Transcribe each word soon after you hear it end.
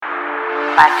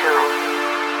Batu,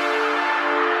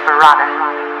 Barada,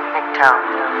 Nikto.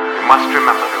 You must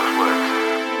remember those words.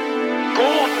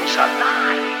 Gordon's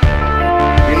alive!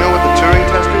 You know what the Turing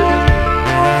test is?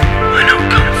 I know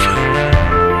Kung Fu.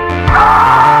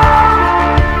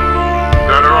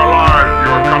 Dead or alive,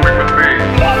 you are coming with me.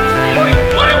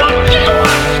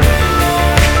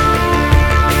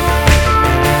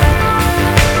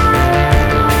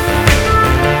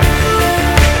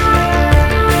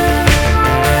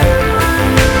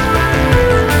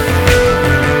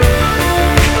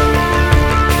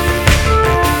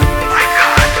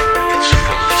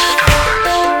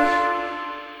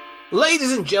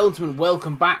 Ladies and gentlemen,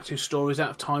 welcome back to Stories Out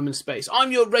of Time and Space.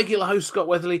 I'm your regular host, Scott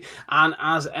Weatherly, and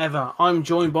as ever, I'm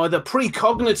joined by the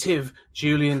precognitive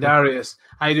Julian Darius.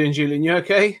 How you doing, Julian? You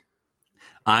okay?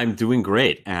 I'm doing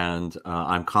great, and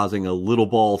I'm causing a little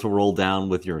ball to roll down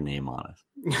with your name on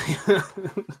it.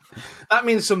 That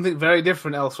means something very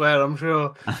different elsewhere, I'm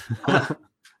sure.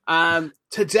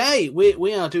 Today,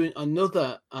 we are doing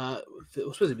another,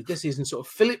 this season, sort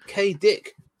of Philip K.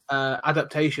 Dick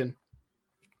adaptation.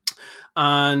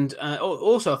 And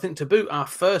also, I think to boot, our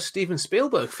first Steven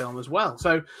Spielberg film as well.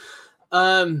 So,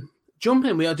 jump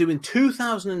in. We are doing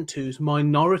 2002's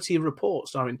Minority Report,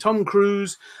 starring Tom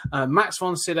Cruise, Max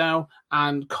von Sydow,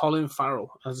 and Colin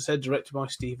Farrell. As I said, directed by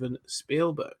Steven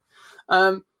Spielberg.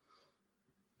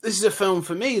 This is a film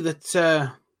for me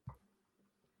that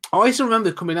I still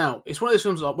remember coming out. It's one of those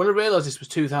films that when I realised this was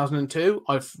 2002,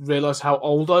 I've realised how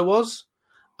old I was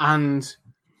and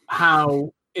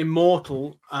how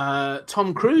immortal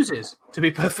Tom Cruise is, to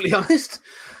be perfectly honest.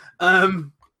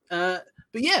 But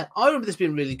yeah, I remember this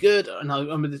being really good, and I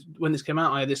remember this, when this came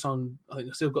out, I had this on. I think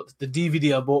I still got the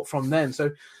DVD I bought from then.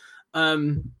 So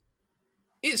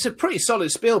it's a pretty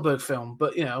solid Spielberg film.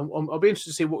 But you know, I'll be interested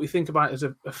to see what we think about it as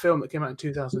a film that came out in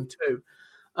 2002.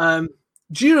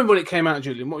 Do you remember when it came out,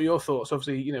 Julian? What were your thoughts?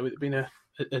 Obviously, you know, it being a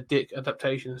Dick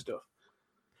adaptation and stuff.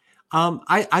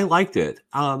 I liked it.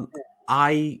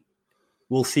 I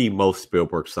will see most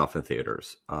Spielberg stuff in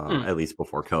theaters, at least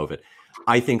before COVID.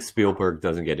 I think Spielberg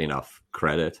doesn't get enough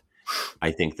credit.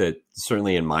 I think that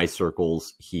certainly in my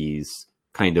circles, he's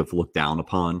kind of looked down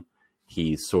upon.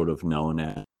 He's sort of known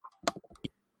as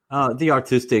the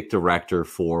artistic director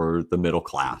for the middle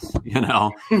class. You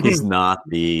know, he's not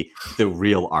the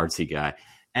real artsy guy.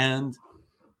 And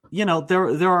you know,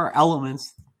 there are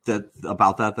elements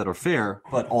about that are fair,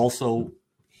 but also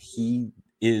he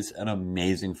is an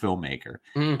amazing filmmaker,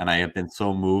 and I have been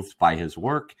so moved by his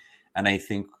work. And I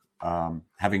think,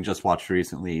 having just watched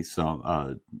recently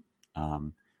some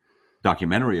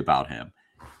documentary about him,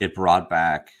 it brought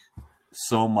back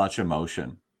so much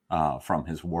emotion from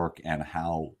his work and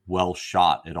how well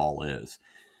shot it all is.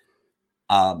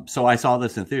 So I saw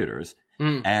this in theaters,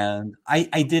 and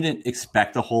I didn't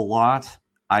expect a whole lot.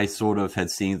 I sort of had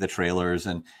seen the trailers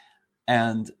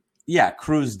and yeah,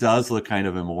 Cruise does look kind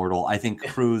of immortal. I think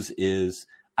Cruise is...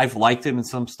 I've liked him in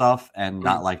some stuff and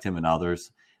not liked him in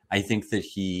others. I think that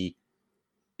he,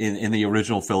 in the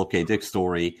original Philip K. Dick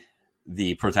story,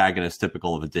 the protagonist,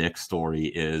 typical of a Dick story,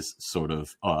 is sort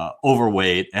of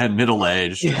overweight and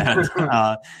middle-aged and,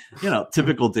 you know,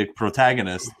 typical Dick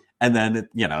protagonist. And then,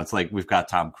 you know, it's like we've got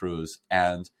Tom Cruise.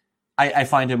 And I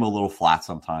find him a little flat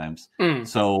sometimes.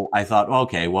 So I thought, well,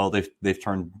 okay, well, they've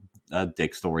turned a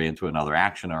Dick story into another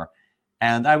actioner.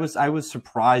 And I was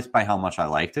surprised by how much I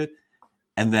liked it.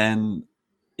 And then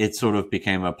it sort of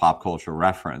became a pop culture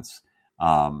reference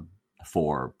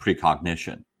for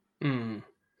Precognition.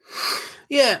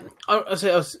 Yeah, I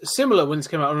say I was similar when this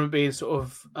came out. I remember being sort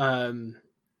of,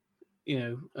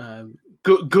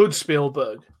 good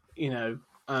Spielberg. You know,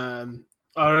 I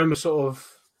remember sort of.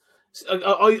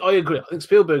 I agree. I think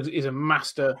Spielberg is a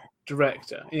master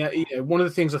director. Yeah, you know, one of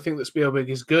the things I think that Spielberg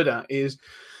is good at is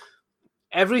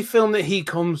every film that he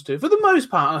comes to, for the most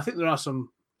part, and I think there are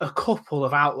a couple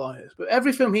of outliers, but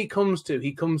every film he comes to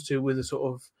with a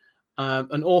sort of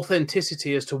an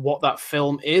authenticity as to what that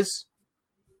film is.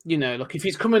 You know, like if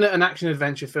he's coming at an action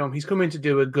adventure film, he's coming to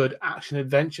do a good action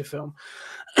adventure film.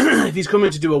 If he's coming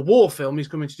to do a war film, he's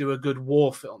coming to do a good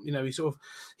war film. You know,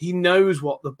 he knows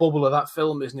what the bubble of that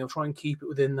film is, and he'll try and keep it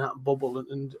within that bubble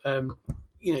and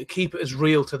you know, keep it as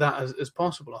real to that as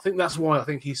possible. I think that's why I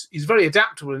think he's very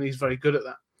adaptable and he's very good at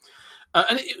that.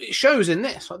 And it shows in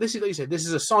this. Like this is, like you said, this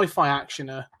is a sci-fi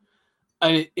actioner,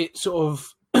 and it sort of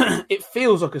it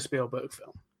feels like a Spielberg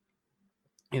film.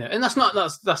 You know, and that's not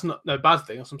no bad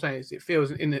thing. That's what I'm saying. It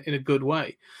feels in a good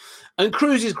way. And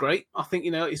Cruise is great. I think,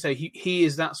 you know, like you say, he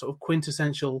is that sort of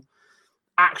quintessential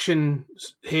action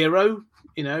hero.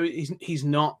 You know, he's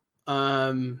not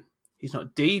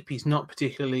deep. He's not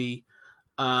particularly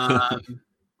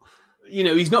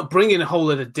he's not bringing a whole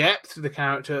lot of depth to the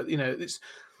character. It's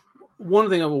one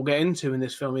thing I will get into in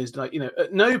this film is like,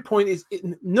 at no point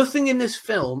nothing in this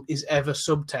film is ever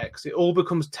subtext. It all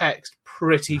becomes text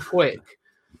pretty quick.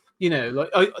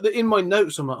 In my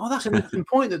notes, I'm like, oh, that's an interesting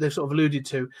point that they've sort of alluded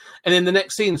to. And in the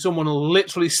next scene, someone will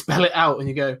literally spell it out and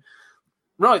you go,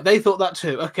 right, they thought that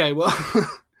too. Okay, well.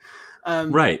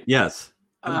 Right, yes.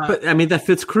 But, I mean, that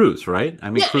fits Cruise, right?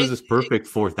 I mean, Cruise is perfect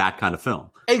for that kind of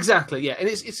film. Exactly, yeah. And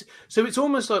it's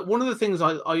almost like one of the things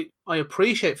I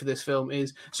appreciate for this film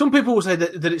is some people will say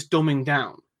that it's dumbing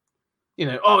down.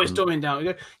 It's dumbing down.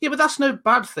 You go, yeah, but that's no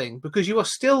bad thing because you are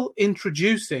still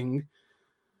introducing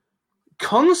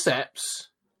concepts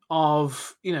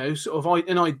of sort of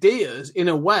and ideas in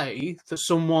a way that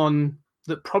someone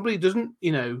that probably doesn't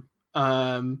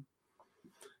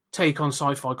take on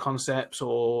sci-fi concepts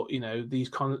or these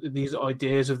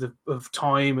ideas of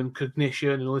time and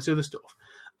cognition and all this other stuff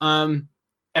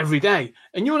every day,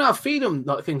 and you want to feed them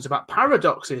like things about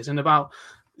paradoxes and about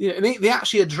and they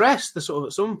actually address the sort of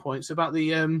at some points about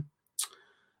the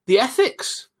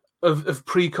ethics of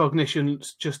precognition,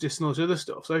 justice, and all this other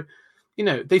stuff. So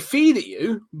they feed at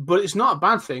you, but it's not a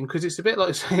bad thing because it's a bit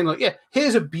like saying, like, yeah,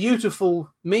 here's a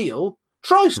beautiful meal,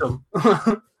 try some.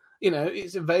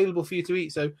 It's available for you to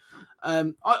eat. So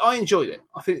I enjoyed it.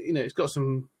 I think it's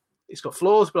got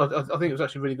flaws, but I think it was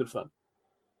actually really good fun.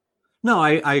 No,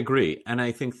 I agree, and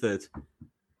I think that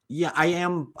I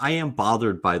am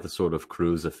bothered by the sort of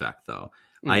Cruise effect, though.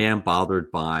 I am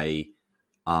bothered by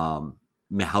how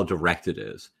direct it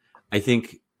is. I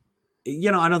think.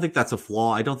 I don't think that's a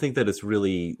flaw. I don't think that it's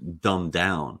really dumbed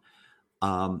down.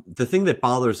 The thing that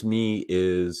bothers me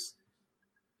is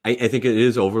I think it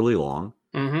is overly long.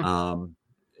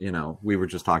 Mm-hmm. We were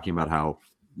just talking about how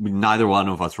neither one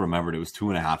of us remembered it was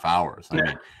 2.5 hours. I mean,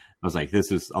 I was like,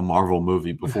 this is a Marvel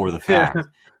movie before the fact.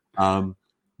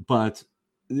 But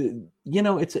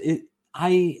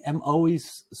I am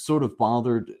always sort of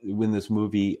bothered in this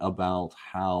movie about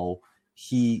how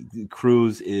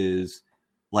Cruise is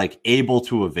like able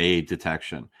to evade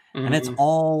detection. Mm-hmm. And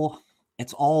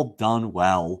it's all done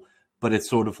well, but it's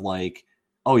sort of like,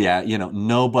 oh yeah,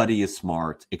 nobody is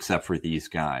smart except for these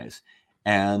guys.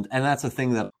 And that's a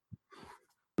thing that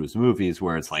Cruise movies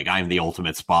where it's like, I'm the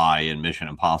ultimate spy in Mission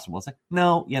Impossible. It's like,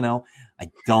 no, I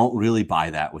don't really buy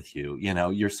that with you.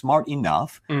 You're smart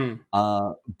enough,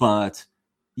 but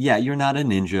yeah, you're not a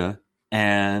ninja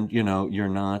and, you're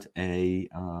not a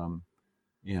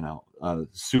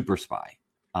super spy.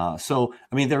 So,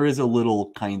 I mean, there is a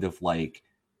little kind of like,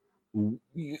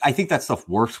 I think that stuff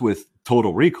works with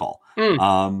Total Recall.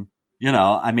 I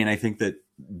mean, I think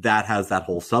that has that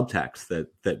whole subtext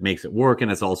that makes it work. And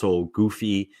it's also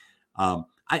goofy.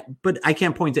 But I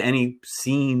can't point to any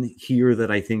scene here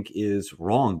that I think is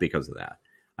wrong because of that.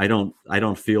 I don't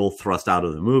feel thrust out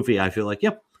of the movie. I feel like,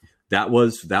 yep, that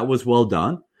was well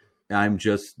done.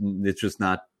 It's just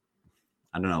not,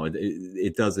 I don't know.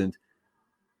 It doesn't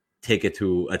take it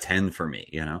to a 10 for me,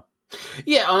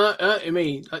 Yeah, I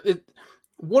mean,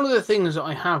 one of the things that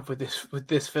I have with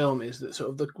this film is that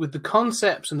sort of with the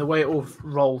concepts and the way it all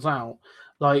rolls out,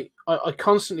 like I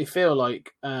constantly feel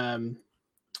like I don't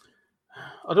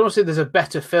want to say there's a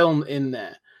better film in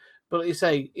there, but like you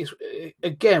say, it's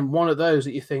again one of those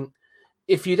that you think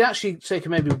if you'd actually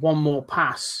taken maybe one more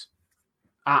pass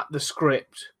at the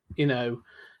script,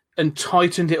 and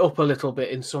tightened it up a little bit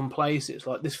in some places,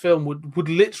 like this film would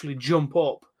literally jump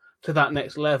up to that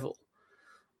next level.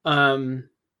 Because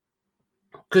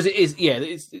it is,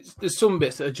 there's some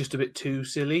bits that are just a bit too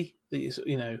silly.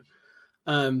 That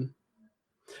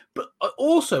but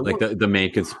also like the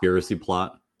main conspiracy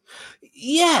plot.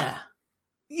 Yeah.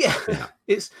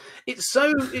 It's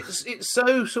so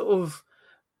sort of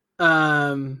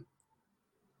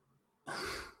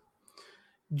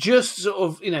just sort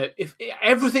of, if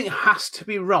everything has to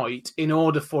be right in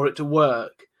order for it to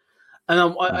work.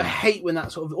 And I hate when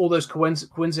that sort of all those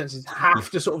coincidences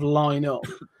have to sort of line up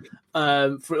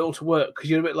for it all to work. Because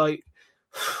you're a bit like,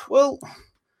 well,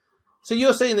 so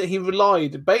you're saying that he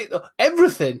relied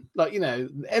everything, like,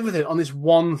 everything on this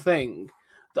one thing.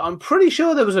 That I'm pretty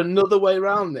sure there was another way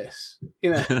around this,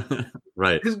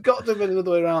 Right. There's got to have been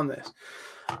another way around this.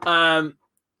 I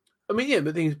mean, yeah,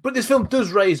 but this film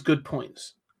does raise good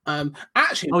points.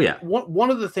 Actually, one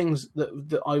of the things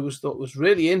that I thought was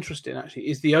really interesting actually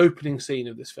is the opening scene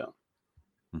of this film,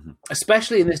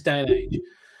 especially in this day and age.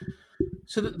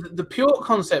 So the pure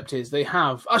concept is they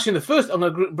have actually in the first. I'm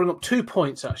going to bring up 2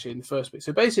 points actually in the first bit.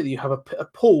 So basically, you have a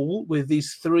pool with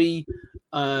these 3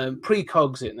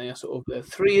 precogs in. They are sort of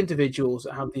 3 individuals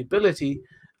that have the ability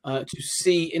to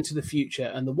see into the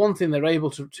future, and the one thing they're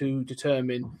able to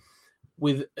determine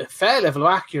with a fair level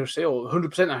of accuracy, or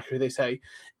 100% accuracy, they say,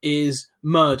 is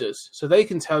murders. So they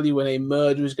can tell you when a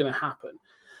murder is going to happen.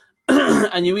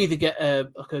 And you either get a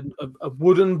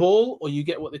wooden ball, or you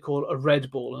get what they call a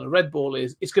red ball. And a red ball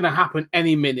is it's going to happen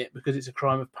any minute because it's a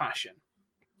crime of passion.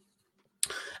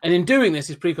 And in doing this,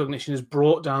 his precognition has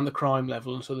brought down the crime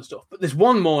level and sort of stuff. But this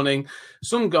one morning,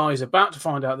 some guy's about to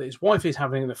find out that his wife is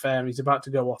having an affair, and he's about to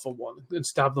go off on one and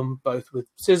stab them both with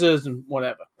scissors and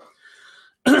whatever.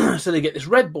 So they get this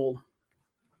red ball.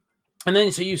 And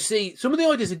then so you see some of the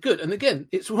ideas are good. And again,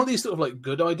 it's one of these sort of like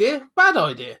good idea, bad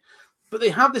idea. But they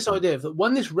have this idea that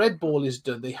when this red ball is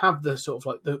done, they have the sort of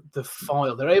like the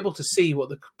file. They're able to see what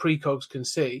the precogs can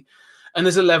see. And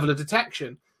there's a level of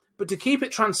detection. But to keep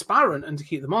it transparent and to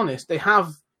keep them honest, they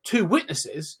have two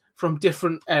witnesses from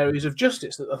different areas of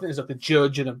justice. I think there's like a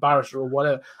judge and a barrister or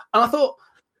whatever. And I thought,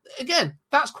 again,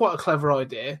 that's quite a clever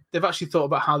idea. They've actually thought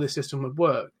about how this system would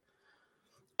work.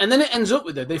 And then it ends up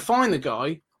with it. They find the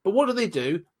guy, but what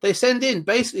do? They send in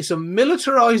basically some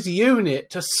militarized unit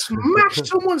to smash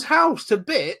someone's house to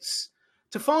bits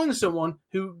to find someone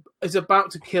who is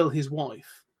about to kill his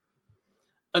wife.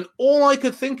 And all I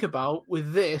could think about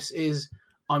with this is,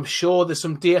 I'm sure there's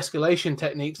some de-escalation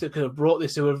techniques that could have brought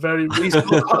this to a very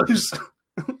reasonable close.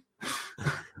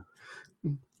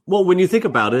 Well, when you think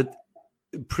about it,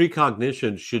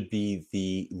 precognition should be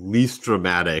the least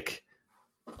dramatic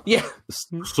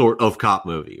sort of cop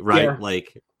movie, right? Yeah.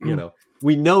 Like, you know,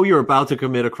 we know you're about to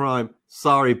commit a crime.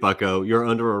 Sorry, bucko, you're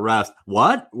under arrest.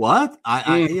 What? I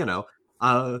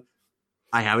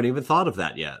haven't even thought of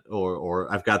that yet. Or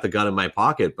I've got the gun in my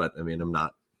pocket, but I mean, I'm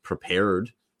not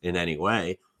prepared in any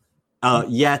way.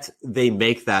 Yet they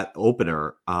make that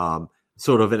opener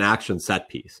sort of an action set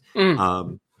piece.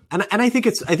 And I think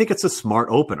it's a smart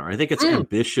opener. I think it's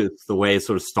ambitious the way it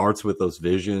sort of starts with those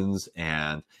visions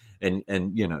and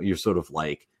you know, you're sort of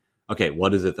like, okay,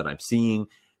 what is it that I'm seeing?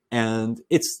 And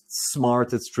it's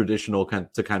smart, it's traditional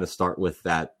to kind of start with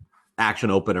that action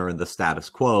opener and the status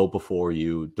quo before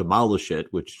you demolish it,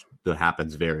 which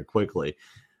happens very quickly.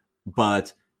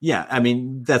 But yeah, I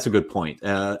mean, that's a good point.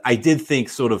 I did think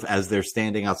sort of as they're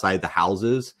standing outside the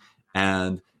houses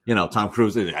and, you know, Tom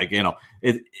Cruise, you know,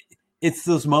 it's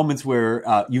those moments where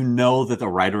you know that the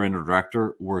writer and the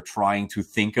director were trying to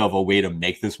think of a way to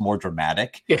make this more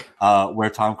dramatic. Yeah. Where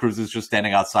Tom Cruise is just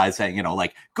standing outside saying, you know,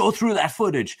 like, go through that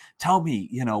footage. Tell me,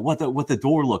 you know, what the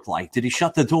door looked like. Did he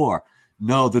shut the door?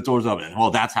 No, the door's open. Well,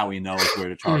 that's how he knows where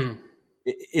to charge.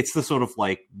 It's the sort of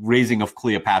like raising of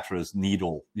Cleopatra's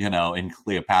needle, you know, in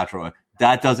Cleopatra.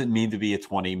 That doesn't mean to be a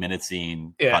 20-minute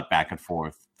scene cut back and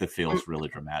forth that feels really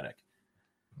dramatic.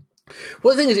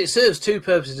 Well, the thing is, it serves two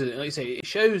purposes. Like you say, it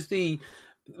shows the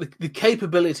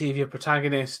capability of your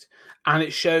protagonist, and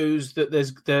it shows that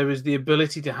there is the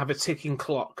ability to have a ticking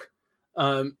clock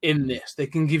in this. They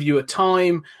can give you a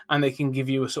time, and they can give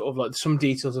you a sort of like some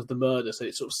details of the murder, so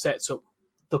it sort of sets up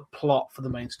the plot for the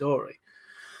main story.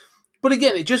 But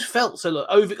again, it just felt so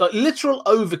like literal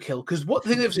overkill, because what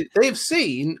they've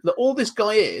seen that all this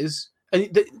guy is. And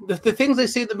the things they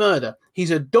see in the murder,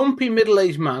 he's a dumpy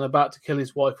middle-aged man about to kill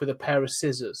his wife with a pair of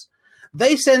scissors.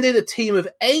 They send in a team of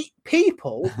 8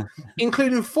 people,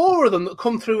 including 4 of them that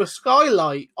come through a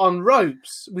skylight on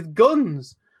ropes with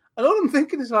guns. And all I'm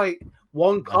thinking is like,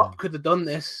 one cop could have done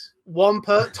this.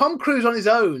 Tom Cruise on his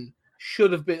own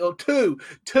should have been, or two,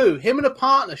 him and a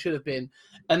partner should have been.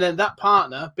 And then that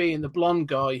partner being the blonde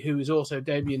guy who is also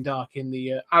Damien Dark in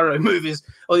the Arrow movies,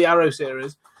 or the Arrow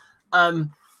series.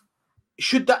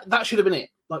 That should have been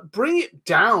it. Like, bring it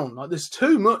down. Like, there's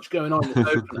too much going on in this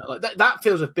opener. Like that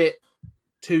feels a bit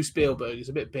too Spielberg. It's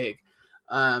a bit big.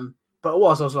 But I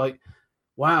was like,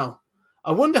 wow.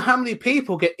 I wonder how many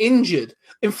people get injured.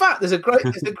 In fact, there's a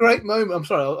great moment. I'm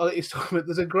sorry, I'll let you talk about it.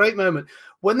 There's a great moment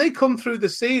when they come through the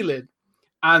ceiling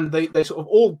and they sort of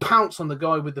all pounce on the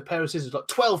guy with the pair of scissors, like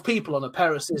 12 people on a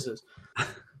pair of scissors.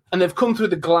 And they've come through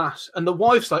the glass, and the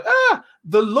wife's like,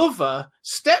 the lover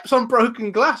steps on broken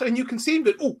glass, and you can see him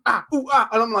go, ooh, ah.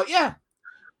 And I'm like, yeah,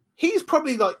 he's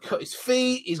probably like cut his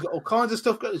feet. He's got all kinds of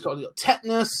stuff. He's got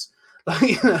tetanus. Like,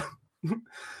 you know,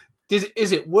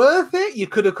 is it worth it? You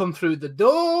could have come through the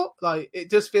door. Like, it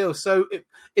just feels so,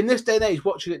 in this day and age,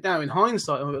 watching it now in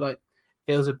hindsight, I'm a bit like,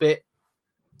 feels a bit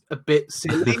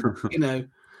silly, you know,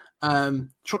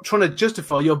 trying to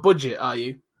justify your budget, are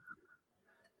you?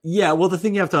 Yeah, well, the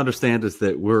thing you have to understand is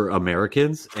that we're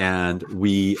Americans and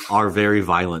we are very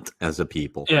violent as a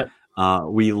people. Yeah.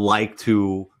 We like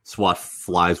to swat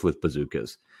flies with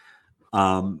bazookas.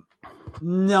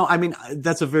 No, I mean,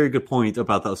 that's a very good point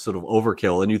about that sort of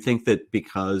overkill. And you think that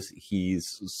because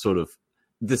he's sort of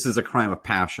this is a crime of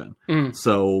passion.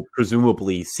 So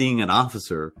presumably seeing an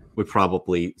officer would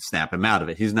probably snap him out of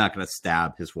it. He's not going to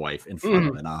stab his wife in front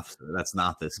of an officer. That's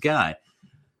not this guy.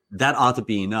 That ought to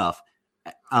be enough.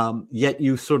 Yet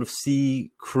you sort of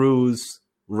see Cruise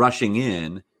rushing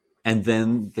in, and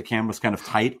then the camera's kind of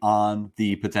tight on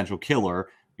the potential killer,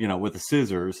 with the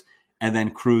scissors, and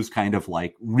then Cruise kind of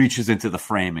like reaches into the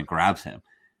frame and grabs him.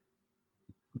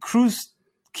 Cruise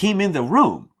came in the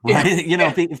room, right?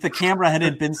 Yeah. If the camera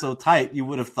hadn't been so tight, you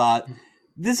would have thought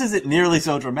this isn't nearly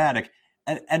so dramatic.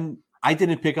 And I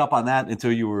didn't pick up on that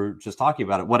until you were just talking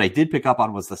about it. What I did pick up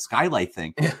on was the skylight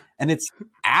thing. And it's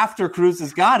after Cruise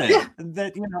has got it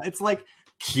that, it's like,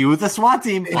 cue the SWAT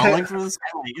team falling through the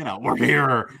skylight. We're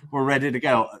here. We're ready to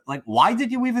go. Like, why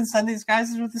did you even send these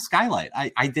guys through the skylight?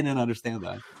 I didn't understand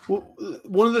that. Well,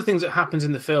 one of the things that happens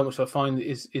in the film, which I find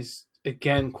is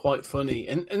again, quite funny.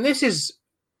 And this is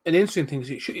an interesting thing.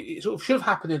 It sort of should have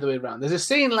happened the other way around. There's a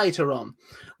scene later on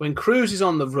when Cruise is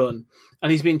on the run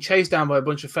and he's being chased down by a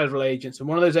bunch of federal agents, and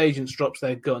one of those agents drops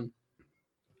their gun.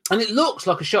 And it looks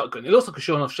like a shotgun. It looks like a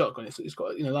showing-off shotgun. It's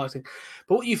got, lighting.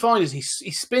 But what you find is he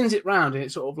spins it round, and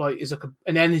it sort of like is like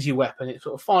an energy weapon. It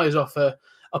sort of fires off a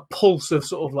pulse of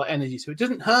sort of like energy. So it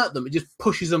doesn't hurt them. It just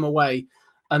pushes them away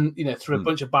and, through a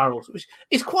bunch of barrels, which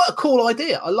is quite a cool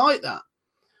idea. I like that.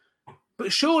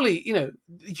 But surely,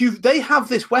 they have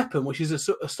this weapon, which is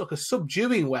like a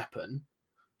subduing weapon,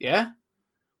 yeah?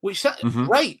 Which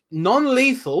great,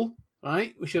 non-lethal,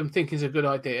 right? Which I'm thinking is a good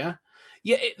idea.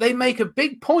 Yet they make a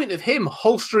big point of him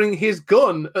holstering his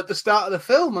gun at the start of the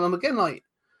film, and I'm again like,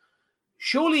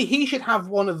 surely he should have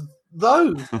one of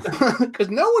those because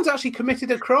no one's actually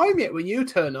committed a crime yet when you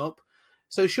turn up.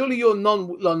 So surely your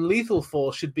non-lethal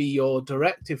force should be your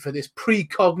directive for this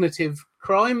precognitive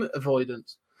crime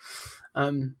avoidance.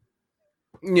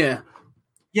 Yeah,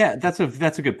 that's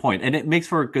a good point, and it makes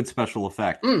for a good special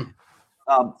effect.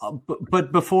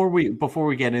 But before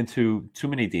we get into too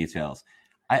many details,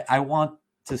 I want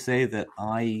to say that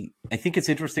I think it's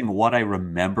interesting what I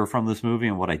remember from this movie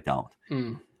and what I don't.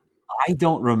 I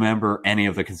don't remember any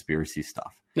of the conspiracy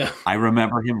stuff. Yeah. I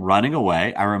remember him running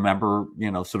away. I remember,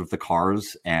 sort of the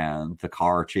cars and the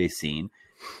car chase scene.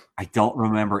 I don't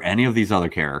remember any of these other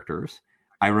characters.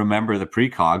 I remember the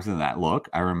precogs in that look.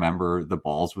 I remember the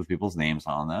balls with people's names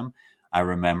on them. I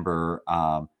remember,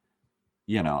 I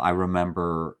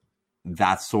remember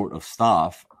that sort of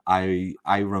stuff. I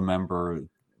remember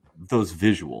those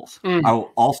visuals.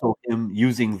 Also him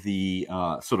using the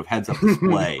sort of heads-up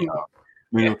display,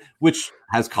 which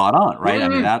has caught on, right? I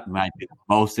mean, that might be the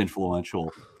most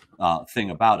influential thing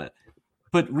about it.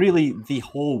 But really, the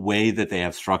whole way that they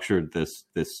have structured this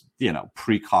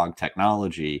precog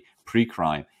technology,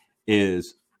 pre-crime,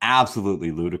 is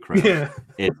absolutely ludicrous. Yeah.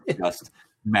 It's just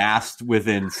masked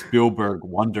within Spielberg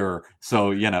wonder.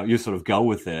 So, you sort of go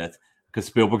with it because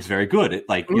Spielberg's very good at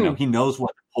he knows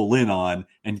what to pull in on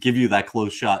and give you that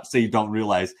close shot so you don't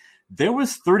realize there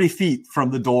was 30 feet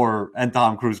from the door and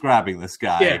Tom Cruise grabbing this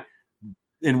guy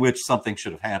in which something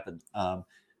should have happened.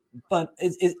 But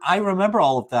I remember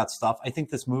all of that stuff. I think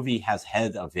this movie has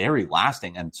had a very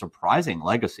lasting and surprising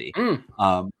legacy.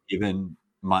 Even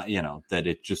that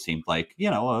it just seemed like,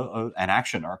 an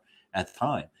actioner at the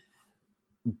time.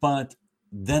 But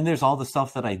then there's all the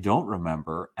stuff that I don't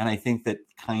remember. And I think that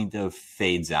kind of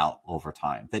fades out over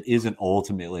time. That isn't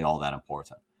ultimately all that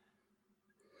important.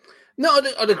 No,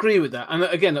 I'd agree with that. And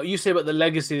again, you say about the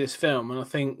legacy of this film, and I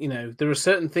think, there are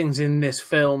certain things in this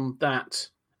film that,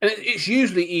 and it's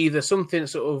usually either something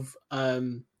sort of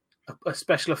a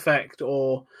special effect,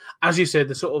 or, as you said,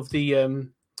 the sort of the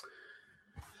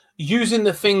using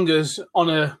the fingers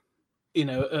on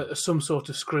some sort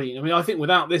of screen. I mean, I think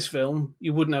without this film,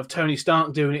 you wouldn't have Tony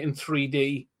Stark doing it in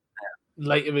 3D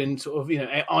later in sort of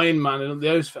Iron Man and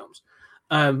those films.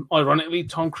 Ironically,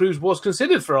 Tom Cruise was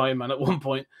considered for Iron Man at one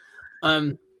point.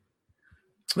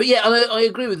 But yeah, I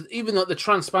agree with even like the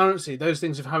transparency, those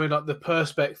things of having like the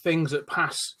perspex things that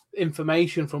pass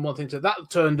information from one thing to that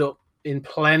turned up in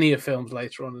plenty of films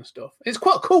later on and stuff. It's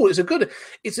quite cool. It's a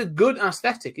good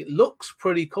aesthetic. It looks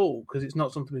pretty cool because it's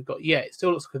not something we've got yet. It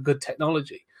still looks like a good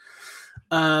technology.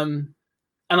 And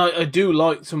I do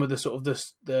like some of the sort of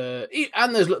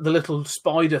and there's the little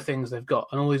spider things they've got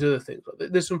and all these other things.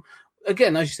 There's some.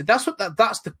 Again, as you said, that's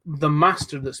the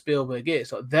master that Spielberg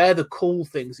is. Like, they're the cool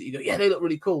things that you go, yeah, they look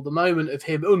really cool. The moment of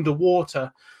him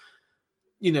underwater,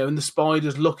 and the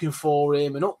spiders looking for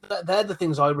him, and all, they're the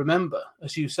things I remember,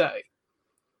 as you say.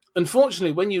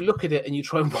 Unfortunately, when you look at it and you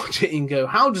try and watch it and go,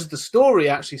 how does the story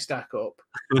actually stack up?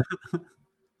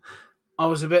 I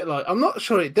was a bit like, I'm not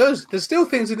sure it does. There's still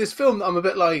things in this film that I'm a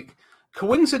bit like,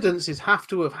 coincidences have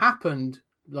to have happened,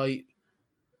 like,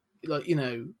 like,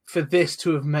 for this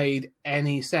to have made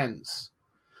any sense.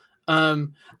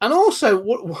 And also,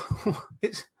 we'll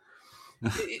get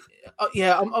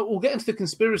into the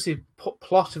conspiracy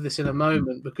plot of this in a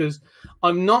moment, because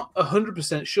I'm not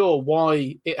 100% sure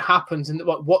why it happens and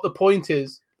what the point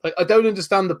is. Like, I don't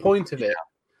understand the point of it,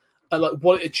 like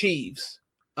what it achieves.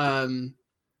 I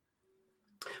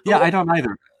don't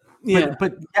either.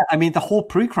 But I mean, the whole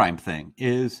pre-crime thing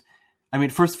is, I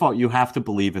mean, first of all, you have to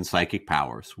believe in psychic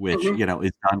powers, which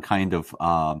is done kind of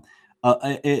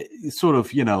sort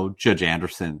of Judge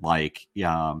Anderson like.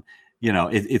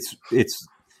 It's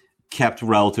kept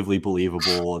relatively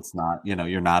believable. It's not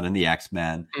you're not in the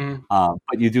X-Men,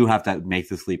 but you do have to make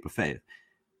this leap of faith,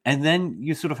 and then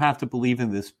you sort of have to believe in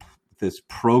this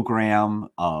program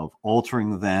of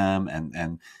altering them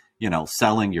and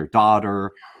selling your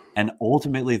daughter. And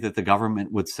ultimately that the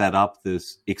government would set up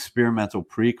this experimental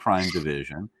pre-crime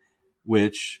division,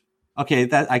 which, okay,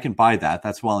 that I can buy that.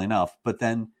 That's well enough. But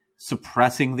then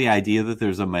suppressing the idea that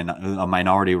there's a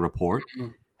minority report,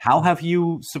 how have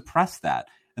you suppressed that?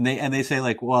 And they say,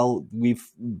 like, well,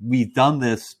 we've done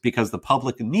this because the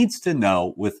public needs to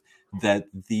know that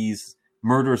these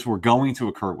murders were going to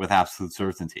occur with absolute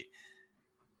certainty.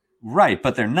 Right,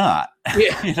 but they're not.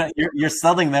 Yeah. You're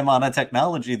selling them on a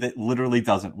technology that literally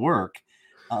doesn't work,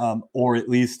 or at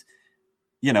least,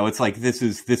 it's like this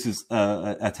is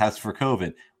a test for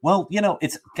COVID. Well,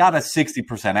 it's got a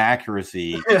 60%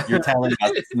 accuracy. You're telling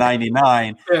us it's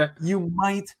 99. Yeah. You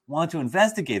might want to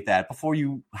investigate that before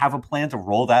you have a plan to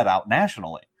roll that out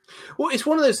nationally. Well, it's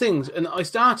one of those things, and I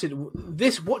started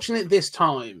watching it this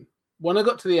time. When I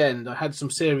got to the end, I had some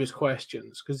serious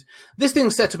questions, because this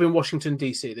thing's set up in Washington,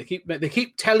 D.C. They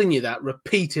keep telling you that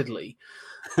repeatedly,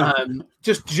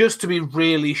 just to be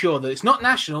really sure that it's not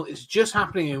national. It's just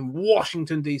happening in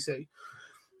Washington, D.C.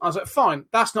 I was like, fine,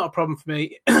 that's not a problem for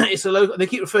me. It's a local. They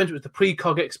keep referring to it as the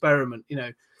precog experiment,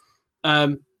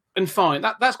 and fine,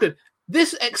 that's good.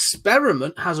 This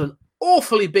experiment has an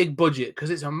awfully big budget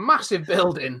because it's a massive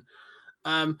building,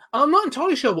 and I'm not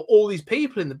entirely sure what all these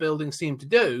people in the building seem to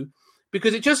do.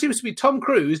 Because it just seems to be Tom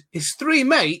Cruise, his three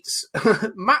mates,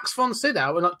 Max von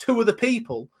Sydow, and like two other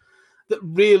people that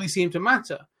really seem to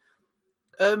matter.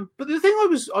 But the thing I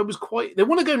was quite... They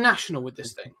want to go national with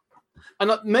this thing. And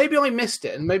maybe I missed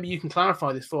it, and maybe you can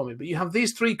clarify this for me, but you have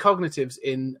these three cognitives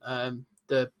in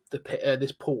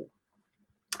this pool.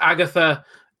 Agatha,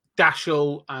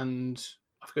 Dashiell, and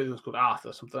I forget who was called,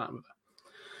 Arthur, something like that.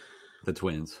 The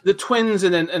twins. The twins,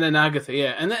 and then Agatha,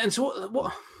 yeah. And so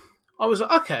what I was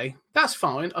like, okay, that's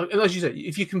fine. And as you say,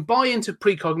 if you can buy into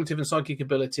precognitive and psychic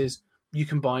abilities, you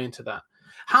can buy into that.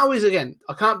 How is, again,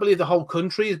 I can't believe the whole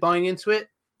country is buying into it.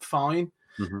 Fine.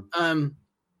 Mm-hmm.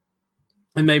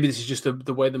 And maybe this is just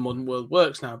the way the modern world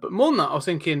works now. But more than that, I was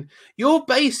thinking, you're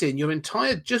basing your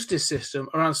entire justice system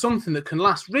around something that can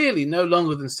last really no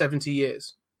longer than 70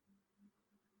 years.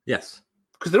 Yes.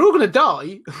 Because they're all going to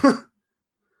die.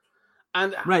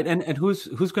 Right. And who's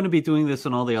going to be doing this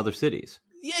in all the other cities?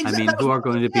 Yeah, exactly. I mean, who are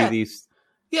going to be these?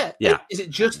 Yeah. Is it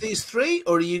just these three,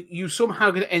 or are you somehow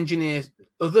going to engineer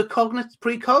other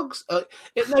precogs? At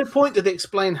no point did they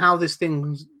explain how this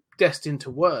thing's destined to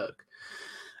work.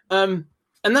 And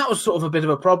that was sort of a bit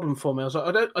of a problem for me. I was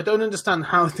like, I don't understand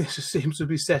how this seems to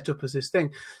be set up as this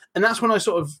thing. And that's when I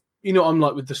sort of, I'm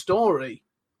like with the story.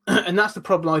 And that's the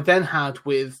problem I then had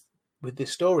with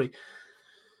this story.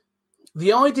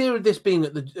 The idea of this being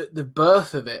at the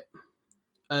birth of it,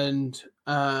 and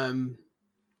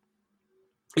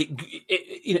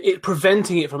it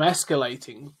preventing it from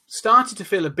escalating, started to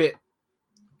feel a bit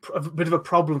of a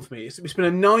problem for me. It's been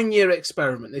a 9-year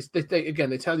experiment.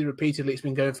 They tell you repeatedly it's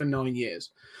been going for 9 years.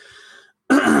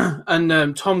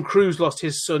 And Tom Cruise lost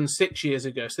his son 6 years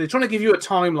ago. So they're trying to give you a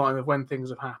timeline of when things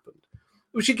have happened,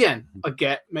 which again, I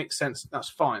get, makes sense. That's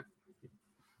fine.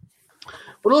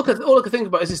 But all I can think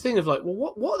about is this thing of like,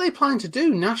 well, what are they planning to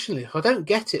do nationally? I don't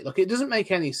get it. Like, it doesn't make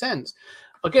any sense.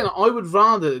 Again, I would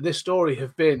rather this story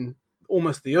have been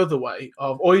almost the other way,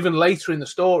 or even later in the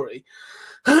story,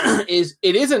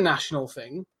 it is a national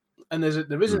thing, and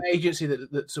there is an agency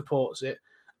that supports it,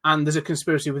 and there's a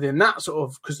conspiracy within that sort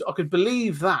of, because I could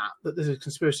believe that there's a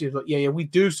conspiracy of like, we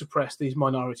do suppress these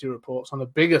minority reports on a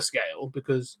bigger scale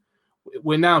because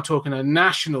we're now talking a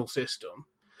national system.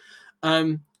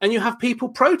 And you have people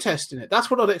protesting it. That's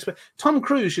what I'd expect. Tom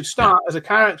Cruise should start as a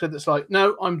character that's like,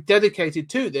 no, I'm dedicated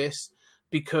to this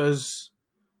because,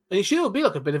 and he should be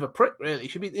like a bit of a prick, really. He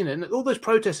should be, all those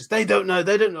protesters, they don't know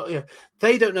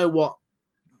what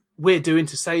we're doing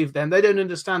to save them. They don't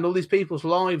understand all these people's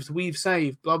lives we've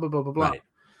saved, blah, blah, blah, blah, blah. Right.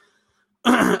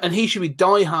 And he should be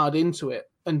diehard into it.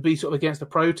 and be sort of against the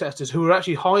protesters who were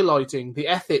actually highlighting the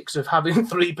ethics of having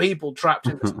 3 people trapped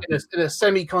in a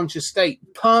semi-conscious state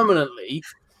permanently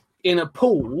in a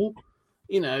pool,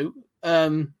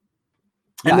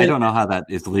 I don't know how that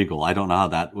is legal. I don't know how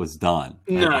that was done.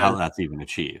 No. How that's even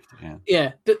achieved.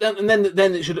 Yeah. And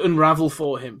then it should unravel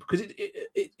for him, because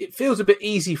it feels a bit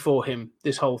easy for him,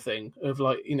 this whole thing of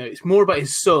like, it's more about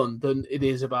his son than it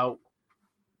is about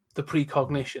the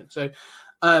precognition. So,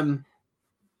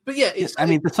 but yeah,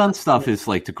 the son stuff is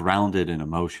like to grounded in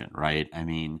emotion, right? I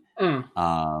mean,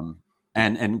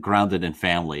 and grounded in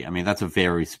family. I mean, that's a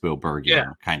very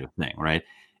Spielbergian kind of thing, right?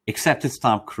 Except it's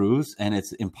Tom Cruise, and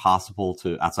it's impossible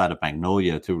to, outside of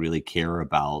Magnolia, to really care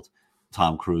about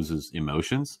Tom Cruise's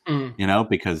emotions,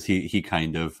 because he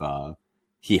kind of,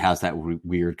 he has that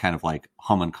weird kind of like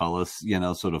homunculus,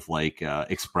 sort of like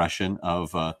expression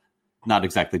of not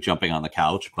exactly jumping on the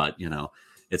couch, but,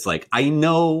 it's like, I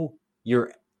know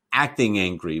you're acting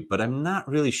angry, but I'm not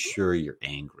really sure you're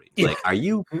angry. Like, are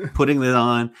you putting it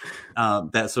on?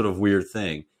 That sort of weird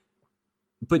thing.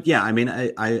 But yeah, I mean,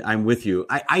 I'm with you.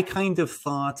 I kind of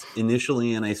thought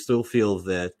initially, and I still feel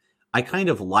that I kind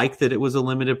of liked that it was a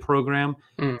limited program,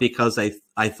 because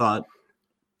I thought,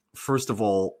 first of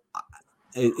all,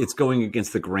 it's going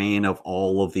against the grain of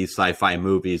all of these sci-fi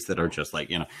movies that are just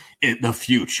like, in the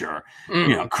future,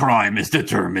 crime is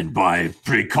determined by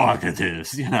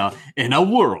precognitives, in a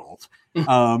world.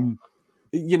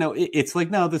 It's like,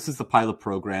 no, this is the pilot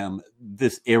program.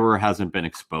 This error hasn't been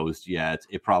exposed yet.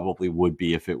 It probably would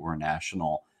be if it were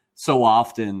national. So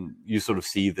often you sort of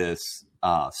see this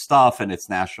stuff and it's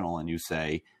national and you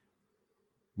say,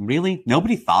 really?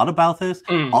 Nobody thought about this?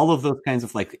 All of those kinds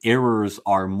of like errors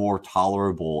are more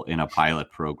tolerable in a pilot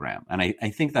program. And I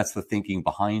think that's the thinking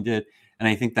behind it. And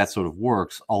I think that sort of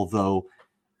works, although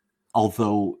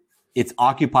it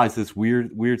occupies this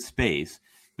weird space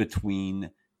between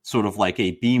sort of like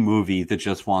a B movie that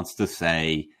just wants to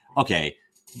say, okay,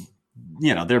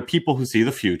 there are people who see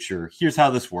the future. Here's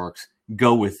how this works.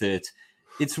 Go with it.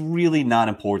 It's really not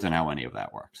important how any of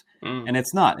that works. And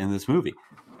it's not in this movie.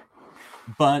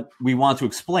 But we want to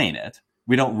explain it.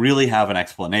 We don't really have an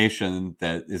explanation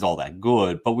that is all that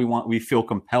good, but we feel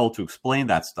compelled to explain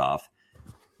that stuff.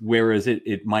 Whereas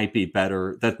it might be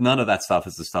better that none of that stuff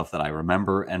is the stuff that I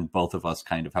remember, and both of us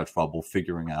kind of have trouble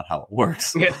figuring out how it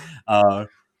works. Yeah.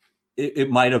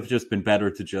 It might have just been better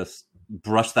to just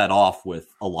brush that off with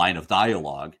a line of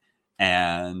dialogue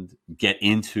and get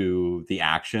into the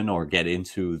action or get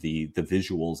into the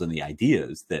visuals and the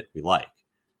ideas that we like.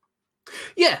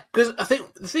 Yeah, because I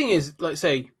think the thing is, like,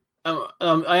 say, I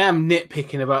am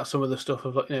nitpicking about some of the stuff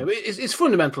of, like, it's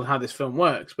fundamental how this film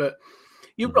works, but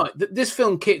you're right. This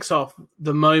film kicks off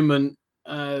the moment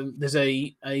there's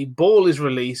a ball is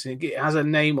released, and it has a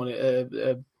name on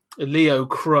it, Leo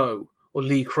Crow. Or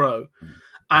Lee Crow.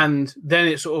 And then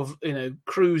it sort of,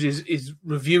 Cruise is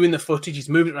reviewing the footage. He's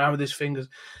moving it around with his fingers,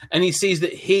 and he sees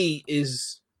that he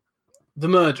is the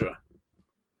murderer.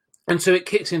 And so it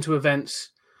kicks into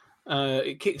events.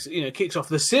 It kicks off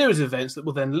the series of events that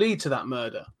will then lead to that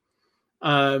murder.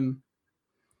 And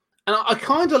I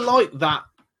kind of like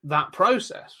that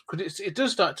process, because it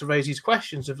does start to raise these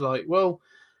questions of like, well,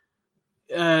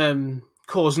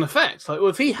 cause and effect. Like, well,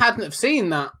 if he hadn't have seen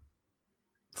that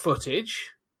footage,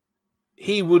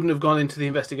 he wouldn't have gone into the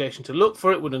investigation to look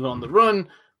for it, wouldn't have gone on the run,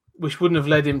 which wouldn't have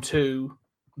led him to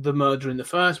the murder in the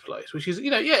first place, which is,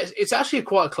 it's actually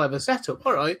quite a clever setup.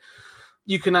 All right,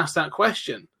 you can ask that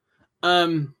question.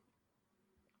 But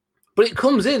it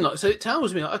comes in, like, so it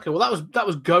tells me, like, okay, well, that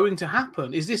was going to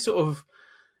happen. Is this sort of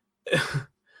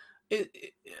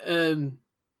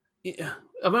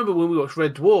I remember when we watched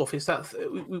Red Dwarf, it's that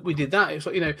we did that. It's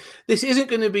like, this isn't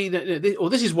going to be, or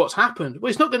this is what's happened.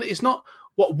 Well, it's not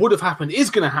what would have happened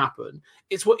is going to happen.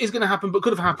 It's what is going to happen but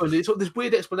could have happened. It's this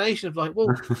weird explanation of like,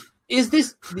 well, is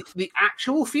this the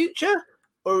actual future?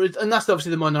 And that's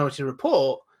obviously the Minority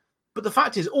Report. But the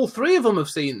fact is, all 3 of them have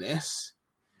seen this.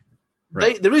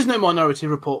 Right. There is no Minority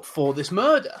Report for this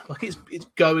murder. Like, it's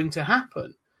going to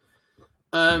happen.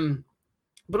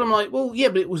 But I'm like, well, yeah,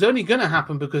 but it was only going to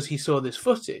happen because he saw this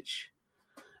footage.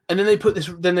 And then they put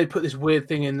this weird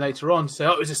thing in later on to say,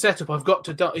 oh, it was a setup. I've got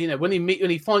to die. When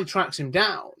he finally tracks him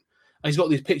down, and he's got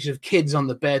these pictures of kids on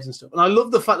the bed and stuff. And I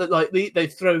love the fact that like they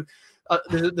throw.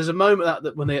 There's a moment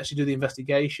that when they actually do the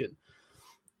investigation,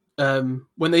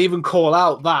 when they even call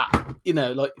out that,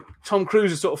 like Tom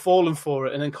Cruise has sort of fallen for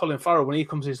it, and then Colin Farrell, when he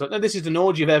comes in, he's like, no, this is an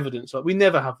orgy of evidence. Like, we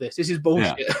never have this. This is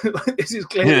bullshit. Yeah. This is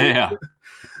clear. Yeah.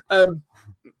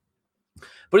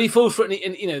 But he falls for it,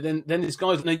 and you know, then this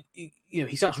guy's,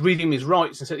 he starts reading his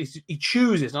rights, and so he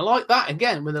chooses. And I like that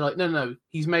again when they're like, no,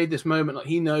 he's made this moment, like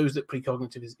he knows that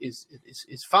precognitive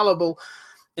is fallible,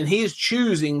 and he is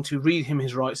choosing to read him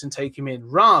his rights and take him in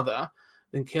rather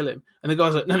than kill him. And the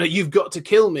guy's like, no, you've got to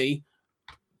kill me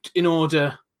in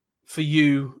order for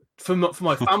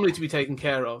my family to be taken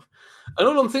care of. And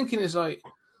all I'm thinking is like,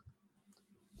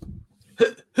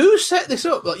 who set this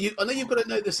up? Like, I know you've got to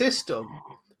know the system,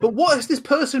 but what has this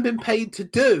person been paid to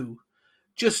do?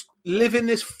 Just live in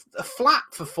this flat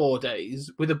for 4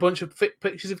 days with a bunch of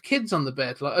pictures of kids on the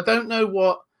bed. Like, I don't know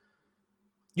what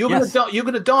you're going to die. You're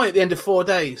going to die at the end of 4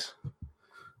 days.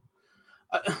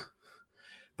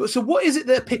 But so what is it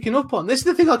they're picking up on? This is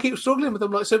the thing I keep struggling with.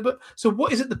 I'm like, so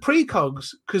what is it? The precogs,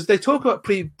 because they talk about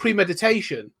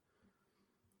premeditation.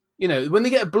 You know, when they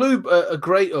get a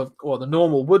grate of, or the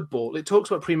normal wood ball, it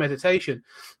talks about premeditation,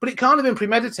 but it can't have been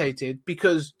premeditated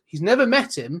because he's never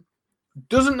met him,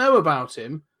 doesn't know about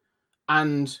him,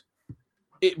 and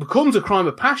it becomes a crime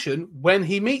of passion when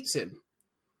he meets him.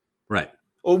 Right.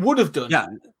 Or would have done. Yeah,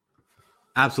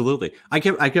 absolutely. I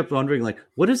kept wondering, like,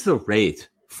 what is the rate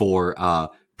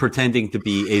for pretending to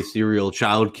be a serial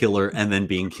child killer and then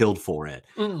being killed for it?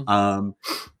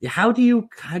 How do you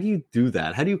do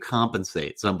that? How do you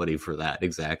compensate somebody for that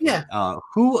exactly? Yeah.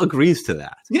 Who agrees to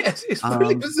that? Yes, it's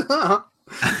really bizarre.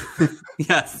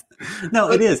 Yes.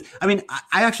 No, it is. I mean,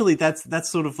 I actually, that's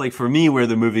sort of like, for me, where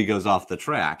the movie goes off the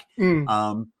track.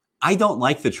 I don't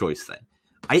like the choice thing.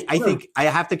 I think I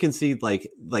have to concede, like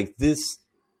this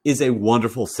is a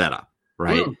wonderful setup,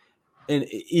 right? And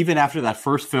even after that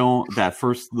first film, that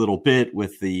first little bit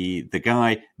with the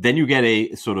guy, then you get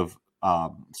a sort of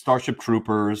Starship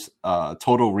Troopers,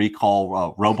 Total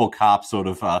Recall, RoboCop sort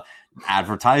of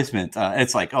advertisement.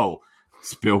 It's like, oh,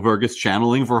 Spielberg is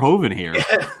channeling Verhoeven here,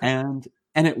 and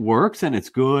it works, and it's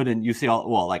good, and you see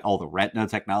all the retina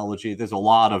technology. There's a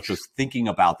lot of just thinking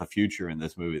about the future in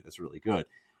this movie that's really good.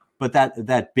 But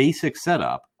that basic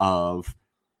setup of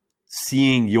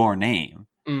seeing your name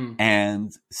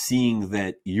and seeing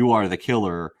that you are the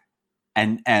killer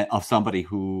and of somebody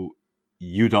who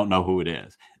you don't know who it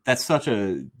is. That's such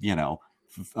a,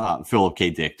 Philip K.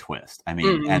 Dick twist. I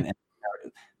mean, and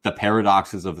the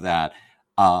paradoxes of that.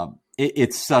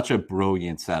 It's such a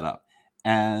brilliant setup.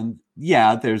 And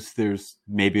yeah, there's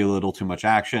maybe a little too much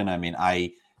action. I mean,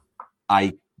 I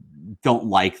don't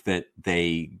like that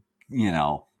they,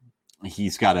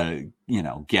 he's got to,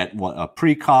 get a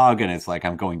precog, and it's like,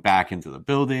 I'm going back into the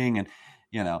building, and,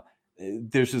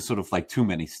 there's just sort of like too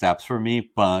many steps for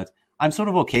me, but I'm sort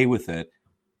of okay with it.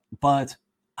 But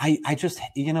I just,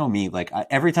 me, like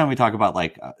every time we talk about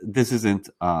this isn't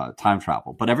time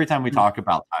travel, but every time we talk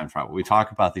about time travel, we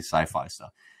talk about the sci-fi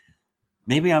stuff.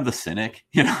 Maybe I'm the cynic,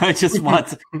 I just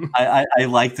want, I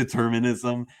like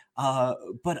determinism.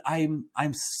 But I'm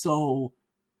so,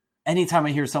 anytime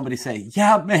I hear somebody say,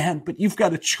 yeah, man, but you've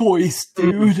got a choice,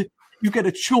 dude. You've got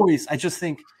a choice. I just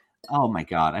think, oh my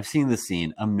God, I've seen this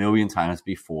scene a million times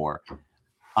before.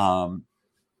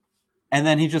 And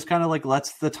then he just kind of like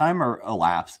lets the timer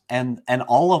elapse. And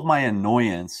all of my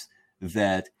annoyance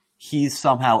that he's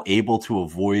somehow able to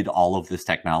avoid all of this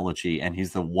technology, and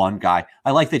he's the one guy.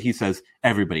 I like that he says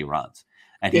everybody runs,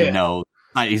 and he knows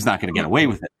he's not going to get away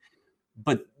with it.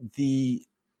 But the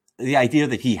idea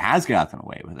that he has gotten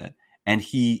away with it, and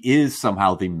he is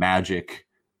somehow the magic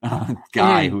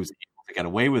guy who's able to get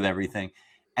away with everything,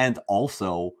 and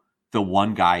also the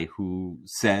one guy who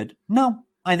said, no,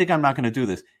 I think I'm not going to do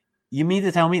this. You mean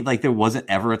to tell me like there wasn't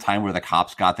ever a time where the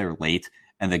cops got there late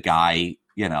and the guy,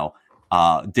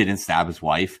 didn't stab his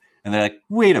wife, and they're like,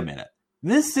 wait a minute,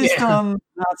 this system,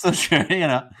 not so sure,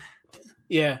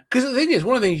 Yeah, because the thing is,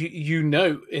 one of the things you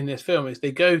note in this film is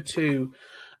they go to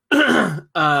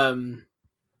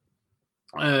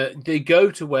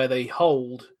where they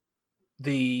hold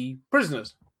the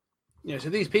prisoners. So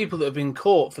these people that have been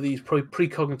caught for these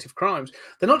precognitive crimes,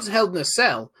 they're not just held in a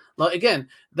cell. Like, again,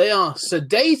 they are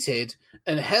sedated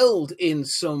and held in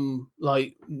some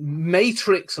like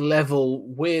Matrix level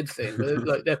weird thing.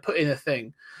 Like they're put in a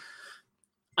thing.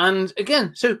 And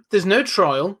again, so there's no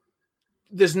trial.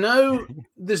 There's no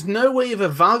way of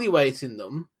evaluating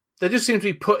them. They just seem to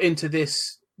be put into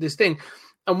this thing.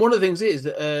 And one of the things is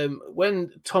that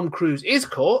when Tom Cruise is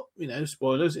caught,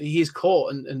 spoilers, he is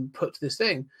caught and put to this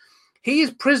thing. He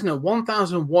is prisoner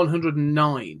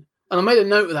 1,109. And I made a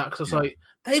note of that because I was like,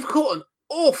 they've caught an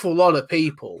awful lot of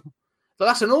people. But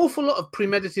that's an awful lot of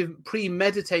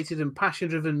premeditated and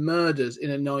passion-driven murders in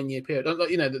a 9-year period.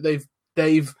 That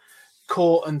they've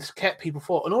caught and kept people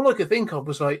for. And all I could think of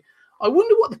was like, I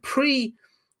wonder what the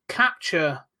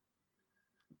pre-capture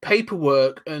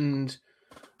paperwork and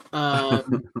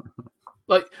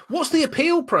Like, what's the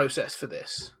appeal process for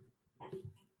this?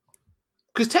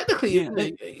 Because technically,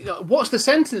 what's the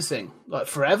sentencing? Like,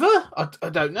 forever? I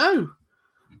don't know.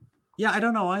 Yeah, I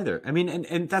don't know either. I mean,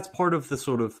 and that's part of the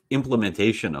sort of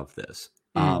implementation of this.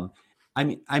 I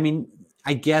mean,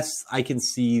 I guess I can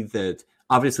see that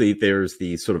obviously there's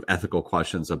the sort of ethical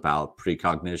questions about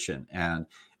precognition, and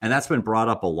that's been brought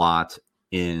up a lot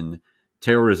in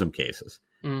terrorism cases,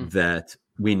 that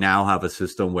we now have a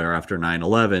system where after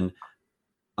 9/11,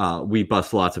 we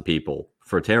bust lots of people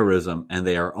for terrorism, and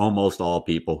they are almost all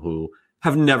people who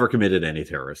have never committed any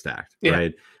terrorist act,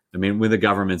 right? I mean, when the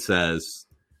government says,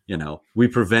 we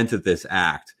prevented this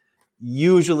act,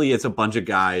 usually it's a bunch of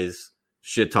guys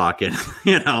shit talking,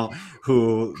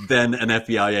 who then an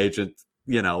FBI agent,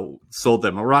 sold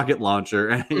them a rocket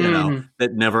launcher,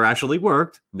 that never actually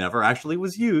worked, never actually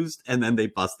was used. And then they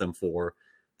bust them for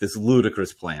this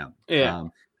ludicrous plan. Yeah.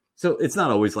 So it's not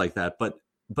always like that, but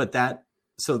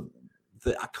so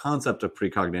the concept of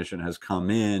precognition has come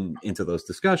into those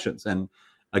discussions. And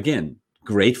again,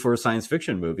 great for a science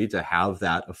fiction movie to have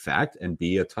that effect and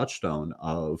be a touchstone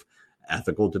of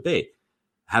ethical debate.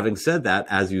 Having said that,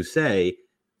 as you say,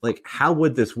 like, how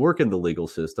would this work in the legal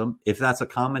system? If that's a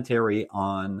commentary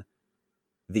on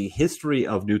the history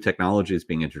of new technologies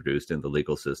being introduced in the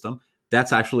legal system,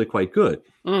 that's actually quite good.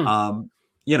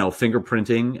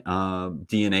 Fingerprinting,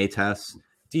 DNA tests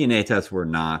were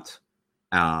not,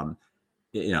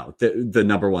 the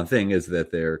number one thing is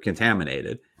that they're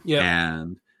contaminated. Yeah.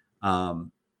 And,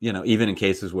 even in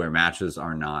cases where matches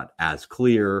are not as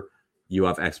clear, you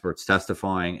have experts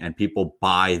testifying and people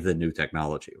buy the new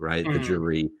technology, right? The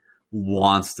jury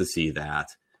wants to see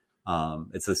that.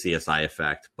 It's a CSI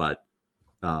effect, but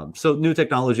so new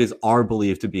technologies are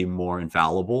believed to be more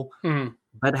infallible.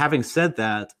 But having said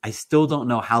that, I still don't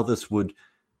know how this would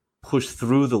push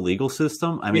through the legal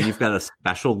system. I mean, you've got a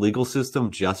special legal system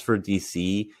just for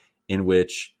DC in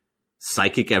which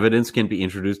psychic evidence can be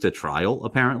introduced at trial,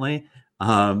 apparently.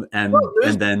 And then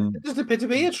it doesn't appear to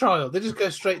be a trial. They just go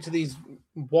straight to these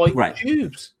white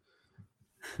tubes.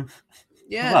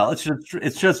 Yeah. Well,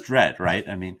 it's just dread, right?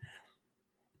 I mean,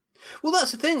 well,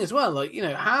 that's the thing as well. Like,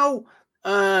 how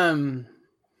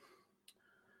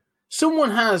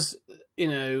someone has,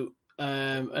 and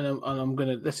I'm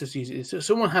gonna, let's just use it. So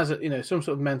someone has some sort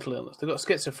of mental illness. They've got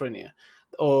schizophrenia,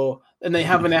 and they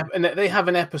have they have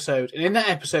an episode, and in that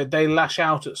episode they lash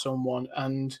out at someone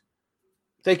and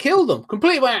they kill them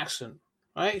completely by accident,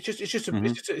 right? It's just a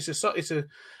schizophrenic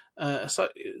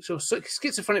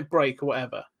break or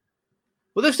whatever.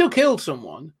 Well, they've still killed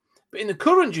someone, but in the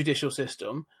current judicial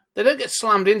system, they don't get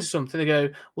slammed into something. They go,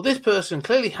 well, this person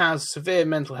clearly has severe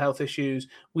mental health issues.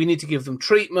 We need to give them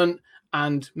treatment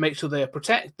and make sure they're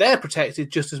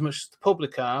protected just as much as the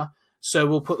public are. So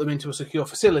we'll put them into a secure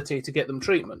facility to get them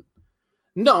treatment.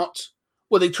 Not,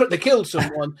 well, they killed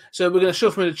someone, so we're going to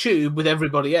shove them in a tube with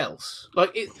everybody else.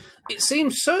 Like, it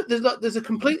seems so. There's a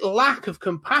complete lack of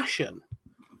compassion,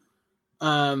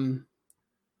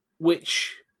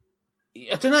 which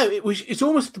I don't know. It's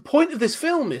almost the point of this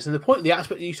film is, and the point of the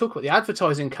aspect you talk about, the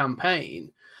advertising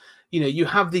campaign. You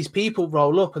have these people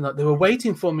roll up and they were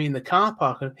waiting for me in the car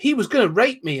park, and he was going to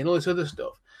rape me and all this other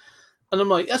stuff. And I'm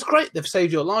like, that's great. They've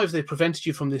saved your lives. They've prevented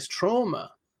you from this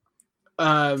trauma.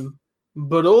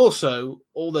 But also,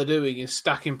 all they're doing is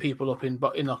stacking people up in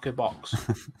like a box.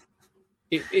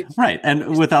 Right,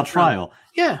 and without trial.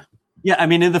 Yeah. Yeah, I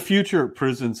mean, in the future,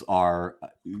 prisons are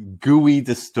gooey,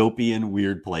 dystopian,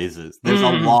 weird places. There's a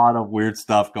lot of weird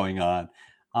stuff going on.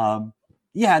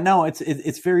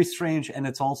 It's very strange, and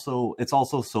it's also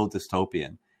so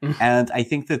dystopian. And I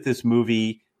think that this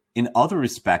movie, in other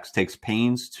respects, takes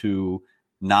pains to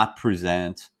not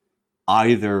present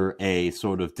either a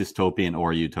sort of dystopian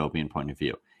or utopian point of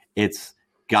view. It's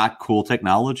got cool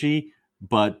technology,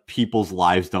 but people's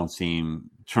lives don't seem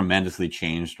tremendously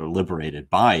changed or liberated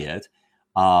by it.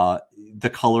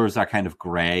 The colors are kind of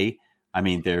gray. I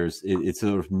mean, it's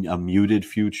sort of a muted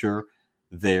future.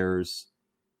 There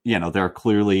are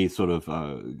clearly sort of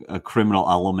a criminal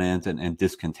element and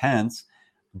discontents,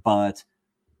 but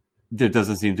there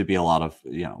doesn't seem to be a lot of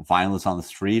violence on the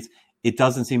streets. It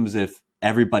doesn't seem as if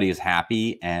everybody is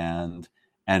happy and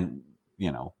at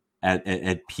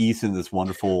peace in this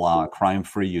wonderful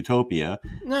crime-free utopia.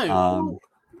 No.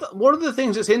 One of the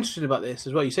things that's interesting about this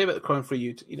as well, you say about the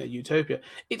crime-free utopia,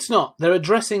 it's not. They're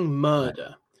addressing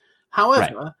murder.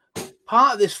 However,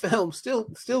 part of this film still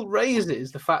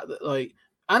raises the fact that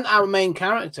and our main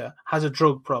character has a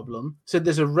drug problem. So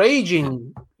there's a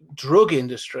raging drug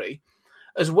industry,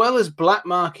 as well as black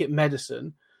market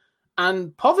medicine,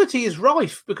 and poverty is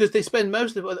rife because they spend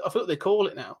most of it, I forget what they call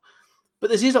it now, But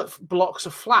there's these like blocks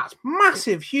of flats,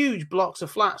 massive, huge blocks of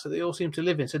flats that they all seem to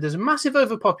live in. So there's a massive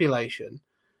overpopulation,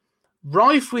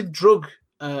 rife with drug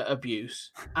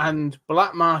abuse and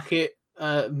black market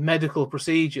medical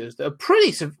procedures that are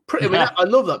pretty. I mean, I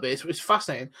love that bit. It's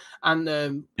fascinating. And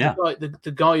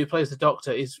the guy who plays the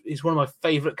doctor is one of my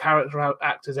favorite character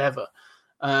actors ever.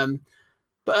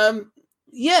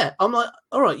 Yeah, I'm like,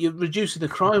 all right, you're reducing the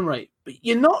crime rate, but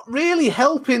you're not really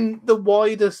helping the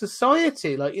wider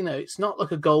society. Like, you know, it's not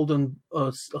like a golden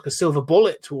or like a silver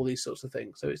bullet to all these sorts of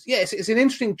things. So it's an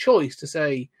interesting choice to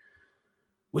say,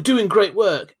 we're doing great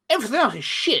work. Everything else is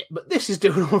shit, but this is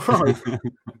doing all right.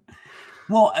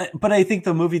 Well, but I think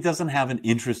the movie doesn't have an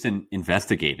interest in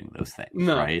investigating those things,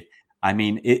 right? I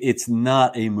mean, it's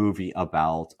not a movie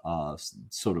about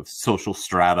sort of social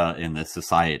strata in this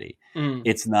society.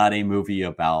 It's not a movie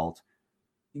about,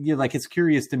 like, it's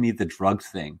curious to me, the drugs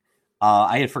thing.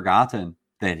 I had forgotten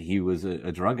that he was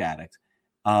a drug addict.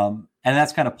 And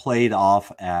that's kind of played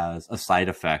off as a side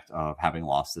effect of having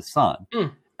lost his son.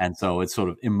 And so it's sort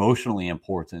of emotionally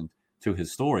important to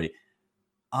his story.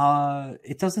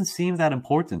 It doesn't seem that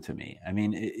important to me. I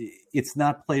mean, it's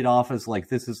not played off as like,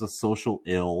 this is a social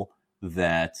ill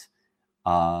that,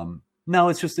 no,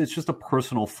 it's just a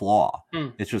personal flaw.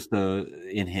 It's just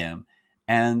in him.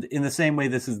 And in the same way,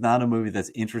 this is not a movie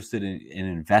that's interested in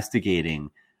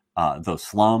investigating those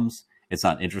slums. It's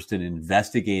not interested in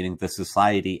investigating the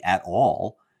society at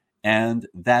all. And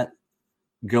that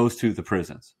goes to the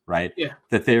prisons, right? Yeah.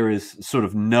 That there is sort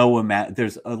of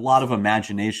there's a lot of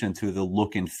imagination to the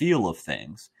look and feel of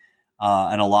things,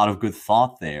 and a lot of good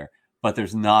thought there, but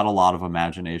there's not a lot of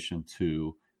imagination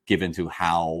to give into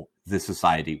how this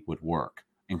society would work,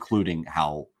 including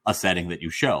how a setting that you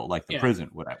show, like the prison,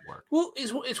 would work. Well,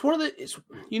 it's one of the,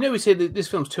 we said that this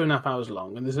film's 2.5 hours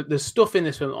long, and there's stuff in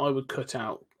this film I would cut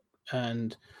out,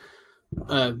 and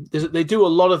they do a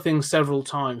lot of things several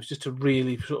times just to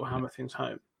really sort of hammer things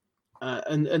home.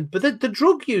 But the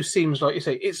drug use seems like, you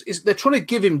say, it's they're trying to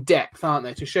give him depth, aren't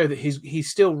they, to show that he's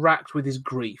still racked with his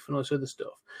grief and all this other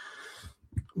stuff.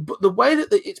 But the way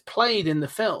that it's played in the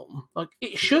film, like,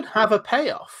 it should have a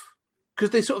payoff,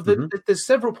 because they sort of there's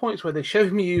several points where they show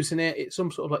him using it. It's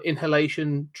some sort of like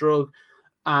inhalation drug,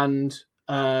 and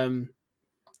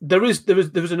there was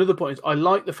another point. I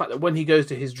like the fact that when he goes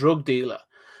to his drug dealer,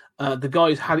 the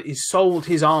guy's sold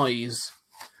his eyes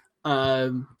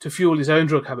to fuel his own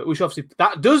drug habit, which obviously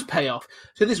that does pay off.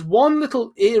 So this one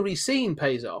little eerie scene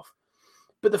pays off.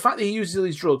 But the fact that he uses all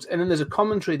these drugs, and then there's a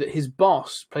commentary that his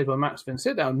boss, played by Max von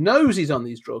Sydow, knows he's on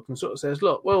these drugs and sort of says,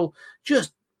 look, well,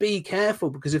 just be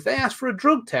careful, because if they ask for a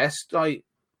drug test, like,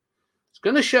 it's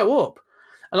going to show up.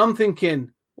 And I'm thinking,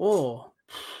 oh,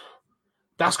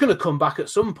 that's going to come back at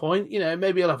some point. You know,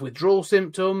 maybe he'll have withdrawal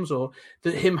symptoms, or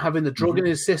that him having the drug in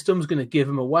his system is going to give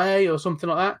him away or something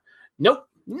like that. Nope,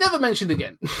 never mentioned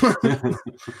again.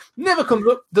 Never comes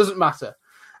up, doesn't matter.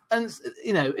 And,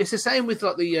 you know, it's the same with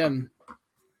like the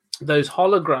those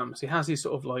holograms. He has these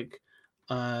sort of like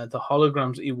the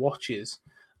holograms that he watches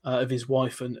of his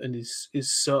wife and his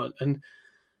son. And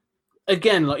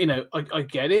again, like, you know, I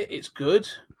get it, it's good,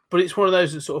 but it's one of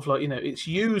those that sort of like, you know, it's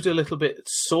used a little bit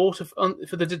sort of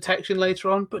for the detection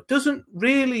later on, but doesn't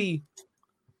really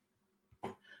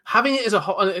having it as a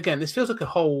whole. Again, this feels like a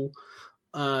whole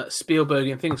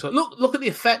Spielbergian thing. So look at the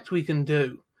effect we can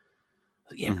do.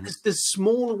 Yeah, there's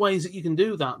smaller ways that you can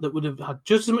do that would have had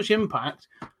just as much impact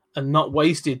and not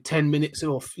wasted 10 minutes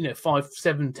or, you know, 5,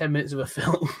 7, 10 minutes of a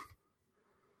film.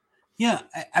 Yeah,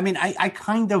 I mean, I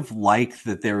kind of like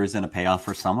that there isn't a payoff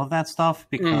for some of that stuff,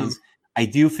 because I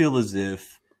do feel as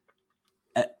if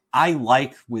I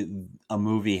like when a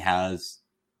movie has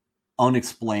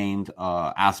unexplained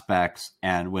aspects,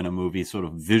 and when a movie sort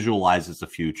of visualizes the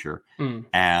future,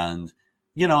 and,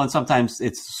 you know, and sometimes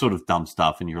it's sort of dumb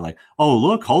stuff, and you're like, oh,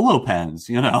 look, HoloPens,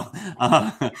 you know,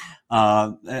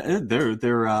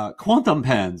 they're quantum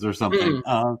pens or something.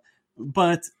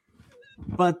 But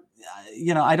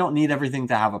you know, I don't need everything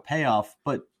to have a payoff,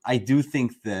 but I do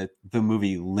think that the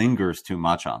movie lingers too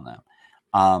much on them.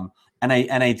 And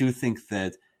I do think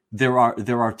that there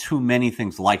are too many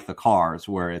things like the cars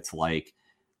where it's like,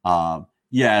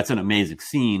 yeah, it's an amazing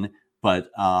scene,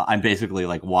 but I'm basically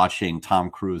like watching Tom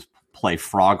Cruise play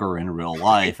Frogger in real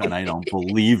life, and I don't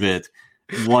believe it.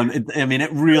 I mean,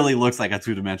 it really looks like a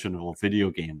 2-dimensional video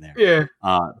game there. Yeah.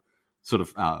 Sort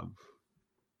of,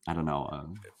 I don't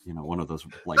know, you know, one of those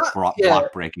like block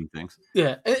breaking things.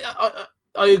 Yeah,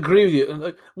 I agree with you.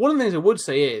 Like, one of the things I would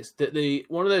say is that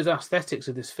one of those aesthetics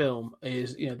of this film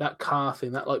is, you know, that car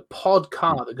thing, that like pod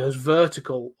car that goes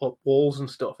vertical up walls and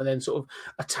stuff, and then sort of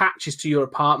attaches to your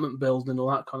apartment building and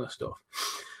all that kind of stuff.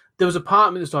 There was a part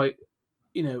of me that's like,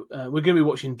 we're going to be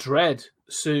watching Dread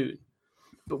soon.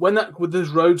 But when those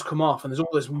roads come off and there's all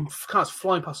those cars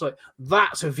flying past, like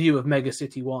that's a view of Mega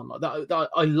City 1. Like that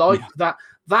I liked that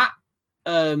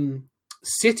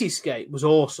cityscape was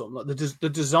awesome. Like the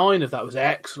design of that was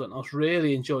excellent. I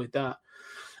really enjoyed that.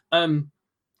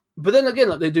 But then again,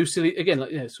 like they do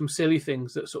some silly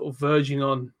things that sort of verging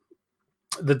on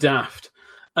the daft.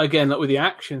 Again, like with the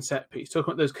action set piece,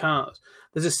 talking about those cars.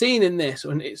 There's a scene in this,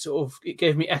 and it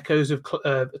gave me echoes of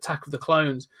Attack of the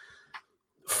Clones.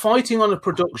 Fighting on a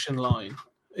production line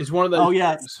is one of those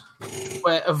things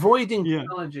where avoiding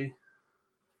technology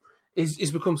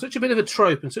is become such a bit of a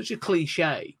trope and such a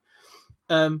cliche.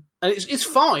 And it's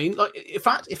fine. Like, in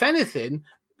fact, if anything,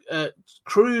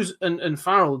 Cruise and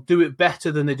Farrell do it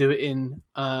better than they do it in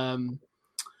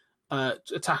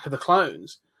Attack of the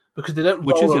Clones. Because they don't,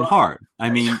 which isn't hard. I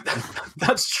mean,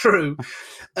 that's true.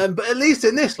 But at least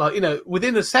in this,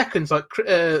 within a second,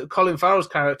 Colin Farrell's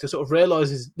character sort of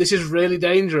realizes this is really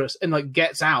dangerous and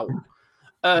gets out.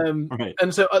 Right.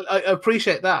 And so I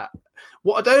appreciate that.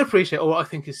 What I don't appreciate, or what I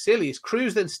think is silly, is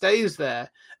Cruise then stays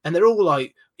there, and they're all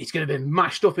like, he's going to be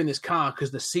mashed up in this car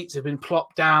because the seats have been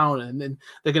plopped down, and then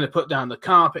they're going to put down the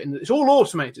carpet, and it's all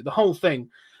automated, the whole thing.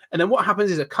 And then what happens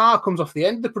is a car comes off the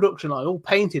end of the production line, all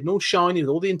painted and all shiny with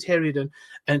all the interior done,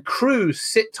 and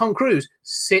Tom Cruise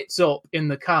sits up in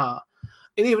the car.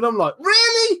 And even I'm like,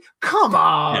 really? Come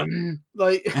on!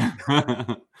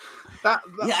 Yeah.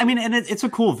 Yeah, I mean, and it's a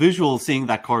cool visual seeing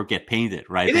that car get painted,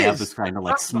 right? They have this kind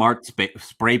of smart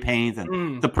spray paint,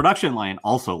 and the production line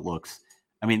also looks.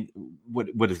 I mean,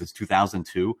 what is this?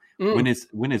 2002? When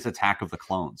is Attack of the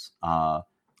Clones?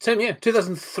 Same year,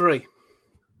 2003.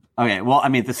 Okay, well, I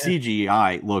mean, the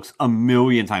CGI looks a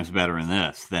million times better in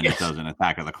this than it does in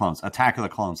Attack of the Clones. Attack of the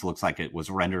Clones looks like it was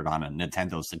rendered on a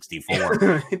Nintendo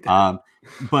 64.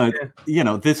 But,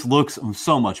 this looks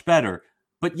so much better.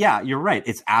 But yeah, you're right.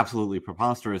 It's absolutely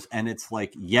preposterous. And it's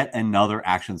like yet another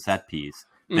action set piece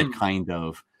that kind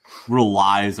of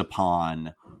relies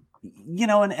upon,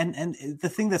 and the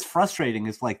thing that's frustrating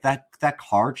is like that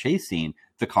car chase scene,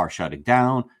 the car shutting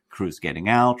down, Cruise getting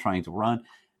out, trying to run.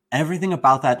 Everything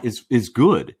about that is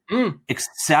good,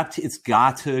 except it's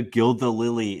got to gild the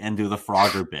lily and do the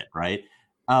Frogger bit, right?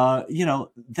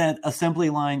 That assembly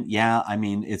line, I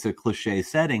mean, it's a cliche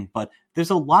setting, but there's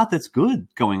a lot that's good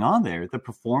going on there. The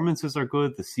performances are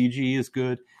good, the CG is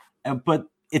good, but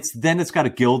it's got to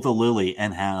gild the lily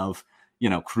and have,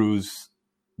 Cruise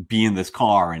be in this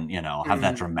car and, have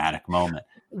that dramatic moment.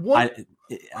 I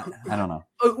don't know.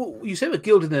 Oh, well, you said with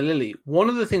gilding the lily. One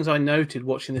of the things I noted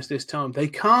watching this time, they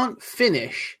can't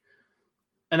finish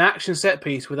an action set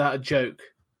piece without a joke.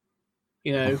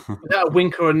 Without a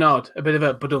wink or a nod, a bit of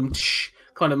a badum-tsh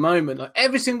kind of moment. Like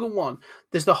every single one.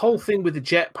 There's the whole thing with the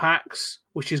jetpacks,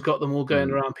 which has got them all going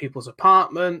around people's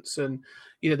apartments, and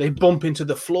they bump into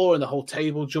the floor and the whole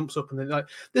table jumps up, and then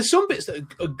there's some bits that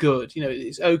are good.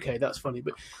 It's okay, that's funny,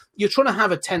 but you're trying to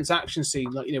have a tense action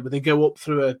scene, where they go up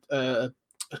through a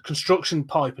construction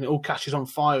pipe and it all catches on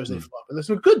fire as they fly up. And there's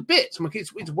some good bits. I'm like,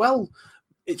 it's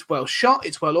well shot,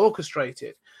 it's well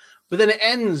orchestrated. But then it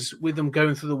ends with them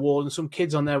going through the wall and some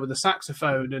kids on there with a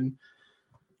saxophone, and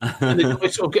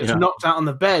it sort of gets knocked out on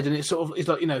the bed, and it's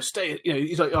like, stay,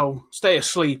 he's like, oh, stay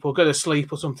asleep or go to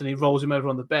sleep or something. He rolls him over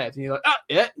on the bed, and you're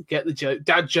like, get the joke,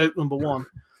 dad joke number one.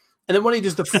 And then when he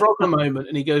does the Frogger moment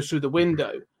and he goes through the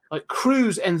window, like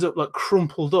Cruise ends up like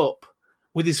crumpled up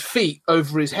with his feet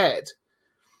over his head,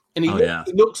 and he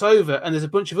looks over, and there's a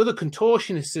bunch of other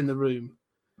contortionists in the room.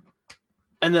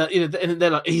 And and they're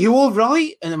like, "Are you all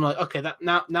right?" And I'm like, "Okay,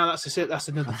 now that's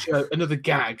another joke, another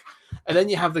gag." And then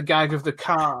you have the gag of the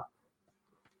car,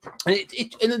 and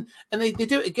they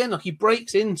do it again. Like he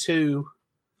breaks into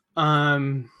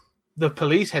the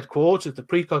police headquarters, the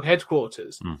Precog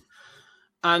headquarters,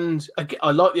 and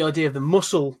I like the idea of the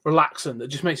muscle relaxant that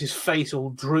just makes his face all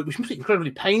droop, which must be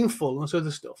incredibly painful and other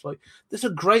stuff. Like that's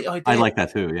a great idea. I like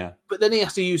that too. Yeah, but then he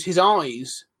has to use his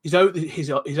eyes. His eyes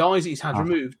that he's had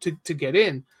removed to get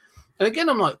in. And again,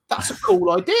 I'm like, that's a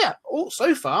cool idea. Oh,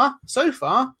 so far,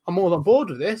 I'm all on board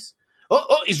with this.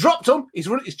 Oh, he's dropped him.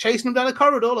 He's chasing him down a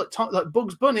corridor like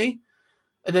Bugs Bunny.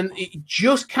 And then he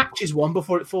just catches one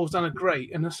before it falls down a grate.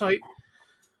 And it's like,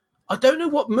 I don't know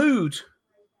what mood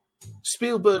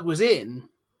Spielberg was in.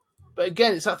 But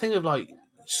again, it's that thing of like,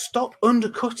 stop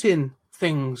undercutting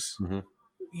things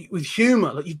with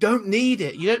humor. Like, you don't need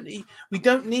it. We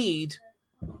don't need...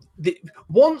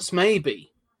 once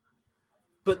maybe,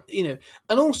 but and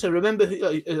also remember who,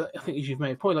 I think you've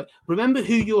made a point, like remember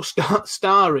who your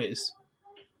star is,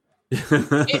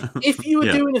 if you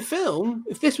were doing a film,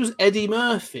 if this was Eddie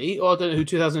Murphy, or I don't know who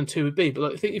 2002 would be, but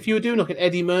like, I think if you were doing like an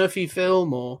Eddie Murphy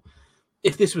film, or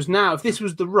if this was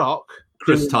The Rock,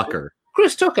 Chris Tucker,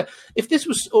 if this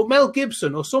was, or Mel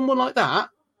Gibson or someone like that,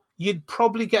 you'd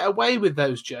probably get away with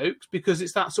those jokes because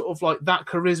it's that sort of like that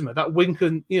charisma, that wink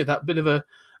and that bit of a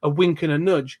wink and a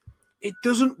nudge. It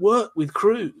doesn't work with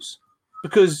Cruise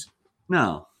because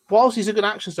whilst he's a good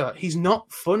action star, he's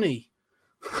not funny.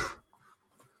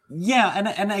 Yeah,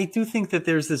 and I do think that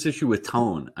there's this issue with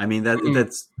tone. I mean,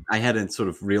 that's I hadn't sort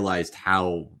of realized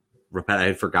how repetitive. I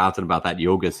had forgotten about that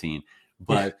yoga scene,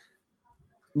 but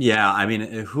yeah, I mean,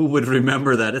 who would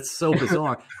remember that? It's so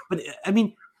bizarre. But I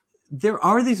mean, there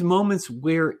are these moments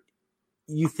where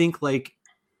you think like,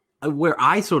 where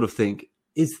I sort of think,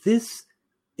 is this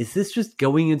just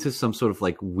going into some sort of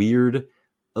like weird,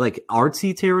 like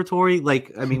artsy territory?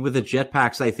 Like, I mean, with the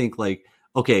jetpacks, I think like,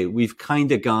 okay, we've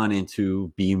kind of gone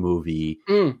into B-movie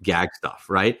gag stuff,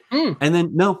 right? And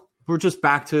then, no, we're just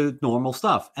back to normal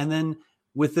stuff. And then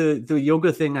with the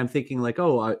yoga thing, I'm thinking like,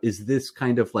 is this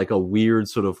kind of like a weird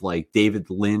sort of like David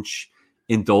Lynch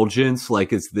indulgence?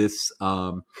 Like, is this,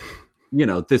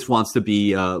 this wants to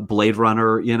be Blade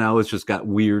Runner, it's just got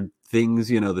weird things,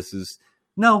 this is,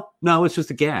 no, it's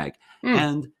just a gag.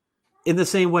 And in the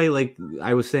same way, like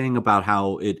I was saying about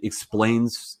how it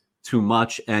explains too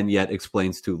much and yet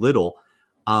explains too little.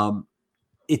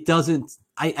 It doesn't,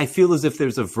 I feel as if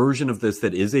there's a version of this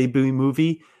that is a B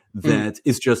movie that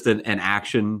is just an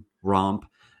action romp,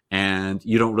 and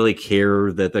you don't really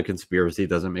care that the conspiracy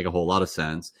doesn't make a whole lot of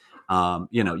sense.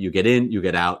 You get in, you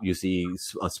get out, you see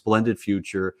a splendid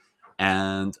future,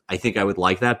 and I think I would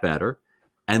like that better.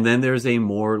 And then there's a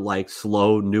more like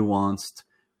slow, nuanced,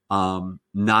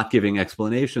 not giving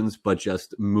explanations, but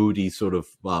just moody sort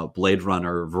of Blade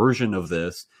Runner version of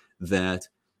this that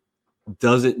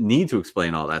doesn't need to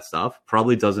explain all that stuff,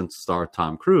 probably doesn't star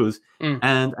Tom Cruise,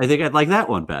 and I think I'd like that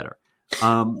one better.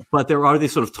 But there are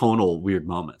these sort of tonal weird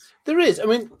moments. There is. I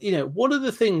mean, one of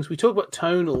the things we talk about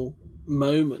tonal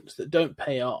moments that don't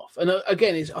pay off, and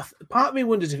again, it's part of me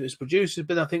wonders if it was producers,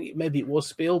 but I think maybe it was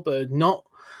Spielberg not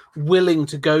willing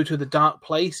to go to the dark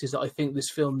places that I think this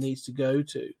film needs to go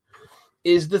to,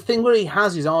 is the thing where he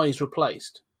has his eyes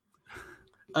replaced,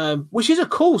 which is a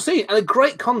cool scene and a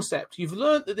great concept. You've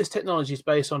learned that this technology is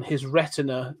based on his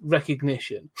retina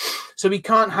recognition, so he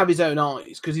can't have his own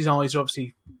eyes because his eyes are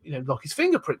obviously, like his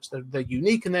fingerprints. They're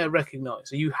unique and they're recognized.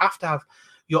 So you have to have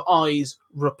your eyes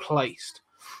replaced,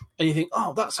 and you think,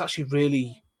 oh, that's actually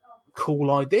really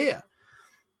cool idea.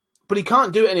 But he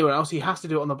can't do it anywhere else. He has to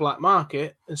do it on the black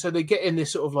market. And so they get in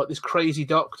this sort of like this crazy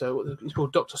doctor. He's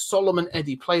called Dr. Solomon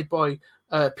Eddy, played by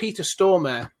Peter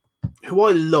Stormare, who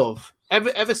I love.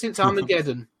 Ever since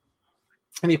Armageddon,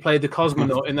 and he played the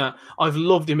cosmonaut in that, I've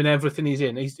loved him in everything he's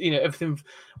in. He's, everything,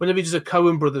 whenever he does a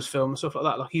Coen Brothers film and stuff like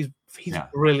that, like he's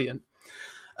brilliant.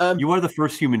 You are the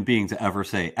first human being to ever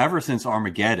say, ever since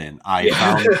Armageddon, I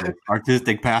found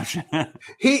artistic passion.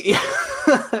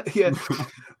 Yeah.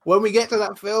 When we get to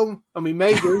that film, and we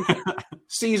may do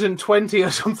season 20 or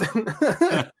something.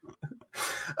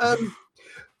 I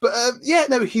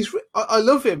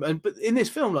love him. But in this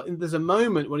film, like, there's a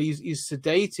moment when he's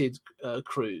sedated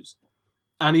Cruise,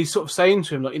 and he's sort of saying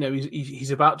to him, like, he's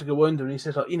about to go under, and he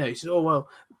says, like, he says, oh, well,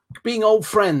 being old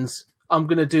friends, I'm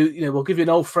going to do, we'll give you an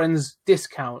old friends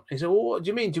discount. He said, well, what do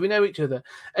you mean? Do we know each other?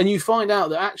 And you find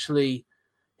out that actually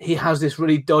he has this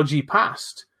really dodgy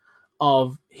past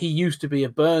of, he used to be a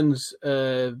burns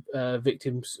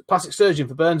victims, plastic surgeon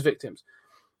for burns victims.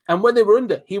 And when they were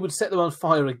under, he would set them on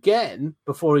fire again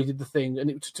before he did the thing, and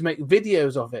it was to make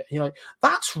videos of it. And you're like,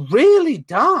 that's really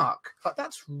dark. Like,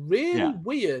 that's really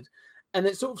weird. And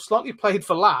it's sort of slightly played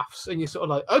for laughs, and you're sort of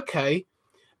like, okay.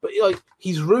 But like,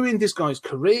 he's ruined this guy's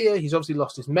career. He's obviously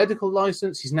lost his medical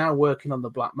license. He's now working on the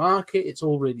black market. It's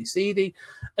all really seedy.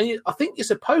 And I think you're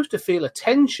supposed to feel a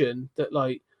tension that,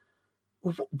 like,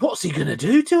 what's he going to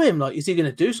do to him? Like, is he going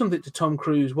to do something to Tom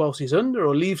Cruise whilst he's under,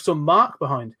 or leave some mark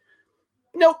behind?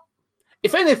 Nope.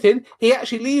 If anything, he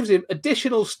actually leaves him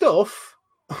additional stuff.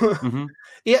 Mm-hmm.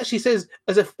 He actually says,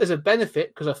 as a benefit,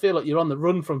 because I feel like you're on the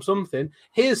run from something,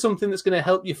 here's something that's going to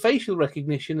help your facial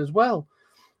recognition as well.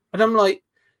 And I'm like,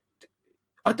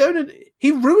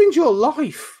 he ruined your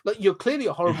life. Like, you're clearly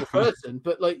a horrible person,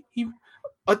 but like,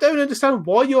 I don't understand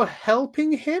why you're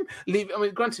helping him.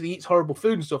 Granted, he eats horrible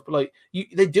food and stuff, but like,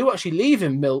 they do actually leave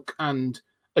him milk and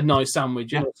a nice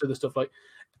sandwich and all sort of stuff. Like,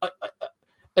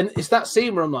 and it's that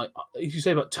scene where I'm like, as you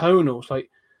say about tonals,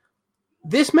 like,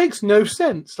 this makes no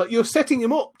sense. Like, you're setting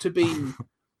him up to be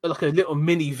like a little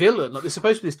mini villain. Like, there's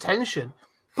supposed to be this tension,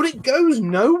 but it goes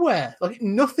nowhere. Like,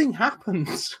 nothing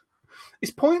happens.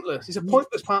 it's pointless. It's a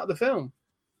pointless part of the film.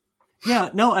 Yeah,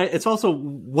 no, it's also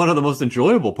one of the most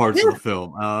enjoyable parts of the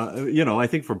film. I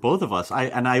think for both of us,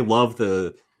 I love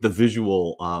the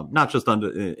visual, not just under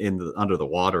the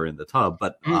water in the tub,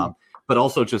 but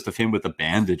also just of him with the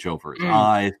bandage over his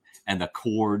eyes and the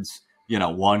cords.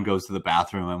 One goes to the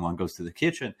bathroom and one goes to the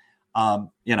kitchen.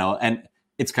 And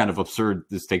it's kind of absurd.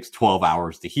 This takes 12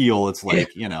 hours to heal. It's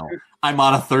like, I'm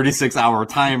on a 36-hour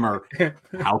timer.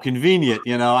 How convenient,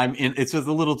 it's just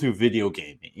a little too video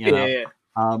gamey,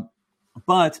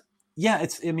 but yeah,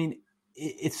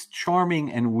 it's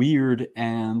charming and weird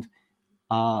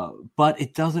but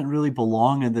it doesn't really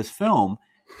belong in this film.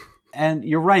 And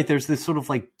you're right. There's this sort of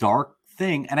like dark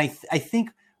thing. And I think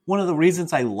one of the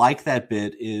reasons I like that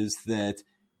bit is that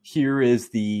here is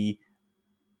the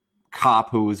cop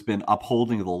who has been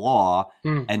upholding the law,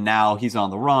 and now he's on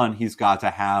the run. He's got to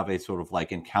have a sort of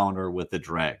like encounter with the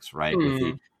dregs, right?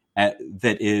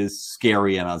 That is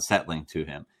scary and unsettling to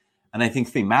him. And I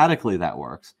think thematically that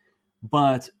works.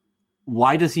 But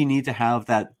why does he need to have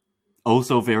that oh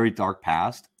so very dark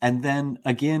past? And then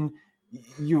again,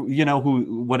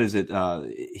 what is it?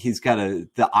 He's got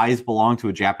the eyes belong to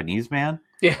a Japanese man.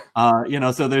 Yeah.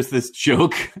 So there's this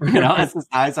joke, it's his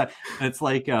eyes. It's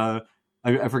like, I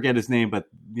forget his name, but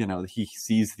he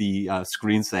sees the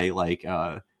screen say like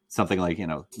something like,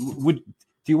 do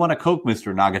you want a Coke,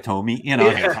 Mr. Nagatomi?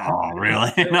 Goes, oh,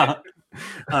 really? No.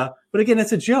 But again,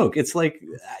 it's a joke. It's like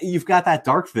you've got that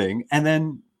dark thing, and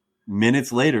then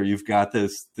minutes later, you've got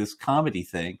this comedy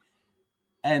thing,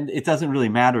 and it doesn't really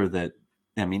matter that.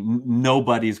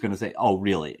 Nobody's going to say, "Oh,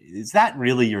 really? Is that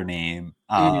really your name?"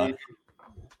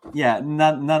 Yeah,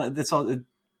 none. That's all. It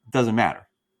doesn't matter.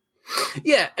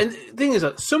 Yeah, and the thing is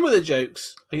that some of the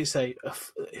jokes, like you say,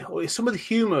 some of the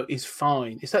humor is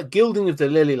fine. It's that gilding of the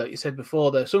lily, like you said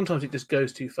before, though. Sometimes it just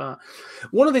goes too far.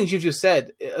 One of the things you've just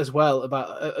said as well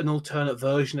about an alternate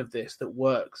version of this that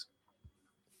works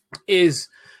is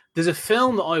there's a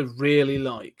film that I really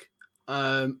like.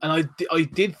 And I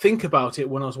did think about it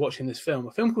when I was watching this film,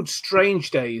 a film called Strange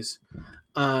Days,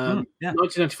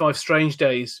 1995 Strange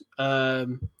Days,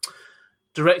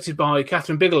 directed by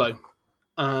Catherine Bigelow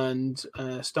and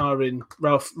starring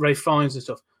Ralph Fiennes and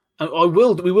stuff. And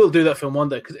we will do that film one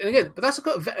day. But that's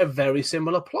got a very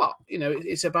similar plot.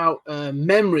 It's about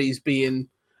memories being,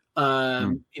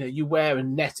 you wear a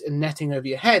netting over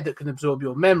your head that can absorb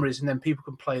your memories, and then people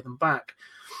can play them back.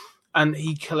 And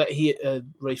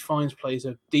Ralph Fiennes plays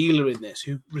a dealer in this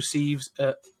who receives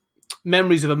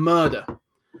memories of a murder,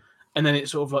 and then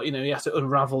it's sort of like he has to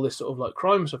unravel this sort of like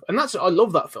crime stuff. And I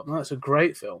love that film. That's a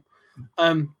great film,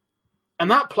 and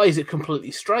that plays it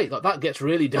completely straight. Like that gets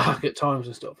really dark at times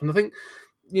and stuff. And I think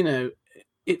that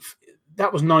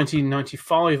was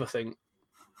 1995, I think.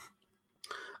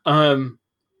 I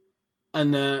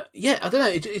don't know.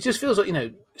 It just feels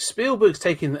like Spielberg's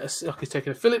taking a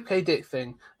Philip K. Dick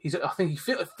thing. I think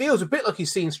it feels a bit like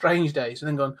he's seen Strange Days and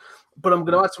then gone, but I'm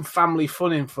going to add some family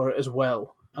fun in for it as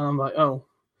well. And I'm like,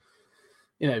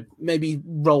 maybe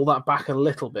roll that back a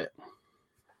little bit.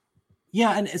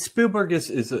 Yeah, and Spielberg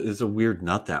is a weird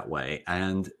nut that way,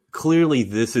 and clearly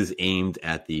this is aimed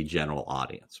at the general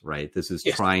audience, right? This is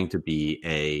trying to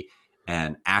be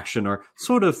an actioner,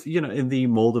 sort of, in the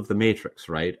mold of The Matrix,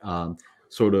 right?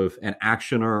 Sort of an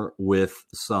actioner with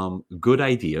some good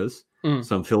ideas,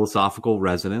 some philosophical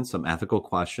resonance, some ethical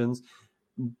questions,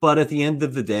 but at the end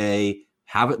of the day,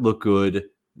 have it look good,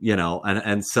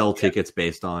 and sell tickets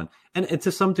based on, and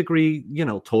to some degree,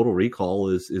 Total Recall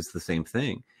is the same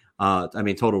thing.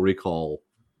 Total Recall,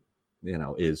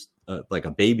 is like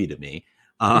a baby to me.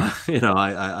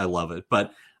 I love it,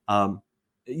 but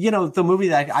the movie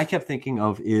that I kept thinking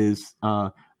of is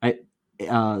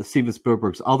Steven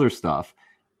Spielberg's other stuff.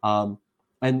 And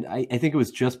I think it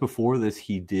was just before this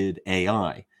he did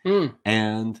AI.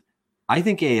 And I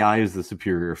think AI is the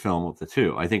superior film of the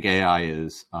two. I think AI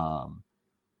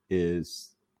is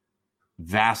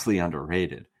vastly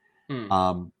underrated.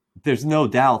 There's no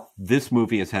doubt this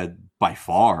movie has had by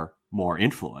far more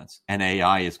influence, and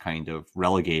AI is kind of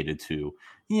relegated to,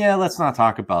 let's not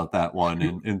talk about that one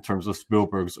in terms of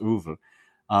Spielberg's oeuvre.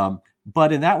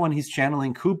 But in that one, he's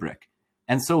channeling Kubrick.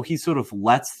 And so he sort of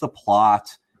lets the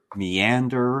plot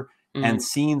meander, and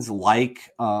scenes like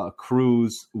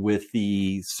Cruise with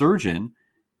the surgeon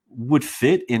would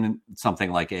fit in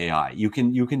something like AI. You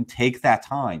can take that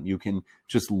time. You can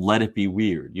just let it be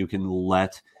weird. You can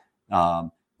let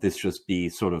this just be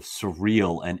sort of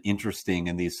surreal and interesting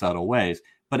in these subtle ways.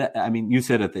 But you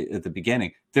said at the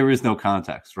beginning, there is no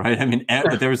context, right?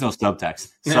 There is no subtext.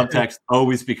 Subtext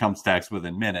always becomes text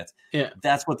within minutes. Yeah.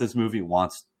 That's what this movie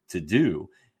wants to do.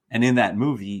 And in that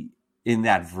movie, in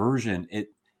that version,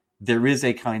 there is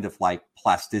a kind of like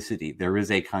plasticity. There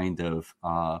is a kind of,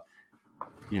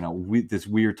 this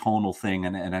weird tonal thing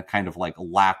and a kind of like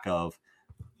lack of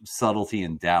subtlety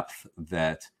and depth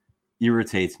that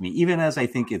irritates me, even as I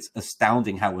think it's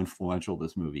astounding how influential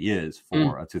this movie is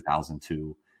for a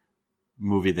 2002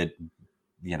 movie that,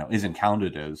 isn't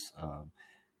counted as,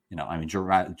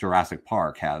 Jurassic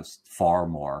Park has far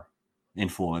more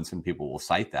influence and people will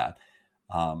cite that.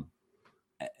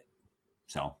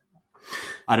 So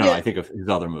I don't know. I think of his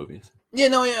other movies. Yeah,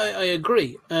 no, I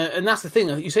agree. And that's the thing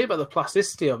you say about the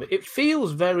plasticity of it. It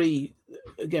feels very,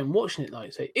 again, watching it, like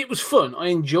I say, it was fun. I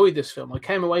enjoyed this film. I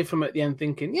came away from it at the end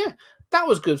thinking, yeah, that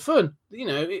was good fun.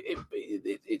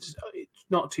 It's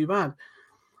not too bad.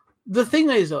 The thing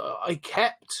is, I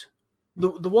kept,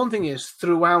 the one thing is,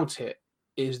 throughout it,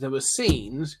 is there were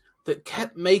scenes that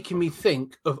kept making me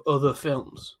think of other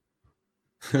films.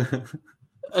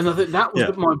 And I think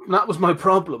that was my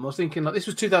problem. I was thinking, like, this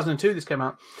was 2002. This came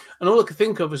out, and all I could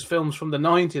think of was films from the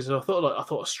 90s. And I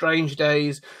thought of Strange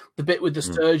Days. The bit with the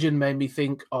surgeon made me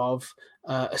think of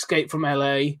Escape from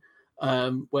LA,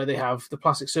 where they have the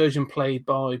plastic surgeon played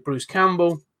by Bruce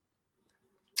Campbell,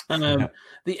 and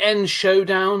the end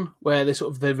showdown where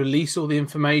they release all the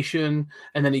information,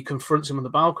 and then he confronts him on the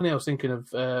balcony. I was thinking of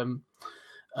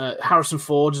Harrison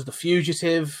Ford as the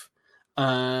fugitive.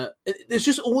 There's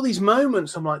just all these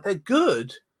moments. I'm like, they're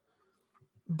good,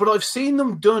 but I've seen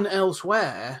them done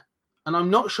elsewhere, and I'm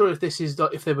not sure if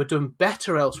they were done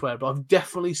better elsewhere. But I've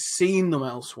definitely seen them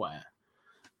elsewhere,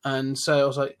 and so I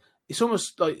was like, it's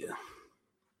almost like,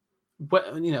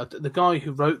 the guy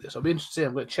who wrote this. I'll be interested to see.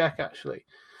 I'm going to check actually,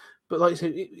 but like I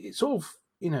said, it's sort of,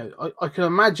 I can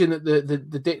imagine that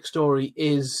the Dick story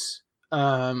is.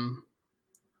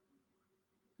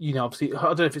 Obviously, I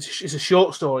don't know if it's a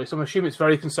short story, so I'm assuming it's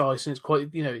very concise and it's quite,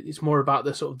 it's more about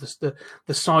the sort of the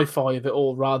sci-fi of it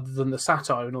all rather than the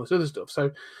satire and all this other stuff.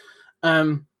 So,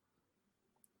 but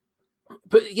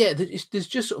yeah, there's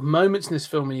just sort of moments in this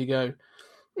film and you go,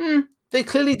 they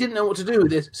clearly didn't know what to do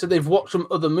with this, so they've watched some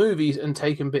other movies and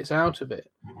taken bits out of it.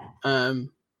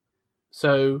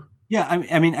 So yeah,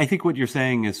 I mean, I think what you're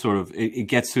saying is sort of it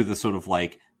gets to the sort of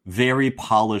like very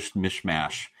polished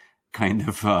mishmash kind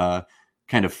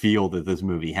of feel that this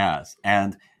movie has.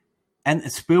 And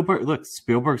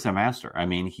Spielberg's a master. I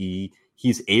mean,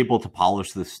 he's able to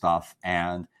polish this stuff,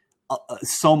 and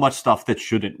so much stuff that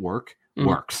shouldn't work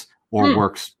works or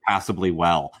works passably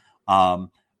well,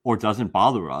 or doesn't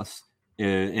bother us.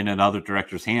 In another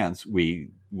director's hands, we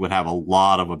would have a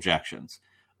lot of objections.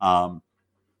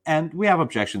 And we have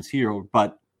objections here,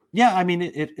 but yeah, I mean,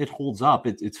 it holds up.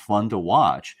 It's fun to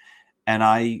watch. And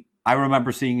I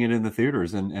remember seeing it in the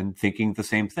theaters and thinking the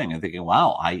same thing and thinking,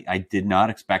 wow, I did not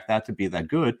expect that to be that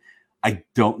good. I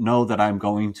don't know that I'm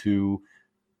going to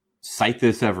cite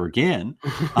this ever again,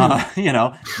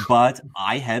 but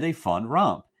I had a fun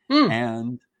romp.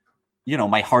 And,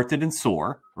 my heart didn't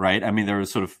soar, right? I mean, there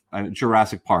was sort of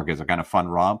Jurassic Park is a kind of fun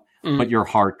romp, but your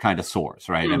heart kind of soars,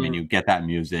 right? I mean, you get that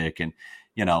music and,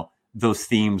 those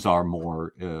themes are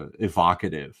more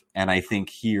evocative. And I think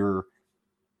here,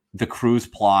 the cruise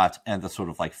plot and the sort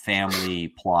of like family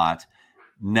plot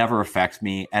never affects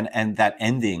me. And that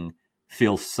ending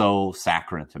feels so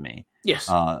saccharine to me. Yes.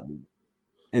 The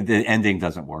ending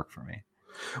doesn't work for me.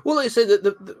 Well, like I say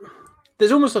that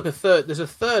there's almost like there's a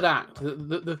third act.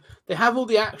 They have all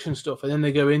the action stuff and then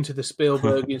they go into the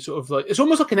Spielberg and sort of like, it's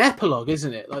almost like an epilogue,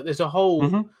 isn't it? Like there's a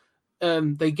whole,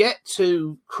 they get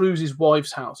to Cruise's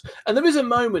wife's house, and there is a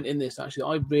moment in this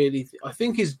actually I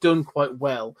think is done quite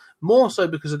well, more so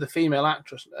because of the female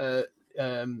actress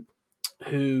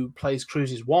who plays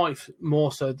Cruise's wife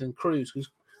more so than Cruise, because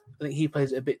I think he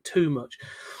plays it a bit too much.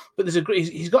 But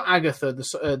he's got Agatha,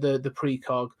 the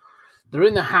precog. They're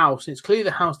in the house, and it's clearly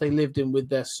the house they lived in with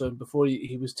their son before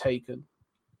he was taken.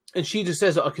 And she just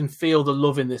says that I can feel the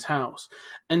love in this house.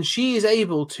 And she is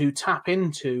able to tap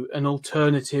into an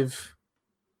alternative.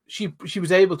 She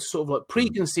was able to sort of like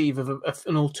preconceive of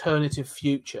an alternative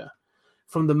future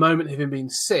from the moment of him being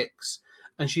 6.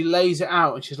 And she lays it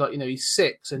out and she's like, he's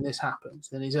 6 and this happens.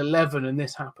 Then he's 11 and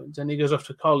this happens. And he goes off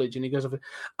to college and he goes off. And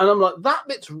I'm like, that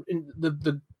bit's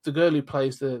the girl who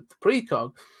plays the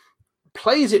precog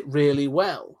plays it really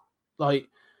well. Like,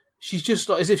 she's just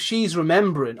like as if she's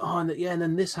remembering. And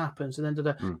then this happens, and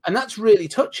then and that's really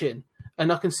touching.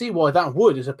 And I can see why that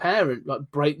would, as a parent, like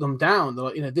break them down. They're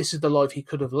like, this is the life he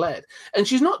could have led. And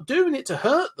she's not doing it to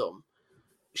hurt them.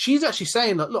 She's actually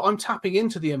saying that, look, I'm tapping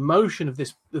into the emotion of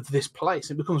this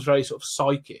place. It becomes very sort of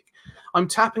psychic. I'm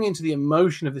tapping into the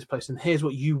emotion of this place, and here's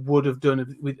what you would have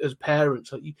done as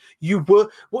parents. Like you were.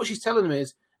 What she's telling them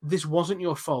is, this wasn't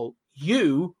your fault.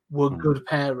 You were good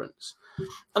parents.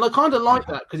 And I kind of like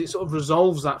that because it sort of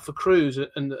resolves that for Cruz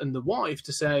and the wife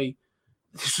to say,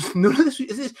 none of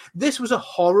this was a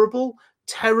horrible,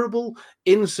 terrible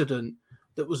incident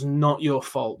that was not your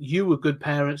fault. You were good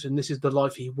parents, and this is the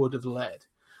life he would have led.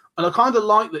 And I kind of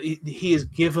like that he is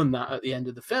given that at the end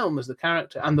of the film as the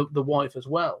character, and the wife as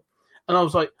well. And I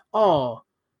was like, oh,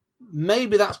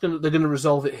 maybe they're going to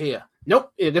resolve it here.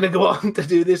 Nope, you're going to go on to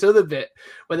do this other bit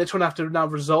where they're trying to have to now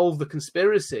resolve the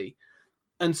conspiracy.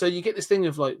 And so you get this thing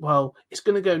of like, well, it's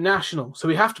going to go national, so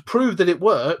we have to prove that it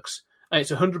works, and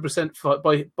it's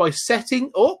 100% by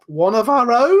setting up one of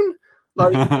our own.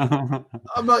 Like,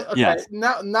 I'm like, okay, yes.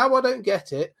 now I don't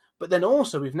get it. But then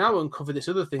also we've now uncovered this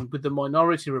other thing with the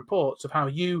Minority Reports of how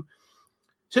you.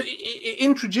 So it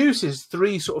introduces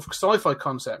three sort of sci-fi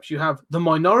concepts. You have the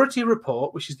Minority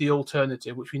Report, which is the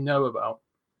alternative, which we know about.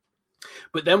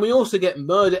 But then we also get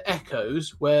murder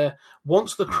echoes, where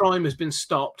once the crime has been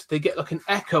stopped, they get like an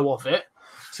echo of it.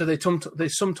 So they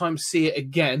sometimes see it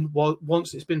again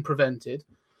once it's been prevented.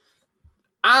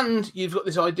 And you've got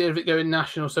this idea of it going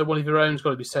national, so one of your own's got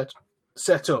to be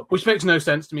set up, which makes no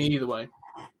sense to me either way.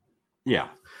 Yeah.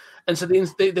 And so they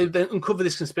then uncover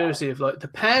this conspiracy of like the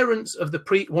parents of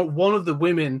one of the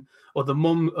women or the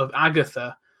mum of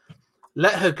Agatha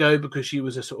let her go because she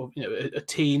was a sort of, a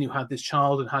teen who had this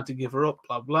child and had to give her up,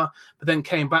 blah, blah, but then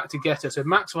came back to get her. So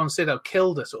Max von Sydow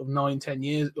killed her sort of 9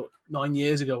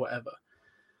 years ago, whatever.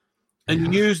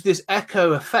 And used this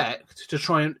echo effect to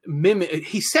try and mimic.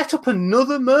 He set up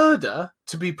another murder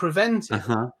to be prevented,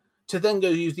 to then go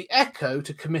use the echo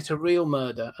to commit a real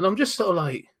murder. And I'm just sort of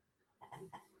like,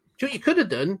 do you know what you could have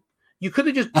done? You could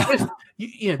have just,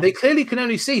 they clearly can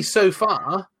only see so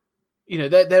far,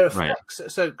 their effects.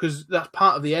 Right. So, because that's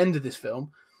part of the end of this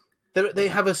film, they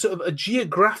have a sort of a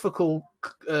geographical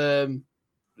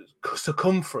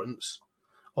circumference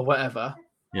or whatever.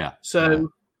 Yeah. So,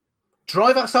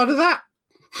 drive outside of that.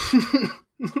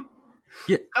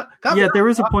 Yeah, there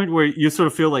is a point where you sort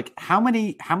of feel like how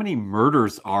many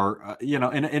murders are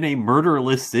in a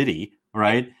murderless city,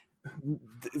 right?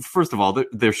 First of all,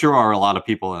 there sure are a lot of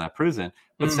people in that prison,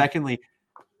 but secondly,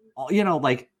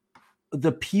 like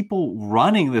the people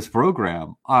running this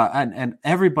program and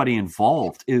everybody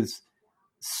involved is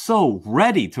so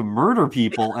ready to murder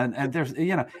people, and there's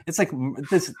it's like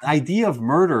this idea of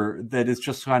murder that is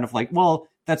just kind of like, well,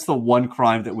 that's the one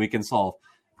crime that we can solve.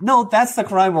 No, that's the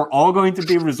crime we're all going to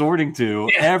be resorting to.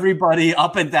 Yeah. Everybody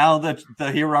up and down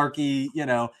the hierarchy,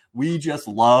 we just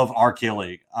love our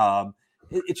killing.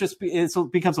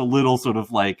 It becomes a little sort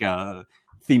of like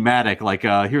thematic, like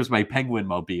here's my penguin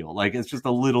mobile. Like it's just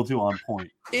a little too on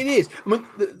point. It is. I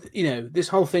mean, this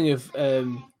whole thing of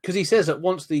because he says that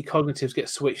once the cognitives get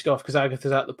switched off because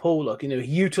Agatha's at the pool, like he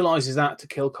utilizes that to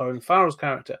kill Colin Farrell's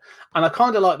character, and I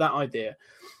kind of like that idea.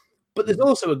 But there's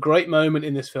also a great moment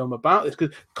in this film about this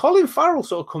because Colin Farrell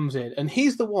sort of comes in and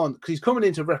he's the one because he's coming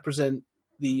in to represent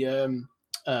the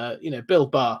Bill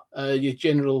Barr, your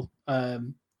general.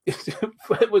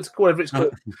 Whatever it's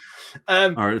called,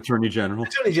 our Attorney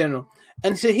General.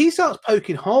 And so he starts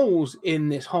poking holes in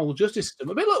this whole justice system,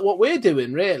 a bit like what we're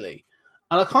doing, really.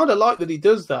 And I kind of like that he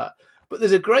does that. But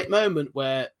there's a great moment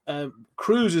where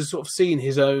Cruz has sort of seen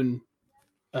his own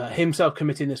himself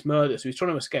committing this murder, so he's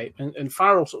trying to escape, and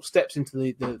Farrell sort of steps into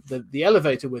the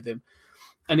elevator with him,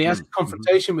 and he has a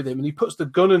confrontation with him, and he puts the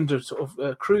gun under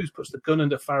Cruz puts the gun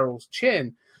under Farrell's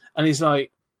chin, and he's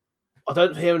like, I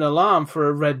don't hear an alarm for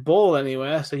a red ball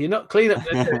anywhere, so you're not clean up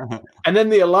there. And then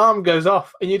the alarm goes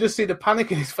off, and you just see the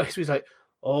panic in his face. He's like,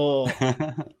 oh,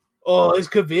 this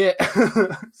could be it.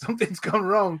 Something's gone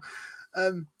wrong.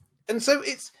 And so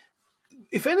it's,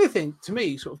 if anything, to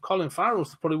me, sort of Colin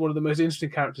Farrell's probably one of the most interesting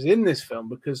characters in this film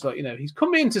because, he's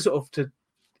come in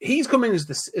he's come in as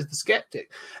the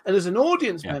skeptic, and as an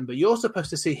audience member, you're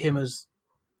supposed to see him as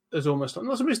almost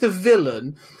not so much the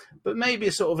villain, but maybe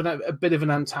a sort of a bit of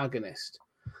an antagonist.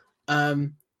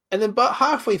 And then, but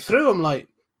halfway through, I'm like,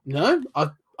 no, I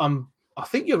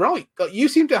think you're right. Like, you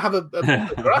seem to have a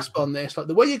grasp on this. Like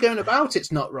the way you're going about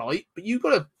it's not right, but you've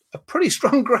got a pretty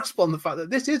strong grasp on the fact that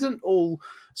this isn't all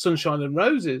sunshine and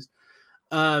roses.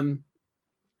 And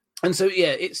so,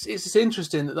 yeah, it's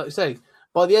interesting that, like you say,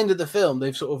 by the end of the film,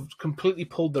 they've sort of completely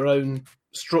pulled their own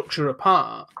structure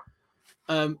apart.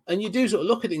 And you do sort of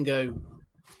look at it and go,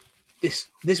 this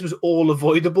was all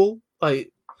avoidable. Like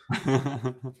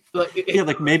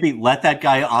maybe let that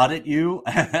guy audit you,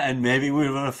 and maybe we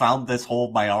would have found this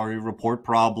whole Minority Report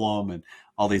problem and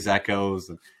all these echoes.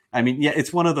 And I mean, yeah,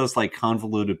 it's one of those like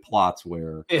convoluted plots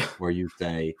where you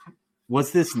say,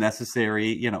 was this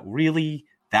necessary? Really,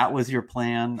 that was your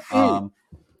plan?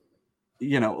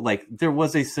 like there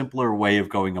was a simpler way of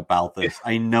going about this.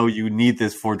 I know you need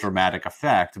this for dramatic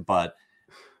effect, but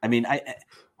I mean,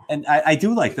 I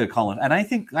do like the Colin, and I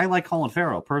think I like Colin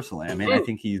Farrell personally. I mean, I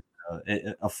think he's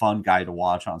a fun guy to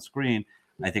watch on screen.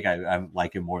 I think I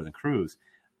like him more than Cruise.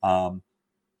 The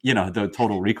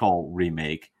Total Recall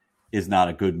remake is not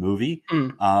a good movie,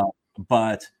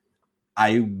 but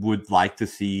I would like to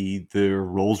see the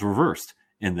roles reversed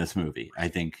in this movie. I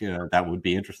think that would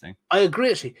be interesting. I agree,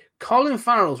 actually. Colin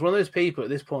Farrell's one of those people at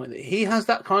this point that he has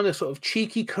that kind of sort of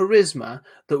cheeky charisma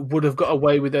that would have got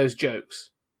away with those jokes.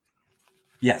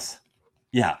 Yes.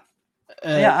 Yeah.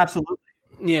 Yeah, absolutely.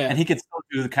 Yeah. And he can still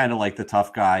do the kind of like the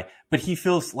tough guy, but he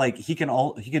feels like he can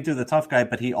do the tough guy,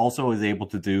 but he also is able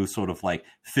to do sort of like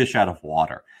fish out of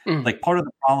water. Like part of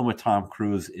the problem with Tom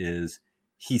Cruise is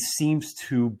he seems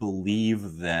to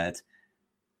believe that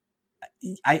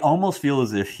I almost feel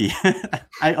as if he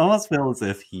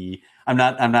I'm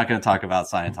not going to talk about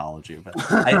Scientology, but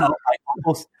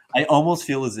I almost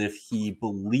feel as if he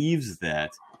believes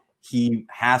that he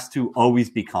has to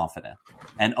always be confident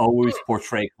and always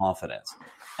portray confidence.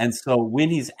 And so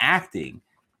when he's acting,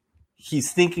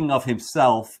 he's thinking of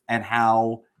himself and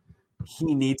how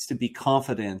he needs to be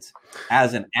confident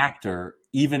as an actor,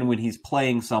 even when he's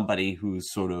playing somebody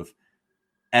who's sort of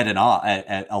at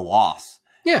a loss.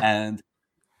 Yeah. And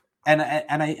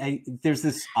I there's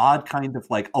this odd kind of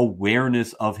like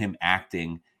awareness of him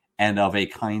acting and of a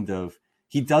kind of,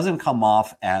 he doesn't come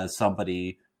off as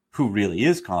somebody who really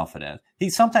is confident. He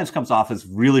sometimes comes off as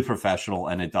really professional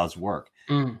and it does work.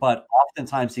 But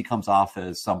oftentimes he comes off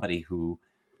as somebody who,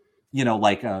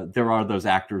 there are those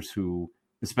actors who,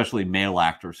 especially male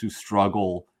actors, who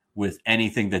struggle with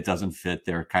anything that doesn't fit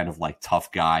their kind of like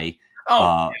tough guy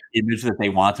image that they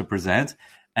want to present.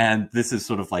 And this is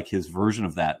sort of like his version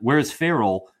of that. Whereas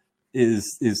Farrell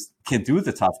can do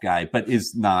the tough guy, but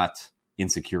is not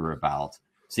insecure about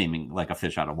seeming like a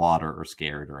fish out of water or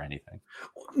scared or anything.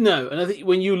 No, and I think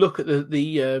when you look at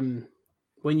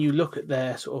when you look at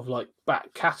their sort of like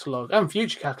back catalogue and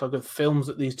future catalogue of films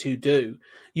that these two do,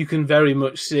 you can very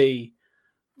much see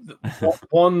that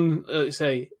one,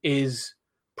 is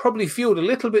probably fueled a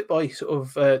little bit by sort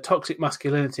of toxic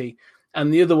masculinity,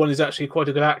 and the other one is actually quite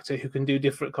a good actor who can do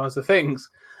different kinds of things.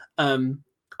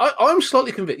 I'm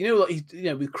slightly convinced.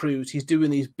 With Cruise, he's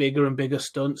doing these bigger and bigger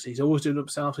stunts. He's always doing it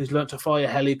himself. He's learnt to fly a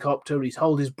helicopter. He's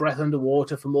hold his breath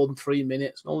underwater for more than 3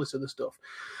 minutes and all this other stuff.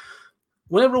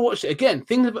 Whenever I watched it, again,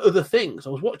 thinking about other things,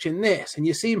 I was watching this and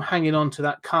you see him hanging on to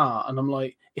that car and I'm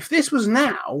like, if this was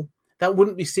now, that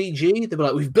wouldn't be CG. They'd be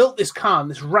like, we've built this car and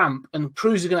this ramp and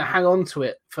Cruise is going to hang on to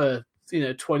it for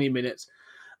 20 minutes.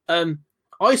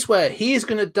 I swear he is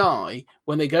going to die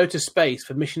when they go to space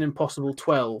for Mission Impossible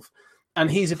 12. And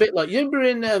he's a bit like, you remember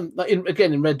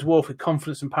in Red Dwarf with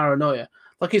Confidence and Paranoia,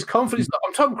 like his confidence, like,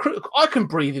 I'm Tom Cruise, I can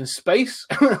breathe in space.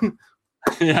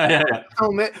 Yeah.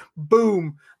 Helmet,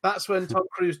 boom. That's when Tom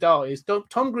Cruise dies.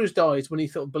 Tom Cruise dies when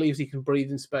he believes he can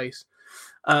breathe in space.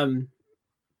 In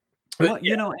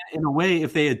a way,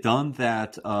 if they had done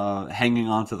that hanging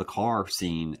onto the car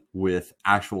scene with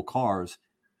actual cars,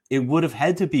 it would have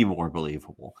had to be more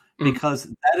believable because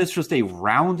that is just a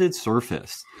rounded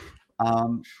surface.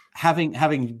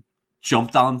 Having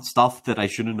jumped on stuff that I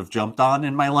shouldn't have jumped on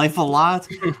in my life a lot,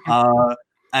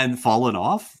 and fallen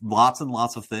off lots and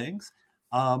lots of things.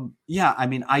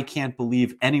 I can't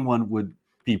believe anyone would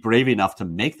be brave enough to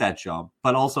make that jump.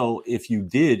 But also, if you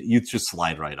did, you'd just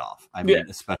slide right off.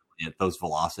 Especially at those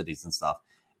velocities and stuff.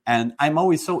 And I'm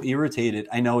always so irritated.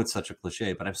 I know it's such a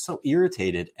cliche, but I'm so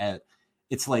irritated at.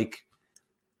 It's like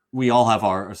we all have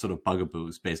our sort of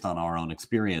bugaboos based on our own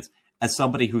experience. As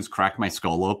somebody who's cracked my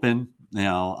skull open,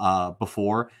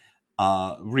 before,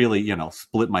 really,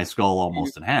 split my skull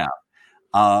almost in half.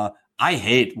 I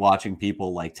hate watching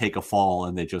people like take a fall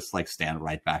and they just like stand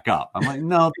right back up. I'm like,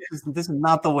 no, this is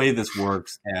not the way this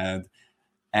works.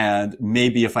 And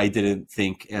maybe if I didn't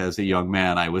think as a young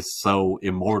man I was so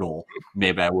immortal,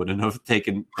 maybe I wouldn't have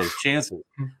taken those chances.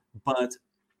 But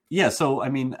yeah, so I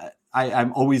mean,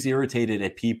 I'm always irritated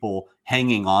at people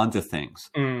hanging on to things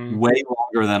way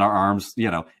longer than our arms.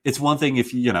 It's one thing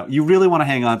if you really want to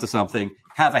hang on to something,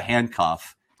 have a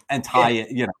handcuff and tie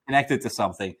it, connect it to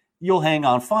something. You'll hang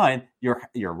on fine. Your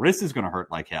wrist is going to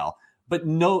hurt like hell. But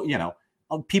no,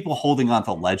 people holding on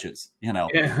to ledges, no.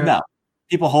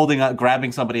 People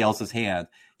grabbing somebody else's hand.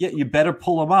 Yeah, you better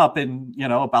pull them up in,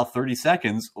 about 30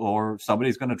 seconds or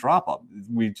somebody's going to drop them.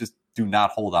 We just do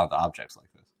not hold on to objects like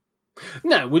this.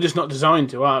 No, we're just not designed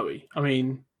to, are we? I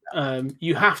mean,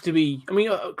 you have to be. I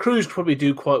mean, Cruise probably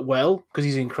do quite well because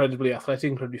he's incredibly athletic,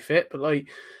 incredibly fit. But like,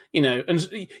 you know,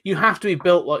 and you have to be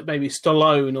built like maybe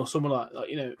Stallone or someone like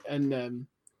you know, and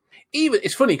even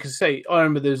it's funny because say I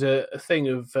remember there's a thing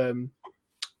of an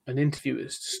interview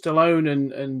with Stallone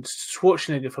and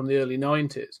Schwarzenegger from the early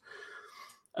 90s,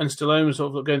 and Stallone was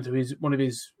sort of going through one of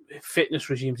his fitness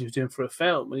regimes he was doing for a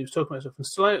film, and he was talking about stuff, and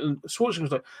Stallone and Schwarzenegger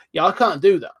was like, "Yeah, I can't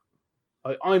do that.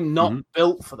 I'm not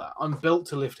built for that. I'm built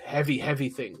to lift heavy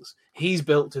things. He's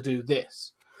built to do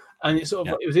this." And it's sort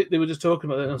of like, they were just talking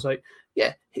about it, and I was like,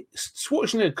 "Yeah,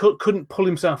 Schwarzenegger couldn't pull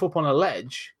himself up on a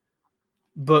ledge,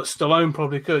 but Stallone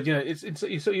probably could." You know, it's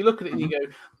so you look at it and you go,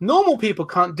 "Normal people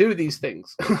can't do these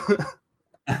things."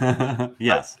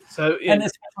 Yes. So yeah. And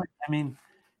especially,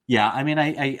 I mean,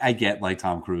 I get like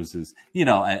Tom Cruise is, you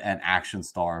know, an action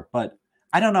star, but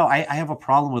I don't know. I have a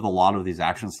problem with a lot of these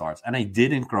action stars, and I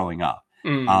didn't growing up.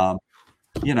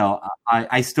 You know,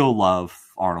 I still love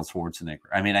Arnold Schwarzenegger.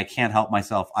 I mean, I can't help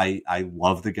myself. I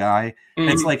love the guy.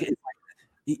 It's like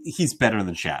he's better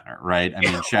than Shatner, right? I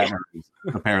mean, Shatner is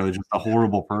apparently just a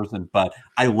horrible person, but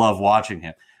I love watching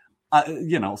him.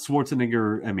 You know,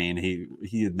 Schwarzenegger, I mean,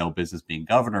 he had no business being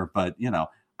governor, but, you know,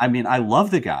 I mean, I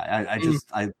love the guy.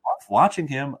 I love watching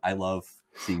him. I love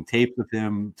seeing tapes of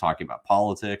him talking about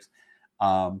politics.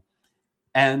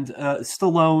 And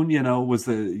Stallone, you know, was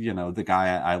the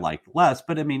guy I liked less,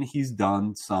 but I mean, he's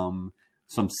done some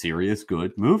serious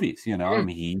good movies, you know. I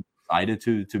mean, he decided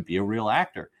to be a real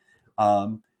actor.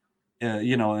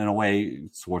 You know, in a way,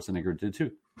 Schwarzenegger did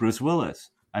too. Bruce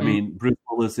Willis. I mean, Bruce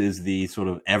Willis is the sort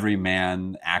of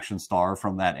everyman action star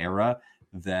from that era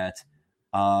that,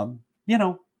 you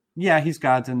know, yeah, he's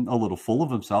gotten a little full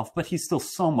of himself, but he's still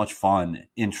so much fun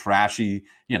in trashy,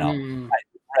 you know.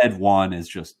 Red One is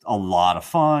just a lot of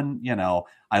fun. You know,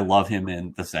 I love him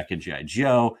in the second G.I.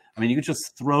 Joe. I mean, you could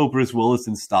just throw Bruce Willis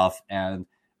and stuff, and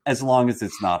as long as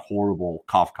it's not horrible,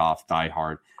 cough, Die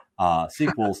Hard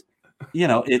sequels, you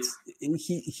know,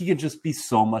 he can just be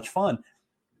so much fun.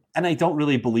 And I don't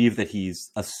really believe that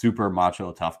he's a super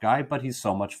macho tough guy, but he's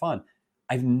so much fun.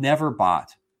 I've never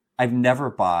bought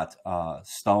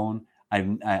Stone. I've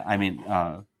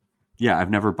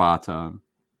never bought.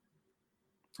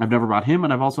 I've never bought him,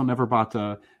 and I've also never bought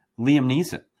Liam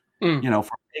Neeson, you know,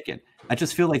 from Taken. I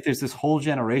just feel like there's this whole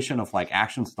generation of like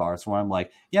action stars where I'm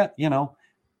like, yeah, you know,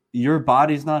 your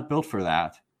body's not built for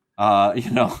that, you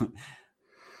know.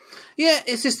 Yeah,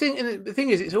 it's this thing, and the thing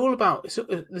is, it's all about.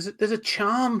 There's a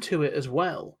charm to it as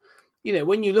well. You know,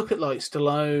 when you look at like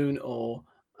Stallone or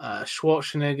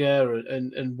Schwarzenegger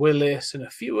and Willis and a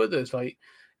few others, like,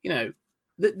 you know,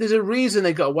 there's a reason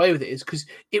they got away with it, is because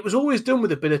it was always done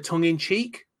with a bit of tongue in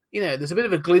cheek. You know, there's a bit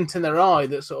of a glint in their eye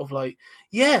that's sort of like,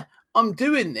 yeah, I'm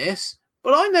doing this,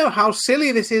 but I know how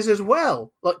silly this is as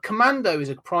well. Like Commando is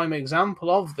a prime example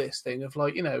of this thing of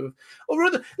like, you know, or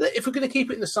rather, if we're going to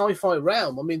keep it in the sci-fi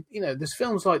realm, I mean, you know, there's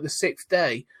films like The Sixth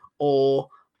Day, or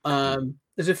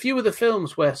there's a few other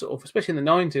films where sort of, especially in the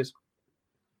 90s,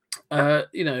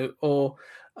 you know, or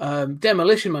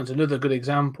Demolition Man's another good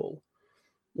example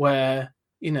where,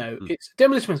 you know, it's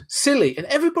Demolition Man's silly, and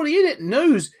everybody in it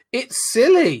knows it's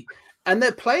silly, and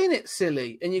they're playing it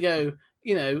silly, and you go,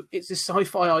 you know, it's this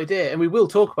sci-fi idea, and we will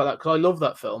talk about that because I love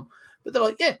that film. But they're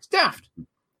like, yeah, it's daft,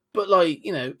 but like,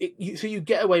 you know, so you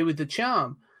get away with the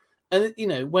charm, and you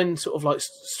know, when sort of like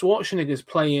Schwarzenegger's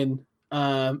playing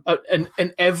an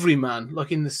everyman,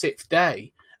 like in The Sixth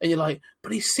Day, and you're like,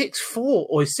 but he's 6'4"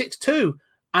 or he's 6'2",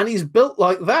 and he's built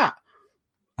like that.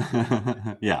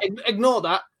 Yeah. Ignore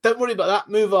that. Don't worry about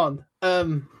that. Move on.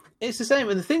 It's the same.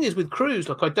 And the thing is with Cruise,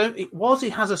 like he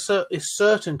has a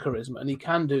certain charisma, and he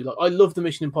can do, like, I love the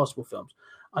Mission Impossible films,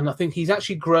 and I think he's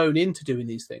actually grown into doing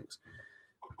these things.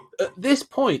 At this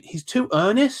point, he's too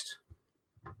earnest.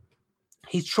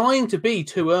 He's trying to be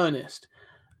too earnest.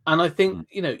 And I think,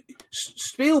 you know,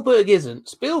 Spielberg isn't.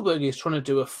 Spielberg is trying to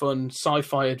do a fun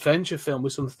sci-fi adventure film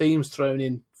with some themes thrown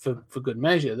in for good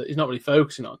measure that he's not really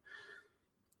focusing on.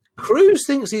 Cruise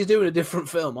thinks he's doing a different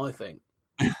film, I think.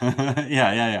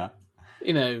 Yeah.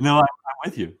 You know, no, I'm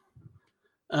with you.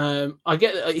 I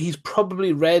get that he's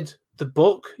probably read the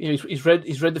book. You know, he's read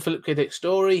the Philip K. Dick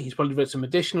story. He's probably read some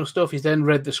additional stuff. He's then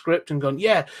read the script and gone,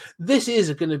 yeah, this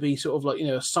is going to be sort of like, you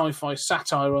know, a sci-fi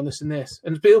satire on this and this.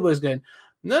 And Spielberg's going,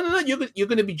 no, you're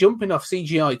going to be jumping off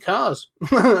CGI cars.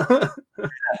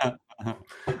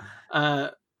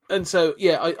 And so,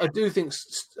 yeah, I do think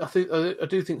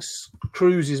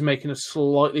Cruise is making a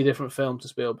slightly different film to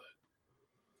Spielberg.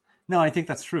 No, I think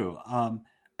that's true. I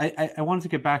wanted to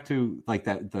get back to like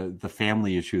that the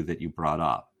family issue that you brought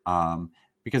up,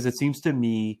 because it seems to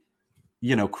me,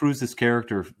 you know, Cruise's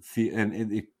character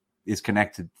and it is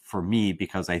connected for me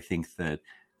because I think that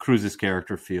Cruise's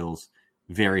character feels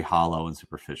very hollow and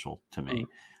superficial to me.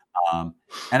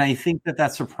 And I think that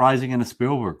that's surprising in a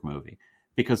Spielberg movie,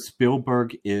 because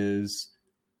Spielberg is,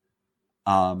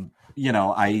 I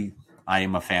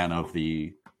am a fan of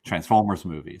the Transformers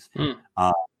movies,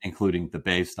 including the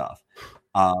Bay stuff.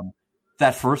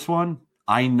 That first one,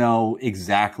 I know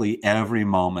exactly every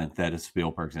moment that is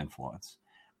Spielberg's influence.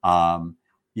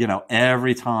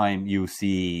 Every time you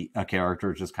see a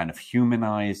character just kind of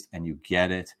humanized and you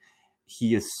get it,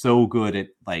 he is so good at,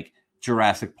 like,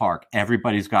 Jurassic Park.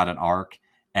 Everybody's got an arc.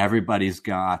 Everybody's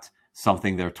got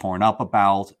something they're torn up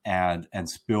about. And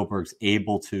Spielberg's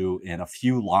able to, in a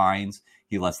few lines,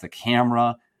 he lets the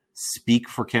camera speak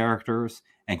for characters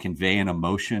and convey an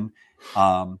emotion.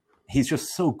 He's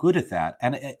just so good at that.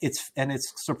 And it's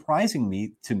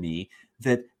surprising to me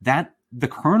that the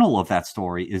kernel of that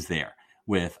story is there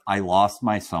with, I lost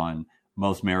my son.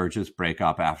 Most marriages break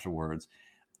up afterwards.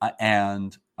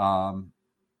 And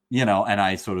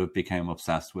I sort of became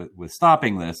obsessed with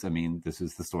stopping this. I mean, this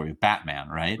is the story of Batman,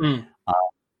 right?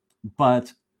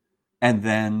 And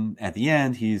then at the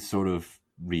end, he's sort of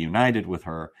reunited with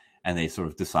her, and they sort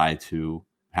of decide to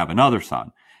have another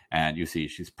son. And you see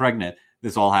she's pregnant.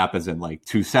 This all happens in like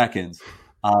 2 seconds.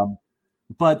 And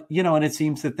it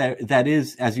seems that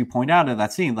is, as you point out in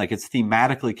that scene, like, it's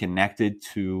thematically connected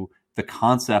to the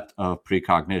concept of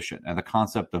precognition and the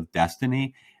concept of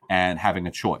destiny and having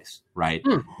a choice, right?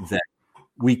 That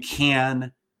we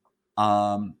can,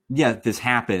 this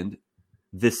happened.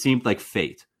 This seemed like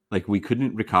fate. Like, we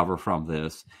couldn't recover from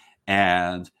this,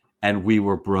 and we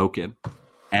were broken.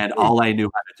 And all I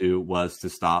knew how to do was to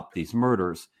stop these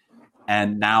murders.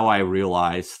 And now I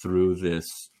realize, through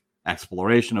this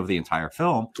exploration of the entire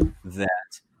film,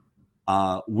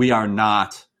 that we are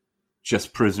not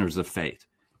just prisoners of fate.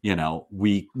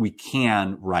 We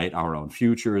can write our own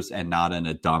futures, and not in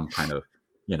a dumb kind of,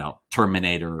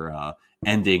 Terminator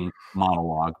ending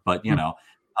monologue, but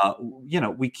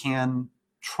we can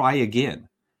try again.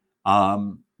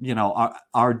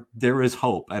 There is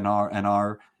hope, and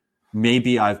our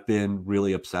maybe I've been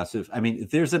really obsessive. I mean,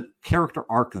 there's a character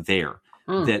arc there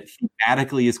that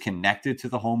thematically is connected to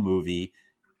the whole movie.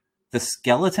 The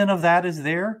skeleton of that is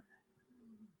there.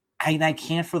 And I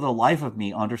can't for the life of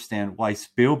me understand why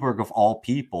Spielberg, of all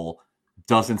people,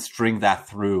 doesn't string that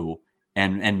through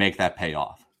and make that pay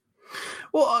off.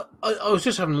 Well, I was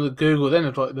just having a look at Google then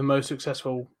of, like, the most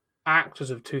successful actors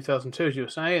of 2002, as you were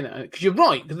saying, because you're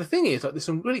right. Because the thing is, like, there's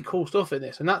some really cool stuff in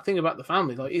this, and that thing about the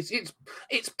family, like, it's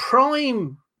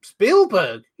prime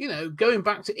Spielberg. Going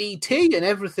back to E.T. and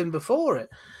everything before it.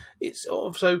 It's sort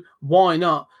of, so why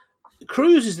not?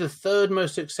 Cruise is the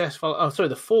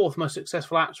the fourth most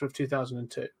successful actor of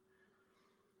 2002.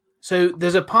 So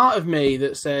there's a part of me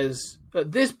that says,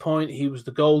 at this point, he was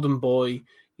the golden boy.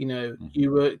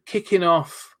 You were kicking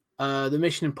off the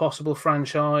Mission Impossible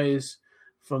franchise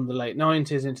from the late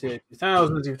 90s into the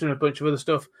 2000s. He was doing a bunch of other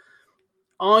stuff.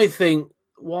 I think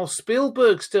while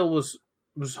Spielberg still was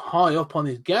high up on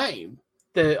his game,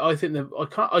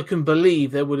 I can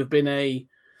believe there would have been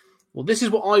well, this is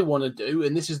what I want to do,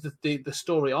 and this is the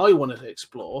story I want to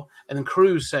explore. And then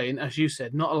Cruise saying, as you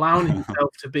said, not allowing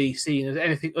himself to be seen as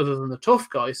anything other than the tough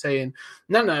guy, saying,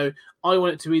 no, I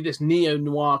want it to be this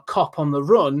neo-noir cop on the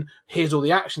run. Here's all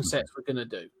the action sets we're going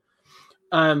to do.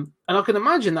 And I can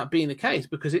imagine that being the case,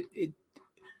 because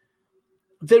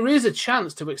there is a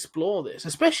chance to explore this.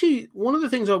 Especially, one of the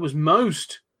things I was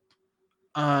most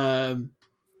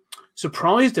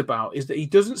surprised about is that he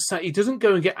doesn't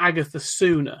go and get Agatha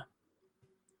sooner.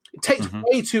 It takes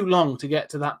way too long to get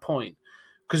to that point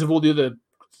because of all the other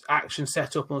action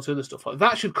setup and all this other stuff. Like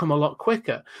that should come a lot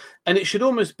quicker, and it should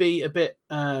almost be a bit.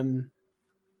 Again,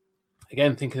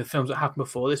 thinking of films that happened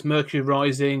before this, Mercury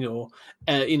Rising, or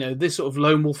this sort of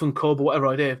Lone Wolf and Cub, or whatever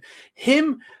idea,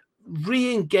 him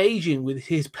re-engaging with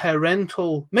his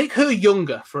parental, make her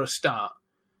younger for a start.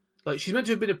 Like, she's meant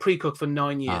to have been a pre-cook for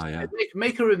 9 years.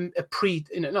 Make her a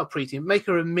pre-teen, not pre-teen, make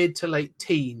her a mid to late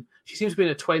teen. She seems to be in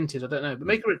her 20s, I don't know, but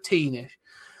make her a teenish.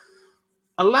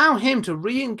 Allow him to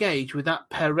re-engage with that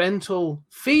parental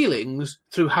feelings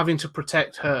through having to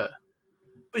protect her.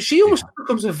 But she almost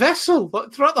becomes a vessel,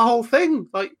 like, throughout the whole thing.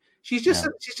 Like, she's just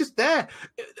there.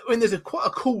 I mean, there's quite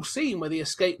a cool scene where they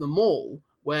escape the mall,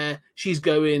 where she's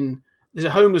going, there's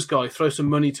a homeless guy, throw some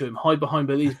money to him, hide behind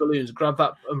these balloons, grab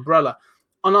that umbrella.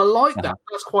 And I like that.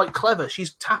 That's quite clever.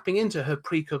 She's tapping into her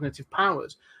precognitive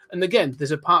powers. And again, there's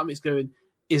a part of me that's going,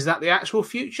 is that the actual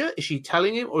future? Is she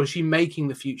telling him, or is she making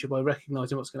the future by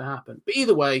recognizing what's going to happen? But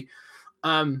either way,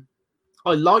 I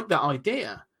like that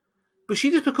idea. But she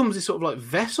just becomes this sort of like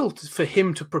vessel for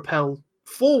him to propel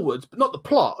forwards, but not the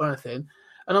plot or anything.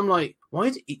 And I'm like, why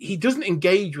is he doesn't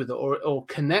engage with her or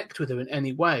connect with her in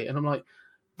any way? And I'm like,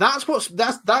 That's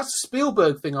the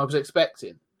Spielberg thing I was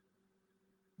expecting.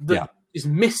 That is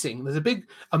missing. There's a big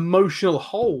emotional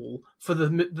hole for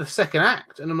the second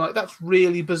act, and I'm like, that's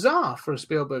really bizarre for a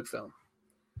Spielberg film.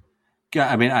 Yeah,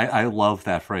 I mean, I love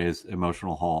that phrase,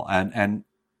 emotional hole, and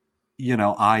you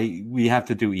know, we have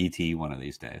to do E.T. one of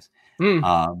these days.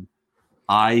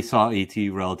 I saw E.T.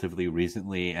 relatively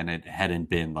recently, and it hadn't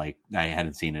been like I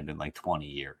hadn't seen it in like 20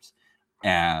 years,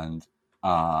 and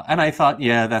I thought,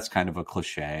 yeah, that's kind of a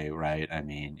cliche, right? I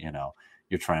mean, you know,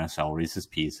 you're trying to sell Reese's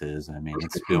Pieces. I mean,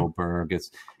 it's Spielberg.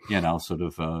 It's, you know, sort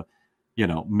of a, you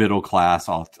know, middle class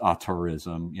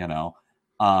auteurism, you know,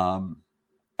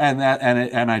 and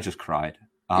I just cried.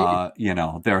 You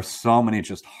know, there are so many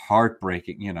just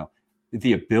heartbreaking, you know,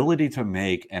 the ability to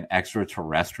make an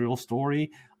extraterrestrial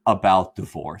story about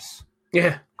divorce,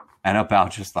 and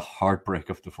about just the heartbreak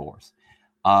of divorce.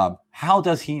 How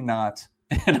does he not?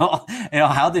 You know,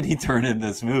 how did he turn in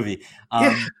this movie?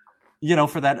 You know,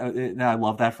 for that, I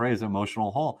love that phrase,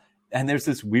 emotional hole. And there's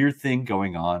this weird thing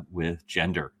going on with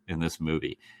gender in this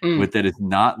movie, with that it's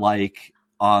not like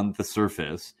on the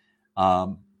surface.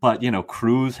 But, you know,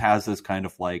 Cruise has this kind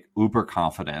of like uber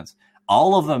confidence.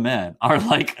 All of the men are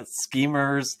like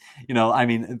schemers. You know, I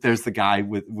mean, there's the guy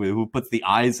who puts the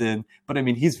eyes in, but I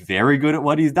mean, he's very good at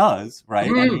what he does, right?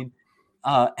 I mean,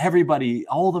 everybody,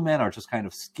 all the men are just kind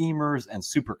of schemers and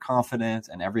super confident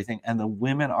and everything. And the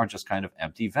women are just kind of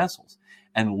empty vessels.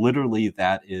 And literally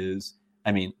that is,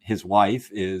 I mean, his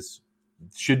wife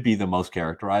should be the most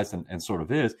characterized and sort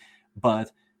of is,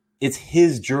 but it's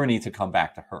his journey to come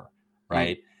back to her,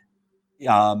 right?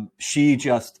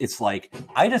 It's like,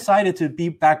 I decided to be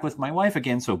back with my wife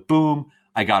again. So boom,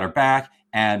 I got her back.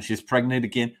 And she's pregnant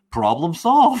again. Problem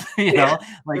solved. You know,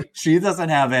 like she doesn't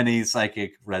have any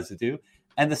psychic residue.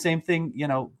 And the same thing, you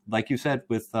know, like you said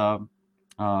with the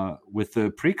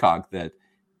precog, that,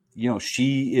 you know,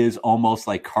 she is almost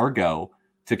like cargo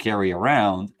to carry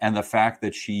around, and the fact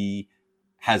that she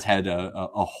has had a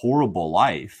horrible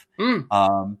life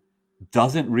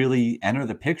doesn't really enter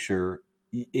the picture,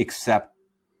 except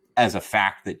as a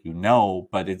fact that you know,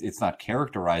 but it's not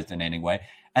characterized in any way.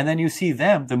 And then you see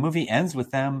them, the movie ends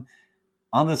with them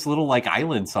on this little like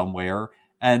island somewhere.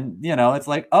 And, you know, it's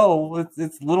like, oh,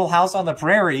 it's Little House on the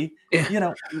Prairie. You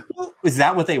know, is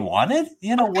that what they wanted?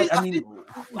 You know, what, I mean,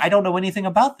 I don't know anything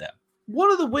about them. One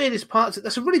of the weirdest parts,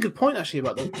 that's a really good point actually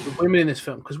about the women in this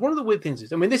film. Because one of the weird things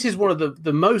is, I mean, this is one of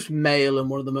the most male and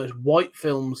one of the most white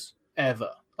films ever.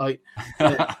 Like,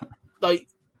 like,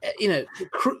 you know,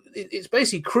 it's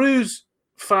basically Cruise,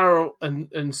 Farrell,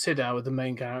 and Sydow are the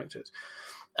main characters.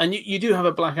 And you do have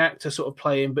a black actor sort of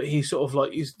playing, but he's sort of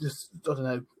like, he's just, I don't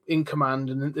know, in command.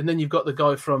 And then you've got the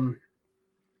guy from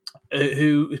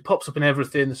who pops up in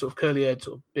everything, the sort of curly-haired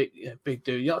sort of big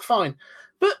dude. You're like, fine.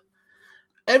 But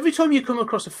every time you come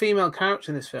across a female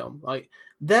character in this film, like,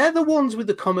 they're the ones with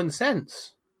the common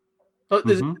sense. Like,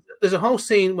 there's a whole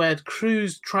scene where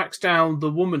Cruise tracks down the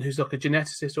woman who's like a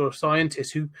geneticist or a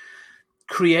scientist who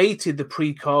created the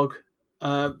precog,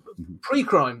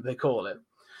 pre-crime, they call it.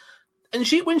 And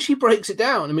when she breaks it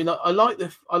down, I mean, I like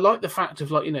the fact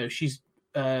of, like, you know, she's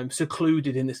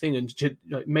secluded in this thing and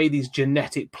like, made these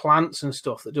genetic plants and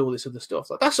stuff that do all this other stuff.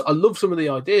 Like, I love some of the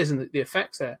ideas and the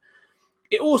effects there.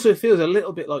 It also feels a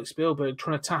little bit like Spielberg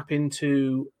trying to tap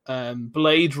into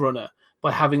Blade Runner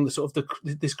by having the sort of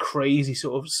this crazy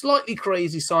sort of slightly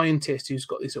crazy scientist who's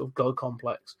got this sort of god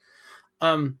complex.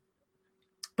 But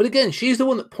again, she's the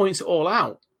one that points it all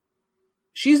out.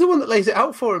 She's the one that lays it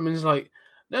out for him and is like,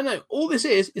 no, all this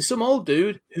is some old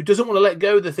dude who doesn't want to let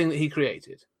go of the thing that he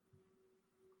created.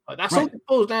 Like, that's all it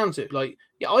boils down to. Like,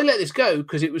 yeah, I let this go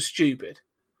because it was stupid.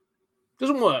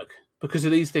 Doesn't work because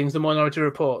of these things, the Minority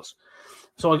Reports.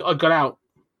 So I got out.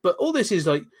 But all this is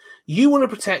like, you want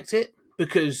to protect it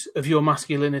because of your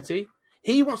masculinity.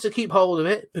 He wants to keep hold of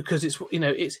it because it's, you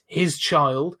know, it's his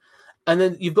child. And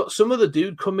then you've got some other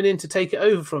dude coming in to take it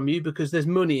over from you because there's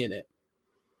money in it.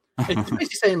 It's basically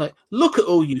saying, like, look at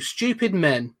all you stupid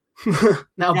men.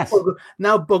 now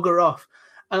bugger off.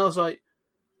 And I was like,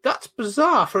 that's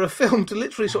bizarre for a film to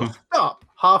literally sort of stop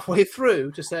halfway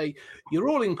through to say, you're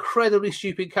all incredibly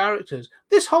stupid characters.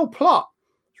 This whole plot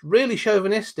is really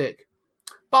chauvinistic.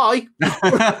 Bye.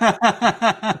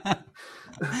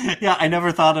 Yeah, I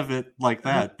never thought of it like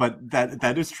that, but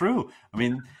that is true. I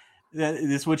mean, that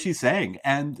is what she's saying.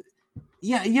 And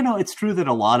yeah, you know, it's true that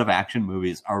a lot of action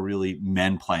movies are really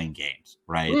men playing games,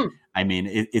 right? I mean,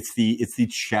 it's the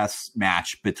chess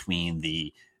match between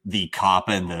the cop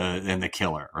and the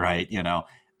killer, right? You know,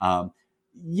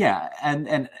 yeah,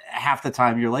 and half the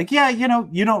time you're like, yeah, you know,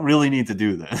 you don't really need to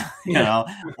do this, you know,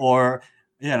 or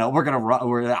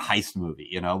we're a heist movie.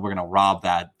 We're gonna rob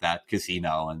that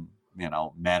casino, and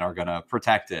men are gonna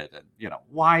protect it. And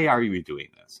why are we doing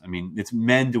this? I mean, it's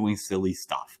men doing silly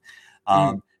stuff.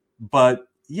 But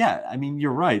yeah, I mean,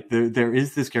 you're right. There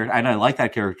is this character, and I like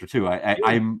that character too.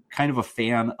 I'm kind of a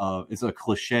fan of. It's a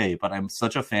cliche, but I'm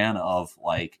such a fan of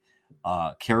like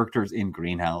characters in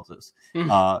greenhouses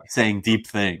saying deep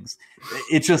things.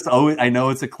 It's just I know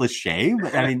it's a cliche,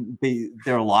 but I mean,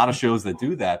 there are a lot of shows that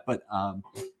do that. But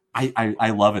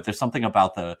I love it. There's something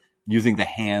about using the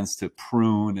hands to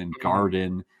prune and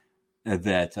garden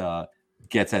that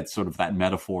gets at sort of that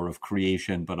metaphor of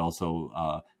creation, but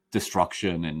also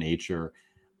destruction and nature.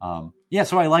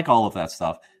 So I like all of that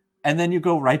stuff. And then you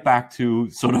go right back to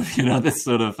sort of, this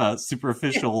sort of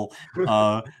superficial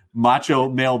macho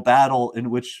male battle in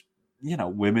which,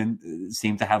 women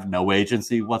seem to have no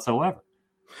agency whatsoever.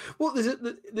 Well,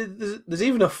 there's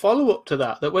even a follow-up to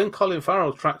that when Colin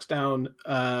Farrell tracks down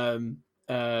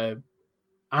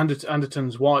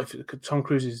Anderton's wife, Tom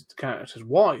Cruise's character's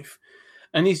wife,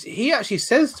 and he actually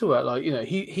says to her, like,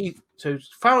 so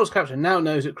Farrell's character now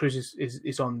knows that Cruise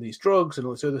is on these drugs and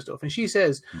all this other stuff, and she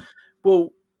says,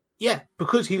 well, yeah,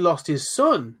 because he lost his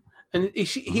son. And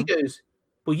he goes,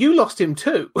 well, you lost him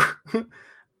too.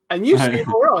 And you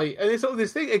seem all right. And it's sort of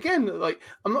this thing, again, like,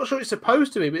 I'm not sure it's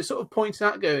supposed to be, but it's sort of pointing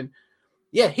out going,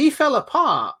 yeah, he fell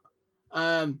apart.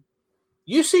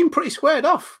 You seem pretty squared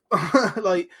off.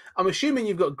 Like, I'm assuming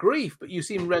you've got grief, but you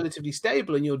seem relatively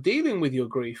stable and you're dealing with your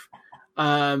grief.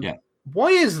 Why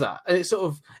is that? And it's sort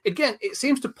of, again, it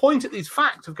seems to point at these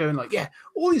facts of going like, yeah,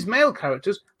 all these male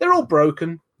characters, they're all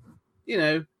broken.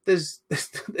 There's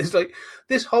like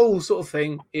this whole sort of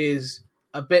thing is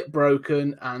a bit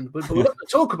broken, and we're not going to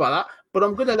talk about that. But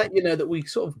I'm going to let you know that we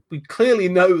clearly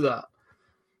know that.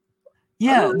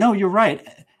 Yeah, no, you're right.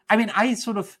 I mean, I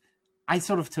sort of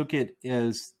took it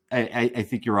as I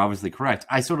think you're obviously correct.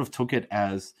 I sort of took it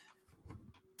as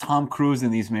Tom Cruise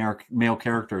and these male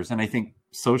characters, and I think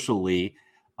socially,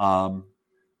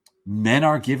 men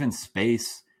are given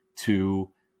space to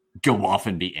go off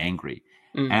and be angry.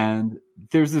 And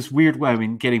there's this weird way, I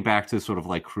mean, getting back to sort of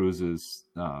like Cruise's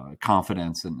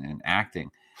confidence and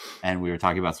acting, and we were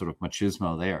talking about sort of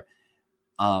machismo there.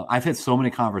 I've had so many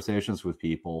conversations with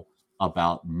people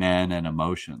about men and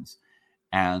emotions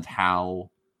and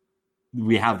how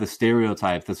we have the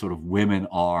stereotype that sort of women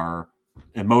are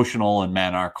emotional and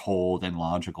men are cold and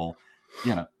logical.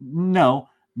 No,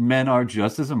 men are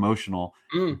just as emotional,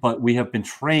 but we have been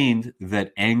trained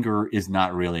that anger is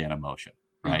not really an emotion,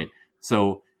 right?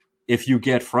 So if you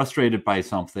get frustrated by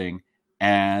something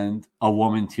and a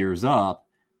woman tears up,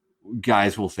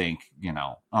 guys will think,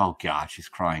 oh God, she's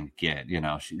crying again.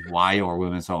 Why are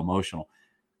women so emotional?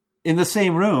 In the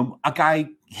same room, a guy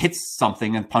hits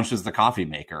something and punches the coffee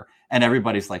maker, and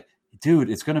everybody's like, dude,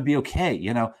 it's going to be okay.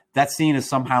 That scene is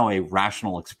somehow a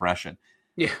rational expression.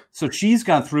 Yeah. So she's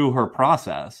gone through her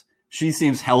process. She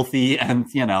seems healthy and,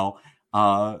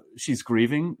 she's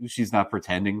grieving. She's not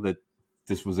pretending that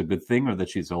this was a good thing or that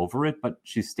she's over it, but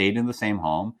she stayed in the same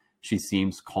home. She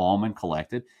seems calm and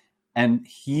collected. And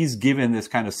he's given this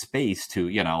kind of space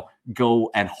to, go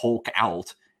and Hulk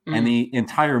out. And the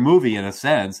entire movie, in a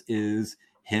sense, is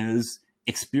his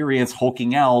experience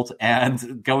hulking out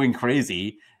and going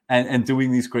crazy and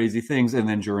doing these crazy things and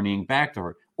then journeying back to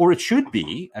her. Or it should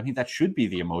be. I mean, that should be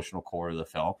the emotional core of the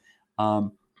film.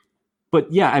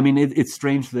 But yeah, I mean, it's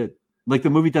strange that like the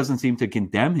movie doesn't seem to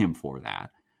condemn him for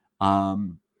that.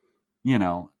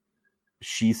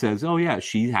 She says, oh yeah,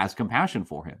 she has compassion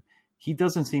for him. He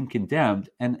doesn't seem condemned.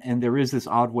 And there is this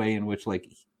odd way in which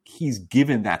like he's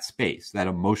given that space, that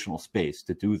emotional space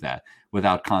to do that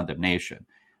without condemnation.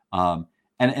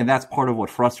 And that's part of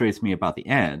what frustrates me about the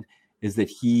end is that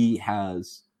he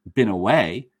has been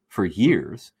away for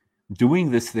years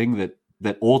doing this thing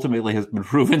that ultimately has been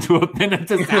proven to have been a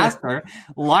disaster,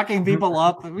 locking people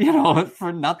up,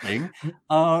 for nothing,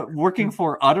 working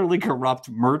for utterly corrupt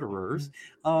murderers.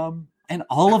 And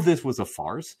all of this was a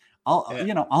farce. All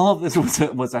of this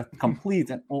was a complete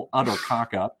and utter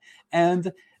cock up.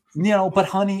 And, but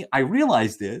honey, I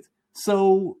realized it.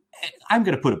 So I'm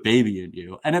going to put a baby in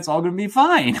you and it's all going to be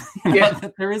fine.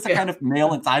 There is a kind of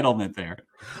male entitlement there.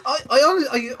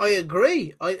 I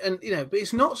agree. But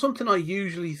it's not something I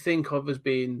usually think of as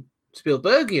being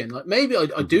Spielbergian. Like maybe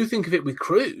I do think of it with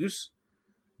Cruise.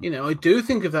 I do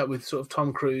think of that with sort of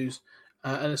Tom Cruise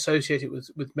and associate it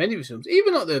with many of his films.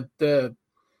 Even like the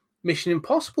Mission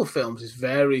Impossible films is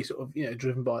very sort of,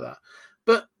 driven by that.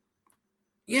 But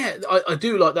yeah, I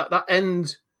do like that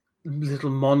end little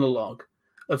monologue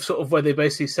of sort of where they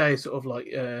basically say sort of like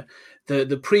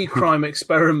the pre-crime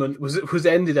experiment was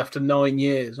ended after 9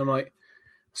 years. I'm like,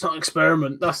 It's not an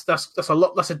experiment. That's a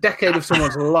lot. That's a decade of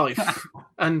someone's life,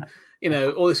 and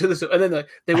all this other stuff. And then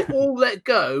they were all let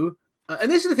go. And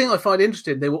this is the thing I find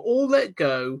interesting. They were all let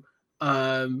go,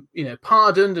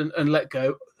 pardoned and let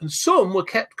go, and some were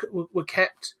kept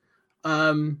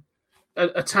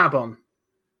a tab on.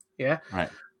 Yeah, right.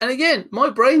 And again, my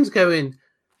brain's going,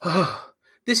 oh,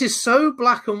 this is so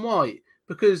black and white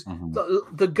because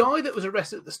the guy that was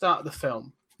arrested at the start of the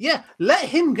film, let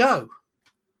him go.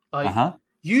 Like,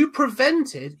 you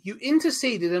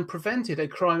interceded and prevented a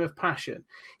crime of passion.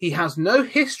 He has no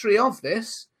history of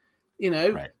this.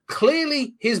 Right.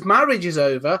 Clearly his marriage is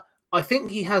over. I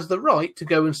think he has the right to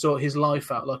go and sort his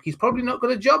life out. Like, he's probably not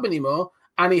got a job anymore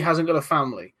and he hasn't got a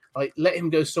family. Like, let him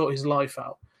go sort his life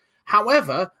out.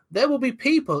 However, there will be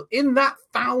people in that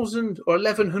 1,000 or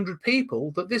 1,100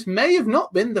 people that this may have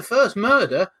not been the first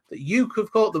murder that you could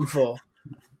have caught them for.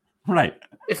 Right.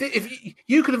 If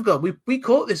you could have gone, we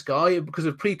caught this guy because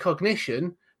of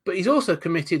precognition, but he's also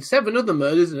committed 7 other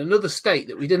murders in another state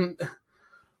that we didn't.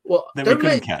 Well, that we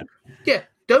couldn't catch. Yeah,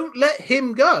 don't let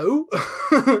him go.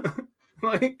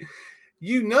 Like,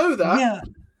 that. Yeah.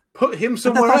 Put him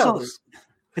somewhere else.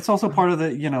 It's also part of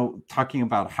the, talking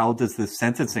about how does this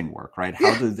sentencing work, right?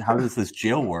 How does this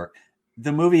jail work?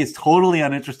 The movie is totally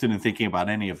uninterested in thinking about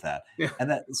any of that. Yeah.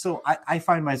 And so I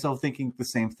find myself thinking the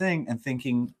same thing and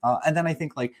thinking, and then I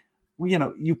think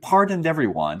you pardoned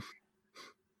everyone.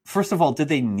 First of all, did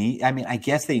they need, I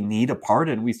guess they need a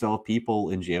pardon. We still have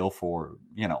people in jail for,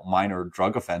 minor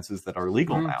drug offenses that are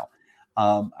legal now.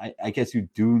 I guess you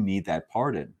do need that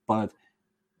pardon, but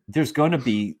there's going to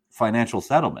be financial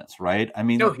settlements, right?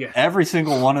 Every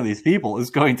single one of these people is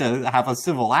going to have a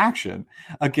civil action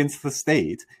against the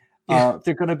state. Yeah.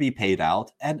 They're going to be paid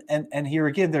out. And here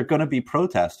again, they're going to be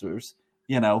protesters,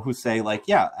 who say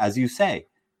as you say,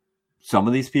 some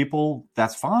of these people,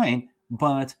 that's fine.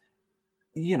 But,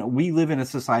 we live in a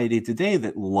society today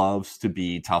that loves to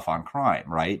be tough on crime,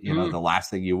 right? The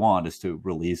last thing you want is to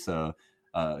release a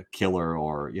killer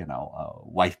or, a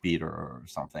wife beater or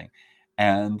something.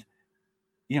 And,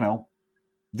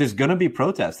 there's going to be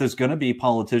protests. There's going to be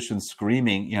politicians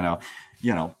screaming,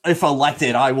 if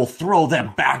elected, I will throw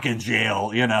them back in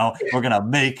jail. We're going to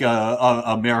make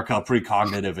America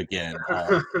precognitive again.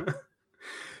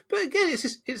 But again,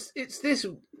 it's this.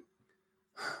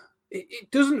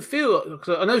 It doesn't feel,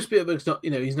 because I know Spielberg's not.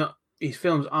 He's not. His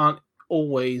films aren't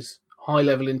always high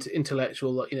level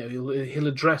intellectual. Like, he'll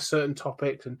address certain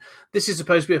topics, and this is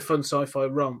supposed to be a fun sci-fi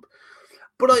romp.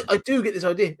 But I do get this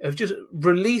idea of just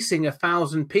releasing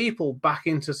 1,000 people back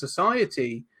into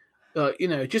society,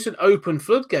 just an open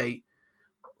floodgate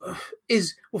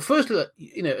is, well, firstly,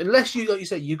 unless you, like you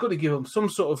say, you've got to give them some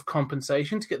sort of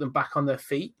compensation to get them back on their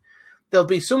feet. There'll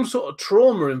be some sort of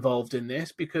trauma involved in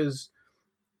this because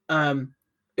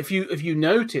if you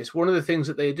notice, one of the things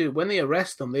that they do when they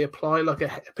arrest them, they apply like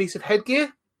a piece of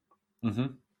headgear. Mm-hmm.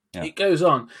 Yeah. It goes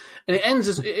on, and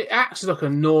it acts as like a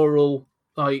neural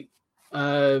dampener.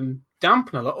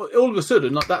 Like, all of a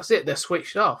sudden, that's it. They're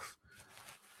switched off.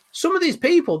 Some of these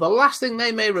people, the last thing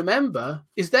they may remember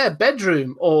is their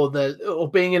bedroom or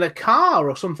being in a car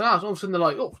or something else. All of a sudden, they're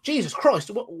like, "Oh, Jesus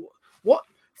Christ! What?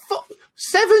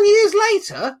 7 years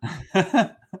later?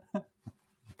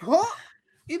 What?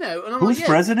 And I'm who's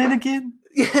president again?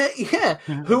 Yeah.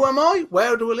 Who am I?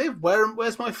 Where do I live?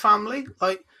 Where's my family?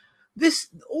 Like this,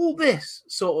 all this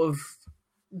sort of."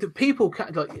 The people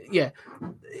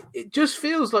it just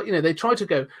feels like they try to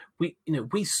go, we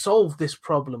solved this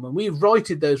problem and we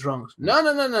righted those wrongs.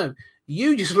 No.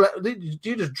 You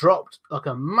just dropped like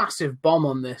a massive bomb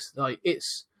on this. Like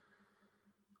it's,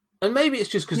 and maybe it's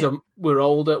just because we're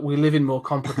older, we live in more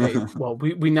complicated. Well,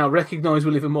 we now recognize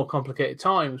we live in more complicated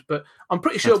times. But I'm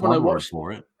pretty sure when I watched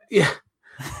it,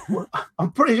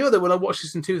 I'm pretty sure that when I watched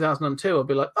this in 2002, I'll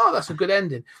be like, oh, that's a good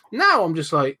ending. Now I'm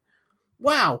just like,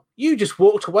 wow, you just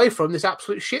walked away from this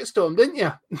absolute shitstorm, didn't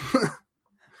you?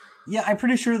 Yeah, I'm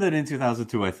pretty sure that in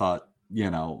 2002 I thought,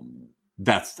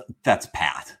 that's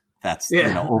pat. That's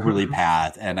overly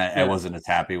pat, and I wasn't as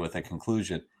happy with the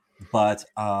conclusion. But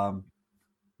now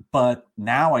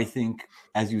I think,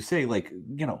 as you say,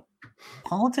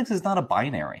 politics is not a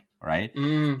binary, right?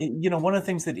 One of the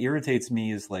things that irritates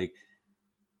me is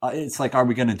it's like, are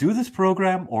we going to do this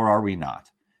program or are we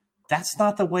not? That's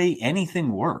not the way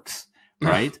anything works.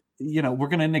 Right. We're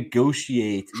going to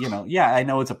negotiate, I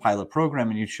know it's a pilot program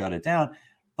and you shut it down,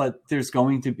 but it's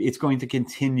going to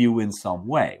continue in some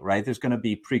way, right? There's going to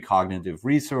be precognitive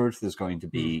research. There's going to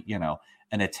be,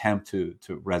 an attempt to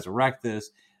resurrect this.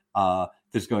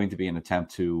 There's going to be an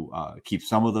attempt to keep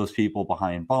some of those people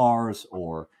behind bars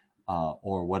or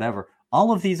whatever.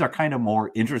 all of these are kind of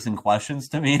more interesting questions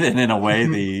to me than, in a way,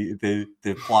 the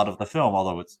plot of the film.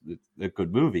 Although it's a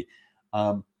good movie,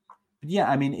 but yeah,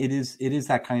 I mean, it is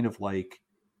that kind of like,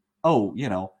 oh,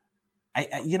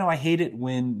 I hate it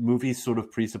when movies sort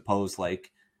of presuppose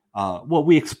like, well,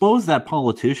 we expose that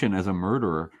politician as a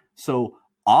murderer, so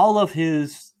all of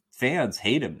his fans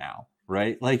hate him now,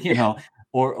 right? Like,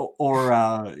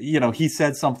 or he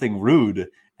said something rude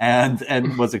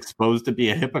and was exposed to be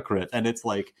a hypocrite, and it's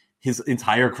like his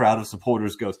entire crowd of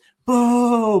supporters goes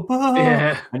boo, boo,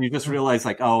 and you just realize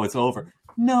like, oh, it's over.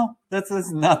 No, that's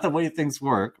not the way things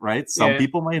work, right? Some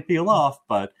people might peel off,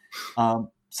 but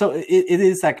so it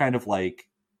is that kind of like,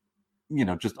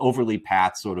 just overly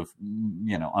pat sort of,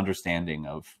 understanding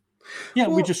of,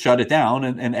 we just shut it down,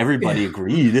 and everybody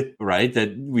agreed, right,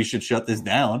 that we should shut this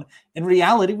down. In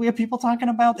reality, we have people talking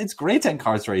about it's great to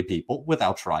incarcerate people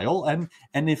without trial,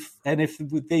 and if they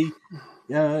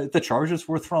the charges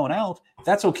were thrown out,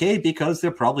 that's okay because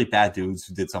they're probably bad dudes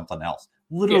who did something else.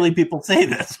 Literally, people say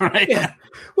this, right? Yeah.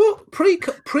 Well,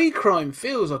 pre-crime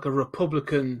feels like a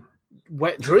Republican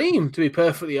wet dream, to be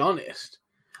perfectly honest.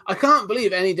 I can't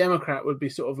believe any Democrat would be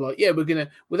sort of like, we're going to,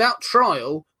 without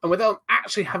trial and without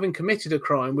actually having committed a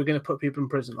crime, we're going to put people in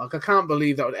prison. Like, I can't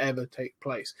believe that would ever take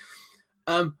place.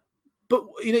 But,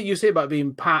 you say about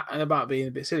being pat and about being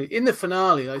a bit silly. In the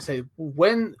finale, like I say,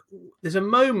 when there's a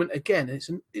moment, again, it's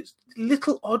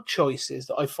little odd choices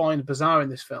that I find bizarre in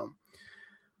this film.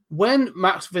 When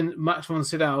Max von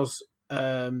Sydow's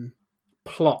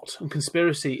plot and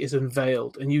conspiracy is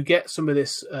unveiled, and you get some of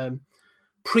this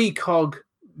precog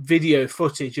video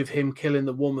footage of him killing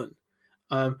the woman,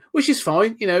 which is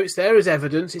fine. It's there as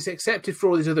evidence. It's accepted for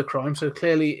all these other crimes, so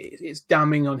clearly it's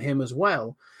damning on him as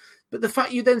well. But the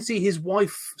fact you then see his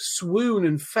wife swoon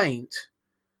and faint,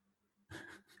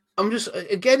 I'm just,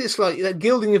 again, it's like that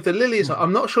gilding of the lilies.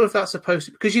 I'm not sure if that's supposed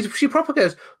to, because she proper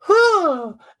goes,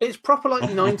 oh! It's proper like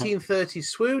 1930s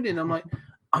swooning. I'm like,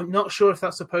 I'm not sure if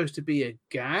that's supposed to be a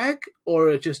gag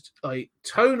or just like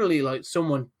tonally, like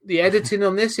the editing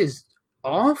on this is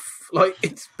off. Like,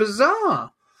 it's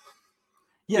bizarre.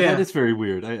 Yeah, that is very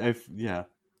weird. It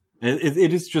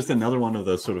is just another one of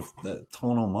those sort of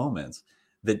tonal moments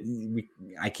that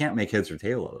I can't make heads or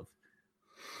tail of.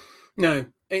 No,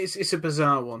 it's a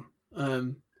bizarre one.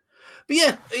 But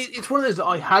yeah, it's one of those that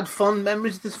I had fond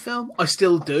memories of this film. I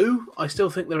still do. I still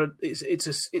think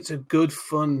it's a good,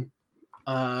 fun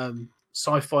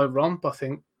sci-fi romp. I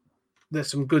think there's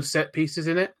some good set pieces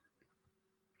in it,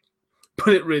 but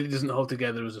it really doesn't hold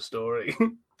together as a story.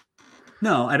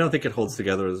 No, I don't think it holds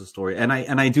together as a story, and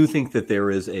I do think that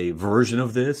there is a version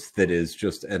of this that is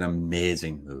just an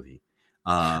amazing movie.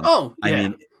 I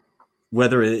mean,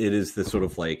 whether it is the sort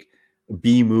of like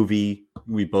B movie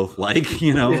we both like,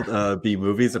 B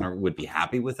movies and would be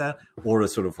happy with that, or a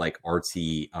sort of like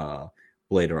artsy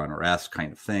Blade Runner-esque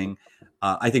kind of thing.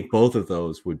 I think both of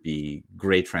those would be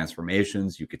great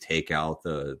transformations. You could take out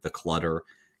the clutter.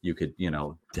 You could,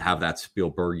 have that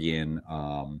Spielbergian,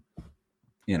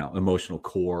 emotional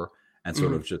core and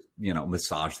sort of just,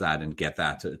 massage that and get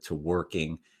that to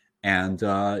working. And,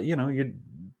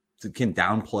 you can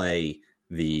downplay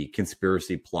the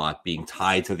conspiracy plot being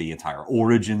tied to the entire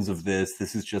origins of this.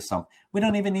 This is just we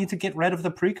don't even need to get rid of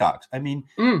the precogs. I mean,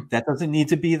 that doesn't need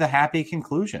to be the happy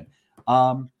conclusion.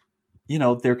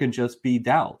 There can just be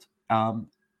doubt.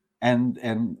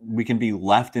 And we can be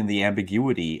left in the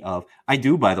ambiguity of, I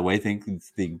do, by the way, think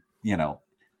the,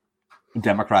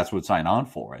 Democrats would sign on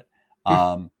for it.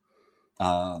 I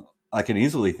can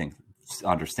easily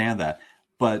understand that.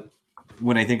 But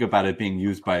when I think about it being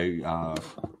used by,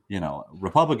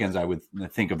 Republicans, I would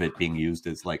think of it being used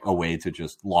as like a way to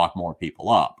just lock more people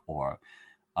up, or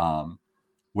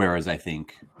whereas I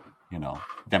think,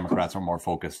 Democrats are more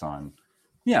focused on,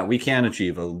 we can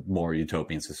achieve a more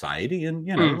utopian society, and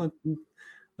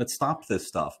let's stop this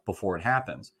stuff before it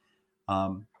happens.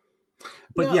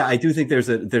 But I do think there's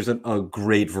a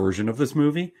great version of this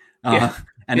movie,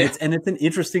 it's an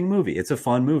interesting movie. It's a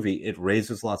fun movie. It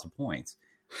raises lots of points.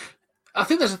 I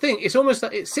think that's the thing. It's almost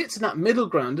like it sits in that middle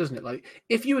ground, doesn't it? Like,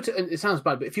 if you were to, and it sounds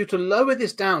bad, but if you were to lower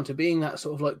this down to being that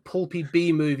sort of like pulpy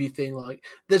B movie thing, like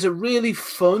there's a really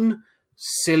fun,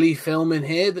 silly film in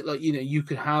here that, like, you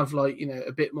could have like,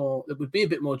 a bit more, that would be a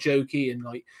bit more jokey, and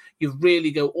like you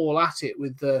really go all at it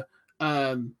with the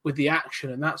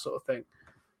action and that sort of thing.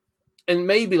 And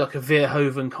maybe like a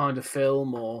Verhoeven kind of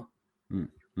film, or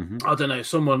I don't know,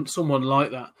 someone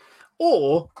like that.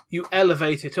 Or you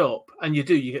elevate it up and you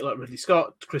get like Ridley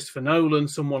Scott, Christopher Nolan,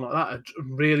 someone like that,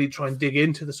 and really try and dig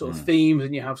into the sort of themes,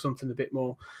 and you have something a bit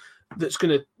more that's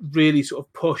going to really sort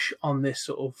of push on this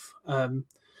sort of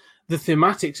the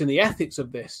thematics and the ethics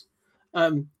of this.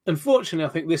 Unfortunately, I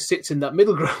think this sits in that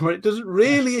middle ground where it doesn't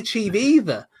really achieve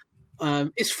either.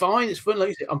 It's fine, it's fun. Like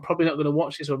you said, I'm probably not going to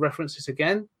watch this or reference this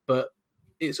again, but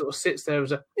it sort of sits there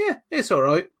as it's all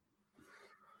right.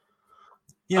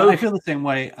 Yeah, I feel the same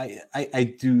way.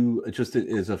 I do, just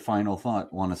as a final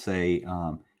thought, want to say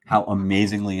how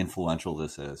amazingly influential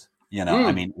this is.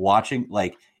 I mean, watching,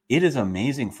 like, it is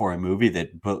amazing for a movie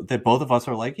that both of us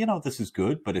are like, this is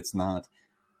good, but it's not.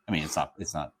 I mean, it's not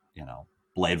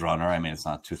Blade Runner. I mean, it's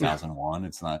not 2001.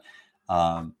 It's not.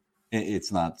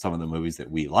 It's not some of the movies that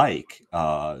we like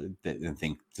and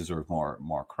think deserve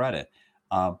more credit.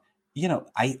 I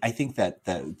think that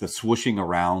the swooshing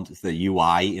around the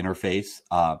UI interface,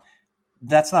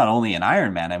 that's not only in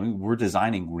Iron Man. I mean, we're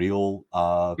designing real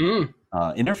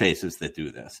interfaces that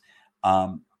do this,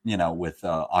 with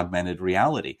augmented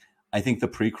reality. I think the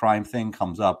pre-crime thing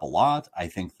comes up a lot. I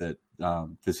think that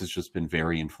this has just been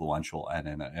very influential and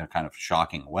in a kind of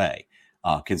shocking way,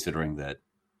 considering that,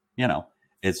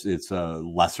 it's a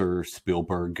lesser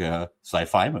Spielberg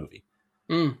sci-fi movie.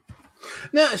 No,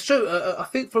 it's true. I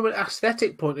think from an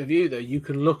aesthetic point of view, though, you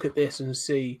can look at this and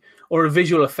see, or a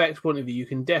visual effects point of view, you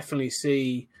can definitely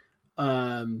see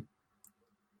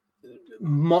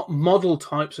model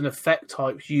types and effect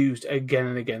types used again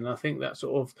and again. And I think that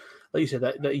sort of, like you said,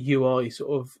 that UI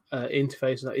sort of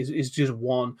interface that is just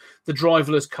one. The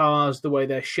driverless cars, the way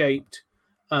they're shaped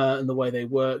and the way they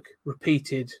work,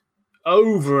 repeated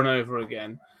over and over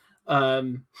again.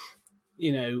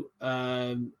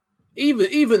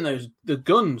 Even those the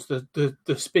guns, the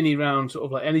spinny round sort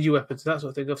of like energy weapons, that sort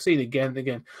of thing, I've seen again and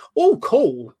again. All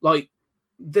cool. Like,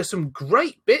 there's some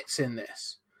great bits in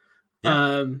this.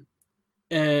 Yeah.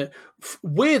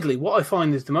 Weirdly, what I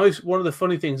find is one of the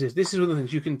funny things is this is one of the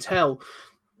things you can tell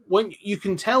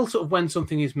sort of when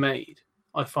something is made.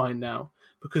 I find now,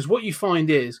 because what you find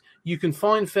is you can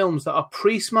find films that are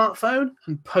pre-smartphone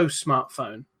and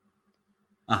post-smartphone.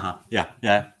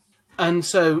 Yeah. And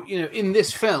so, in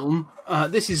this film,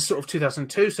 this is sort of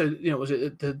 2002. So, was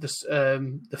it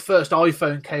the first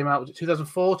iPhone came out? Was it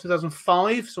 2004,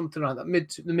 2005, something like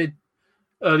that,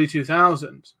 early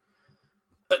 2000s?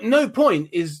 At no point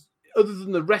is, other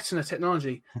than the Retina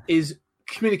technology, is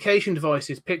communication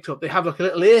devices picked up. They have like a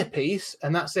little earpiece,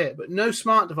 and that's it. But no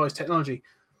smart device technology.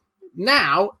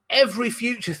 Now, every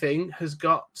future thing has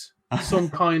got some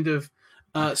kind of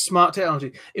smart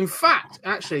technology. In fact,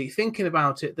 actually, thinking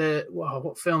about it,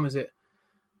 what film is it?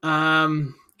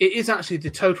 It is actually the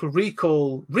Total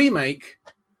Recall remake.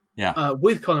 Yeah.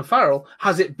 With Colin Farrell,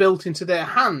 has it built into their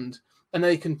hand, and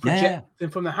they can project them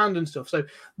from their hand and stuff. So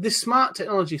this smart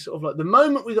technology, sort of like the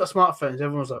moment we got smartphones,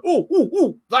 everyone was like,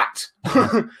 "Oh, that!"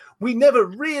 We never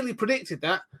really predicted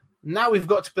that. Now we've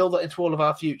got to build that into all of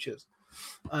our futures.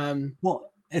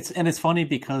 It's funny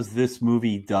because this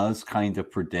movie does kind of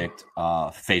predict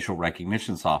facial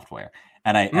recognition software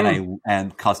and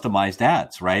customized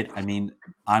ads, right? I mean,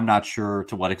 I'm not sure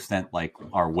to what extent like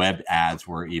our web ads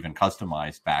were even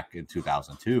customized back in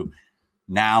 2002.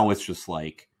 Now it's just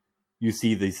like you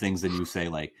see these things and you say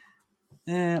like,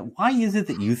 why is it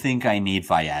that you think I need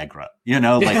Viagra?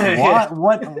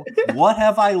 What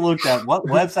have I looked at? What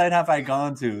website have I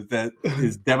gone to that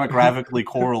is demographically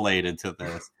correlated to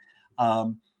this?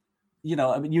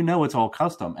 It's all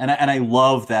custom. And I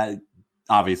love that.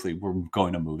 Obviously, we're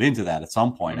going to move into that at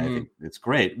some point. I think it's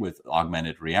great with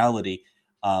augmented reality.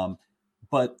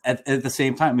 But at the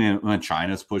same time, when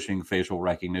China's pushing facial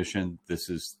recognition, this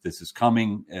is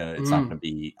coming. It's not going to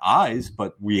be eyes,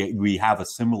 but we have a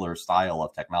similar style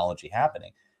of technology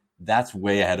happening. That's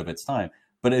way ahead of its time.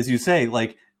 But as you say,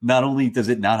 like, not only does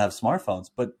it not have smartphones,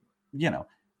 but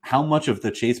how much of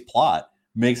the chase plot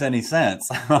makes any sense?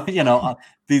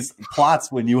 These plots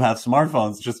when you have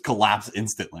smartphones just collapse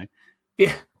instantly.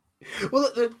 Yeah. Well,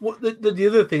 the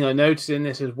other thing I noticed in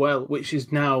this as well, which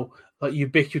is now like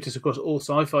ubiquitous across all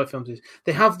sci-fi films, is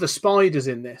they have the spiders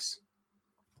in this,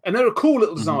 and they're a cool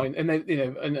little design. And they,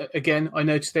 and again, I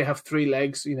noticed they have 3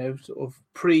 legs. Sort of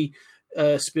pre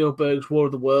Spielberg's War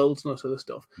of the Worlds and all sort of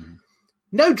stuff.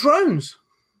 No drones.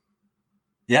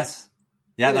 Yes.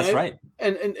 Yeah, that's right.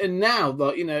 And now,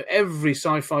 like, every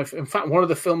sci-fi, in fact, one of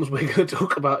the films we're going to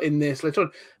talk about in this later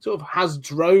on sort of has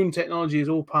drone technology as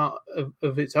all part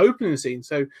of its opening scene.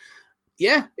 So,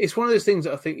 yeah, it's one of those things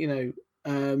that I think,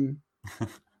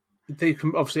 they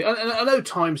can obviously, I know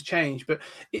times change, but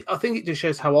I think it just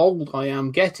shows how old I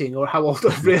am getting, or how old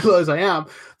I realise I am,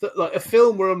 that like a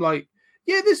film where I'm like,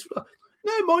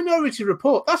 Minority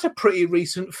Report, that's a pretty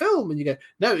recent film. And you go,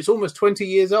 no, it's almost 20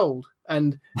 years old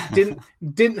and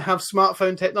didn't have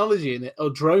smartphone technology in it or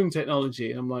drone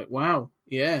technology. And I'm like, wow,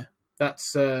 yeah,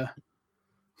 that's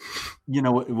you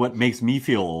know, what makes me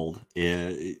feel old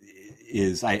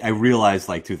is I realize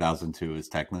like 2002 is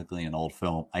technically an old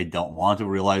film. I don't want to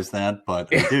realize that,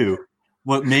 but I do.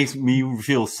 What makes me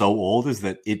feel so old is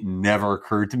that it never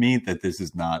occurred to me that this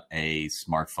is not a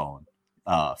smartphone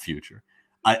future.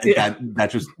 That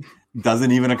just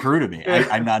doesn't even occur to me.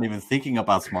 I'm not even thinking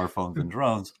about smartphones and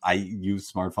drones. I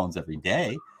use smartphones every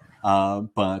day,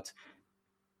 but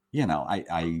you know,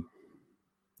 I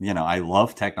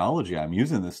love technology. I'm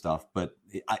using this stuff, but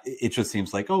it just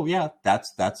seems like, oh yeah,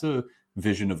 that's a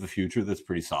vision of the future that's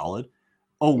pretty solid.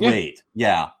 Oh wait,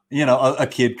 yeah, you know, a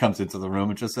kid comes into the room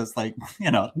and just says like,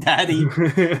 you know, Daddy,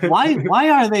 why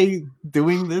are they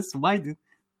doing this? Why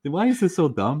is this so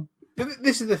dumb?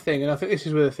 This is the thing, and I think this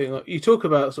is where the thing. Like, you talk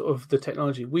about sort of the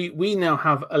technology. We now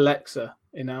have Alexa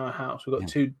in our house. We've got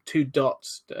two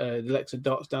dots, Alexa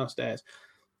dots downstairs,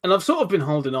 and I've sort of been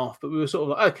holding off, but we were sort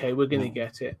of like, okay, we're going to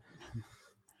get it.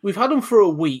 We've had them for a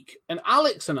week, and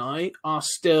Alex and I are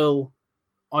still.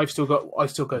 I still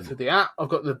go through the app. I've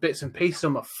got the bits and pieces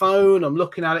on my phone. I'm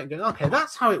looking at it and going, okay,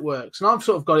 that's how it works. And I've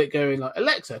sort of got it going like,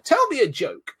 Alexa, tell me a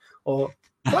joke or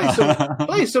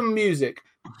play some music.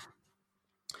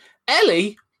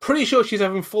 Ellie, pretty sure she's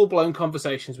having full-blown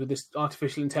conversations with this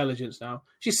artificial intelligence now.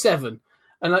 She's 7.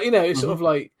 And, like, you know, it's sort of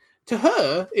like, to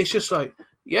her, it's just like,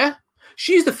 yeah,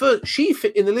 she's the first,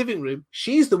 in the living room,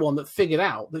 she's the one that figured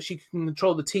out that she can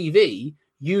control the TV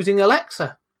using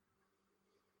Alexa.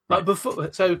 Like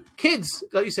before, so kids,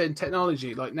 like you said, in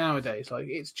technology, like nowadays, like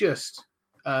it's just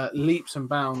leaps and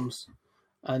bounds.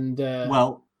 And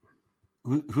well,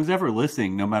 who's ever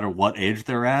listening, no matter what age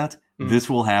they're at, this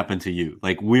will happen to you.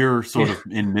 Like we're sort of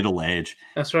in middle age.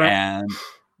 That's right. And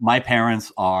my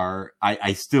parents are.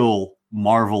 I still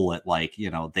marvel at, like, you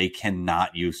know, they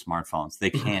cannot use smartphones. They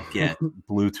can't get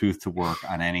Bluetooth to work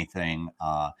on anything.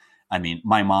 I mean,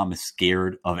 my mom is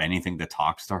scared of anything that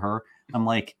talks to her. I'm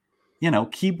like, you know,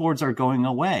 keyboards are going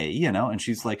away, you know, and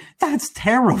she's like, that's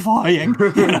terrifying.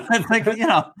 You know, it's like, you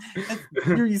know,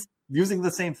 you're using the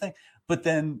same thing. But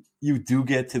then you do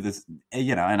get to this,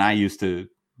 you know, and I used to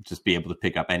just be able to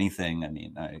pick up anything. I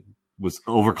mean, I was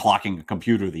overclocking a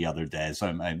computer the other day,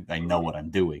 so I know what I'm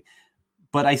doing.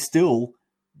 But I still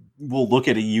will look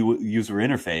at a user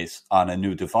interface on a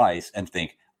new device and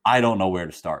think, I don't know where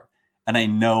to start. And I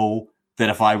know that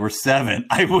if I were 7,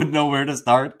 I would know where to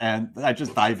start, and I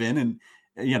just dive in, and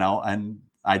you know, and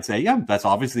I'd say, yeah, that's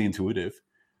obviously intuitive.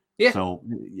 Yeah, so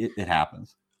it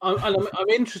happens. I'm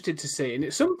interested to see, and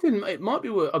it's something. It might be.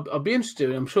 I'll be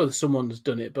interested in. I'm sure that someone has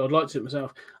done it, but I'd like to do it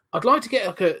myself. I'd like to get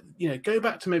like a, you know, go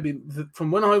back to maybe from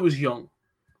when I was young,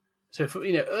 so from,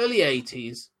 you know, early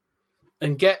 80s,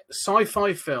 and get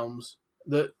sci-fi films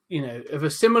that, you know, of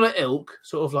a similar ilk,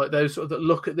 sort of like those sort of that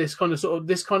look at this kind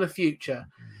of future.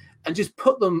 And just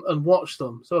put them and watch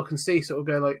them so I can see, sort of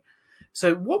go like,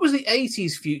 so what was the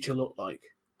 80s future look like?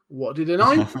 What did the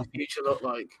 90s future look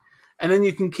like? And then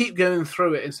you can keep going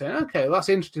through it and saying, okay, well, that's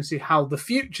interesting to see how the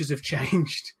futures have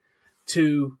changed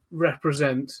to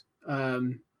represent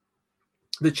the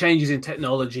changes in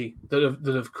technology that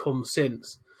have come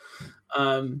since.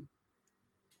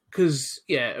 Because,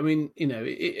 yeah, I mean, you know,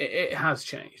 it has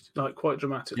changed, like, quite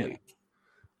dramatically. Yeah.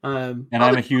 And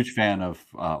I'm a huge fan of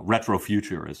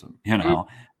retrofuturism, you know,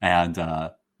 and,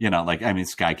 you know, like, I mean,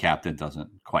 Sky Captain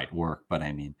doesn't quite work, but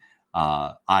I mean,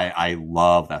 I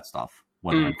love that stuff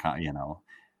when I'm, you know,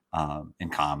 in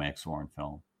comics or in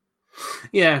film.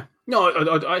 Yeah, no,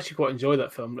 I actually quite enjoy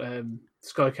that film.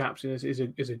 Sky Captain is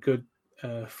a good,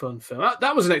 fun film.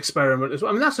 That was an experiment as well.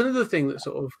 I mean, that's another thing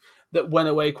that went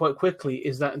away quite quickly,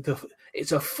 is that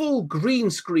it's a full green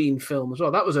screen film as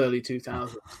well. That was early 2000s,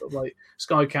 sort of like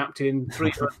Sky Captain,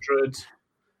 300,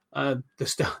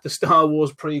 the Star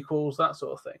Wars prequels, that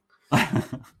sort of thing.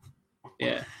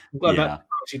 Yeah, I'm glad that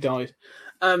actually died.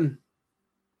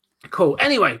 Cool.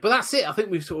 Anyway, but that's it. I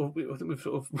think we've sort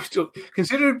of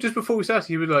considered just before we started.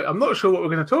 You were like, I'm not sure what we're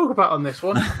going to talk about on this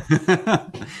one.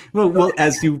 well,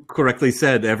 as you correctly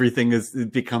said, everything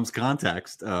it becomes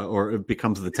context, or it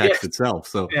becomes the text itself.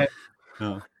 So,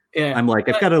 yeah, I'm like,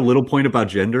 I've got a little point about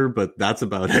gender, but that's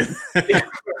about it. Yeah.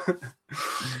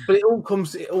 But it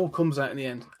all comes out in the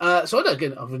end. So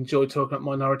again, I've enjoyed talking about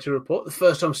Minority Report. The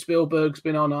first time Spielberg's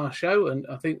been on our show, and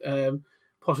I think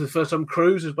possibly the first time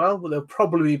Cruise as well, but they'll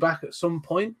probably be back at some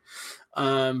point.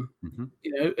 You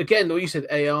know, again, what you said,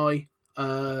 AI,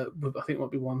 I think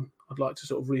might be one I'd like to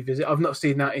sort of revisit. I've not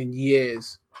seen that in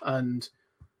years, and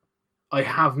I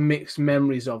have mixed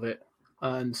memories of it,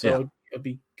 and so I'd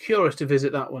be curious to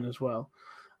visit that one as well.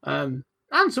 And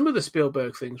some of the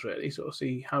Spielberg things, really, sort of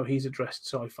see how he's addressed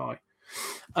sci-fi.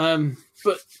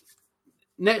 But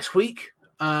next week,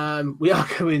 we are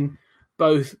going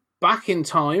both back in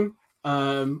time,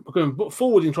 we're going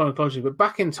forward in chronology, but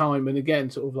back in time, and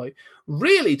again, sort of like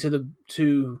really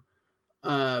to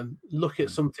look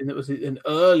at something that was an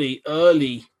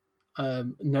early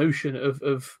notion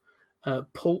of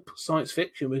pulp science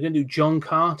fiction. We're going to do John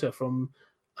Carter from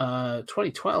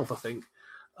 2012, I think,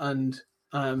 and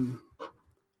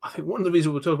I think one of the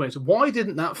reasons we're talking about is why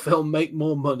didn't that film make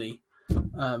more money?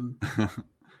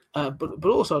 But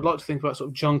also, I'd like to think about sort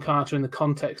of John Carter in the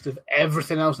context of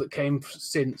everything else that came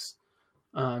since,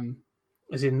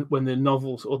 as in when the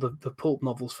novels or the pulp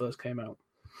novels first came out.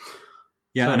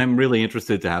 Yeah, So- and I'm really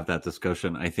interested to have that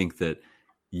discussion. I think that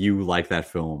you like that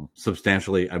film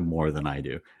substantially more than I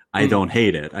do. I don't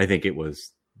hate it. I think it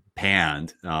was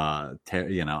panned, and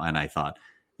I thought,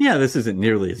 yeah, this isn't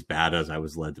nearly as bad as I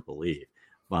was led to believe.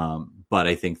 But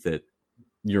I think that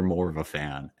you're more of a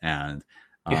fan, and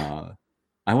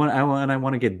I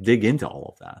want to dig into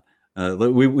all of that.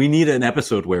 We need an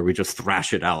episode where we just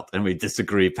thrash it out and we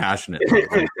disagree passionately.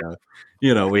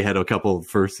 We had a couple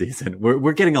first season.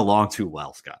 We're getting along too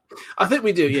well, Scott. I think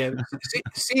we do, yeah.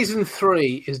 Season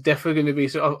 3 is definitely going to be.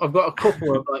 So I've got a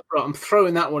couple of right, I'm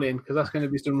throwing that one in because that's going to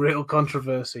be some real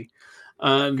controversy.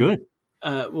 Good.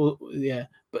 Well, yeah,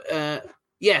 but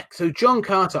yeah. So John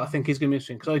Carter, I think, is going to be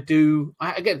interesting because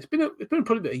again, it's been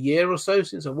probably about a year or so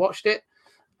since I watched it.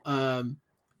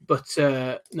 But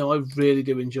no, I really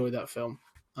do enjoy that film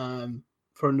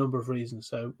for a number of reasons.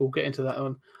 So we'll get into that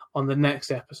on the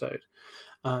next episode.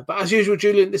 But as usual,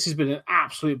 Julian, this has been an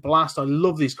absolute blast. I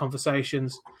love these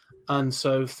conversations. And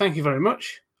so thank you very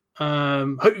much.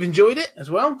 Hope you've enjoyed it as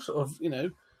well. Sort of,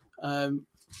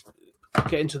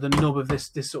 get into the nub of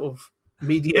this sort of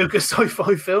mediocre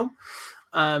sci-fi film.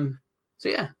 So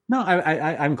yeah. No,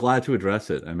 I'm glad to address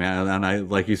it. I mean, and I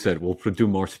like you said, we'll do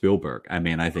more Spielberg. I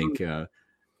mean, I think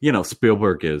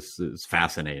Spielberg is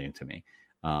fascinating to me.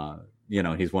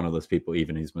 He's one of those people.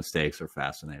 Even his mistakes are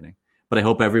fascinating. But I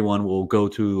hope everyone will go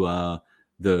to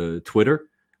the Twitter,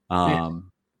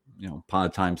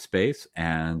 Pod Time Space,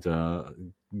 and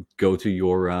go to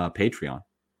your Patreon.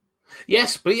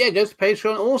 Yes, but yeah, go to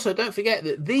Patreon. Also, don't forget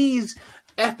that these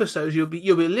episodes you'll be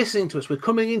listening to us. We're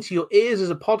coming into your ears as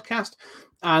a podcast,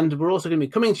 and we're also going to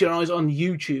be coming to your eyes on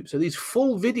YouTube. So these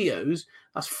full videos,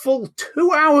 that's full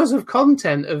 2 hours of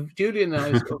content of Julian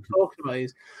and I talking about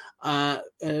these,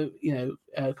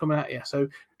 coming at you. So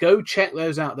go check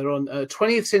those out. They're on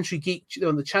 20th Century Geek. They're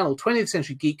on the channel 20th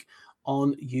Century Geek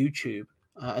on YouTube,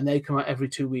 and they come out every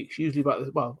 2 weeks, usually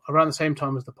around the same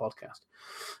time as the podcast.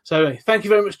 So anyway, thank you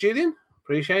very much, Julian.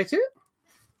 Appreciate it.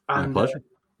 And My pleasure.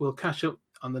 We'll catch up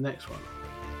on the next one.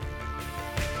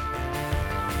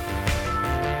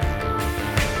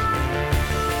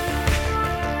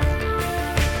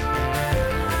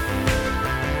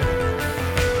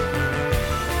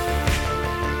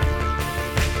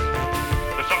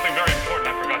 There's something very important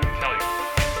I forgot to tell you.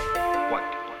 What?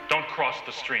 Don't cross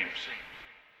the streams.